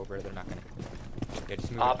just jump over, they're not gonna. Yeah,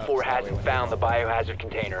 just move it Op up 4 so that way hasn't when found they the biohazard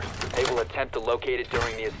container. They will attempt to locate it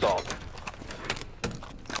during the assault.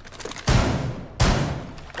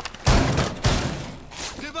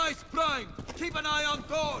 Device primed! Keep an eye on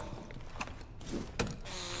door!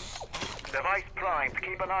 Device primed.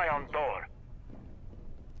 Keep an eye on door.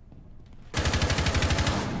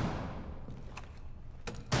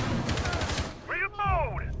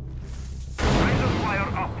 Reload! Razor wire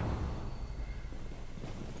up.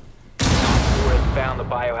 Op 4 has found the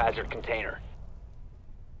biohazard container.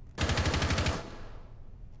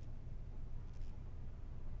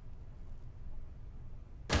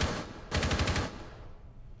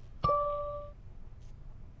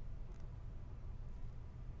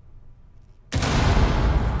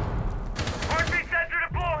 Heartbeat sensor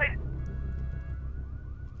deployed.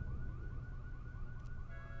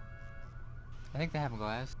 I think they have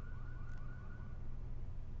glass.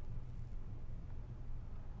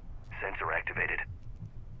 Sensor activated.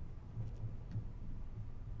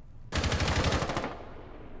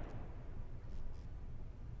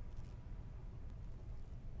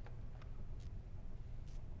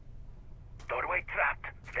 Doorway trapped.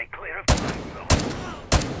 Stay clear of the zone.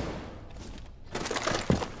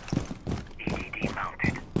 EDD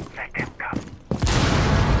mounted. Let them come.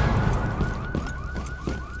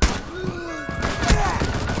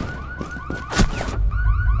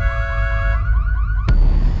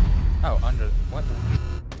 Oh, under what?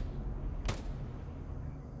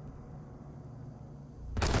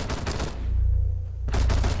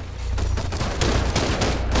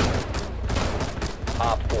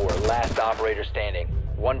 Op 4, last operator standing.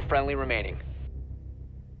 One friendly remaining.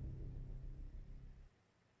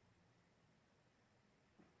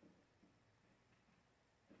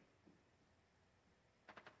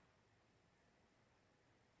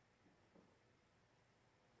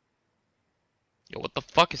 Yo, what the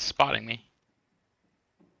fuck is spotting me?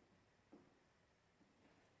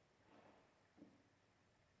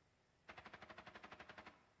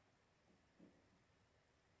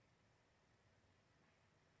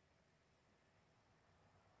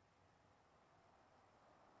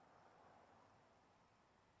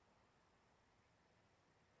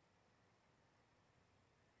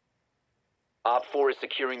 Op 4 is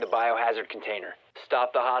securing the biohazard container.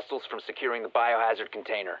 Stop the hostiles from securing the biohazard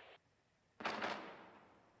container.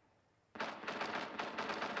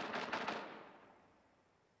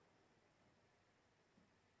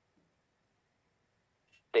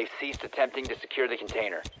 They've ceased attempting to secure the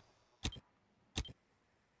container.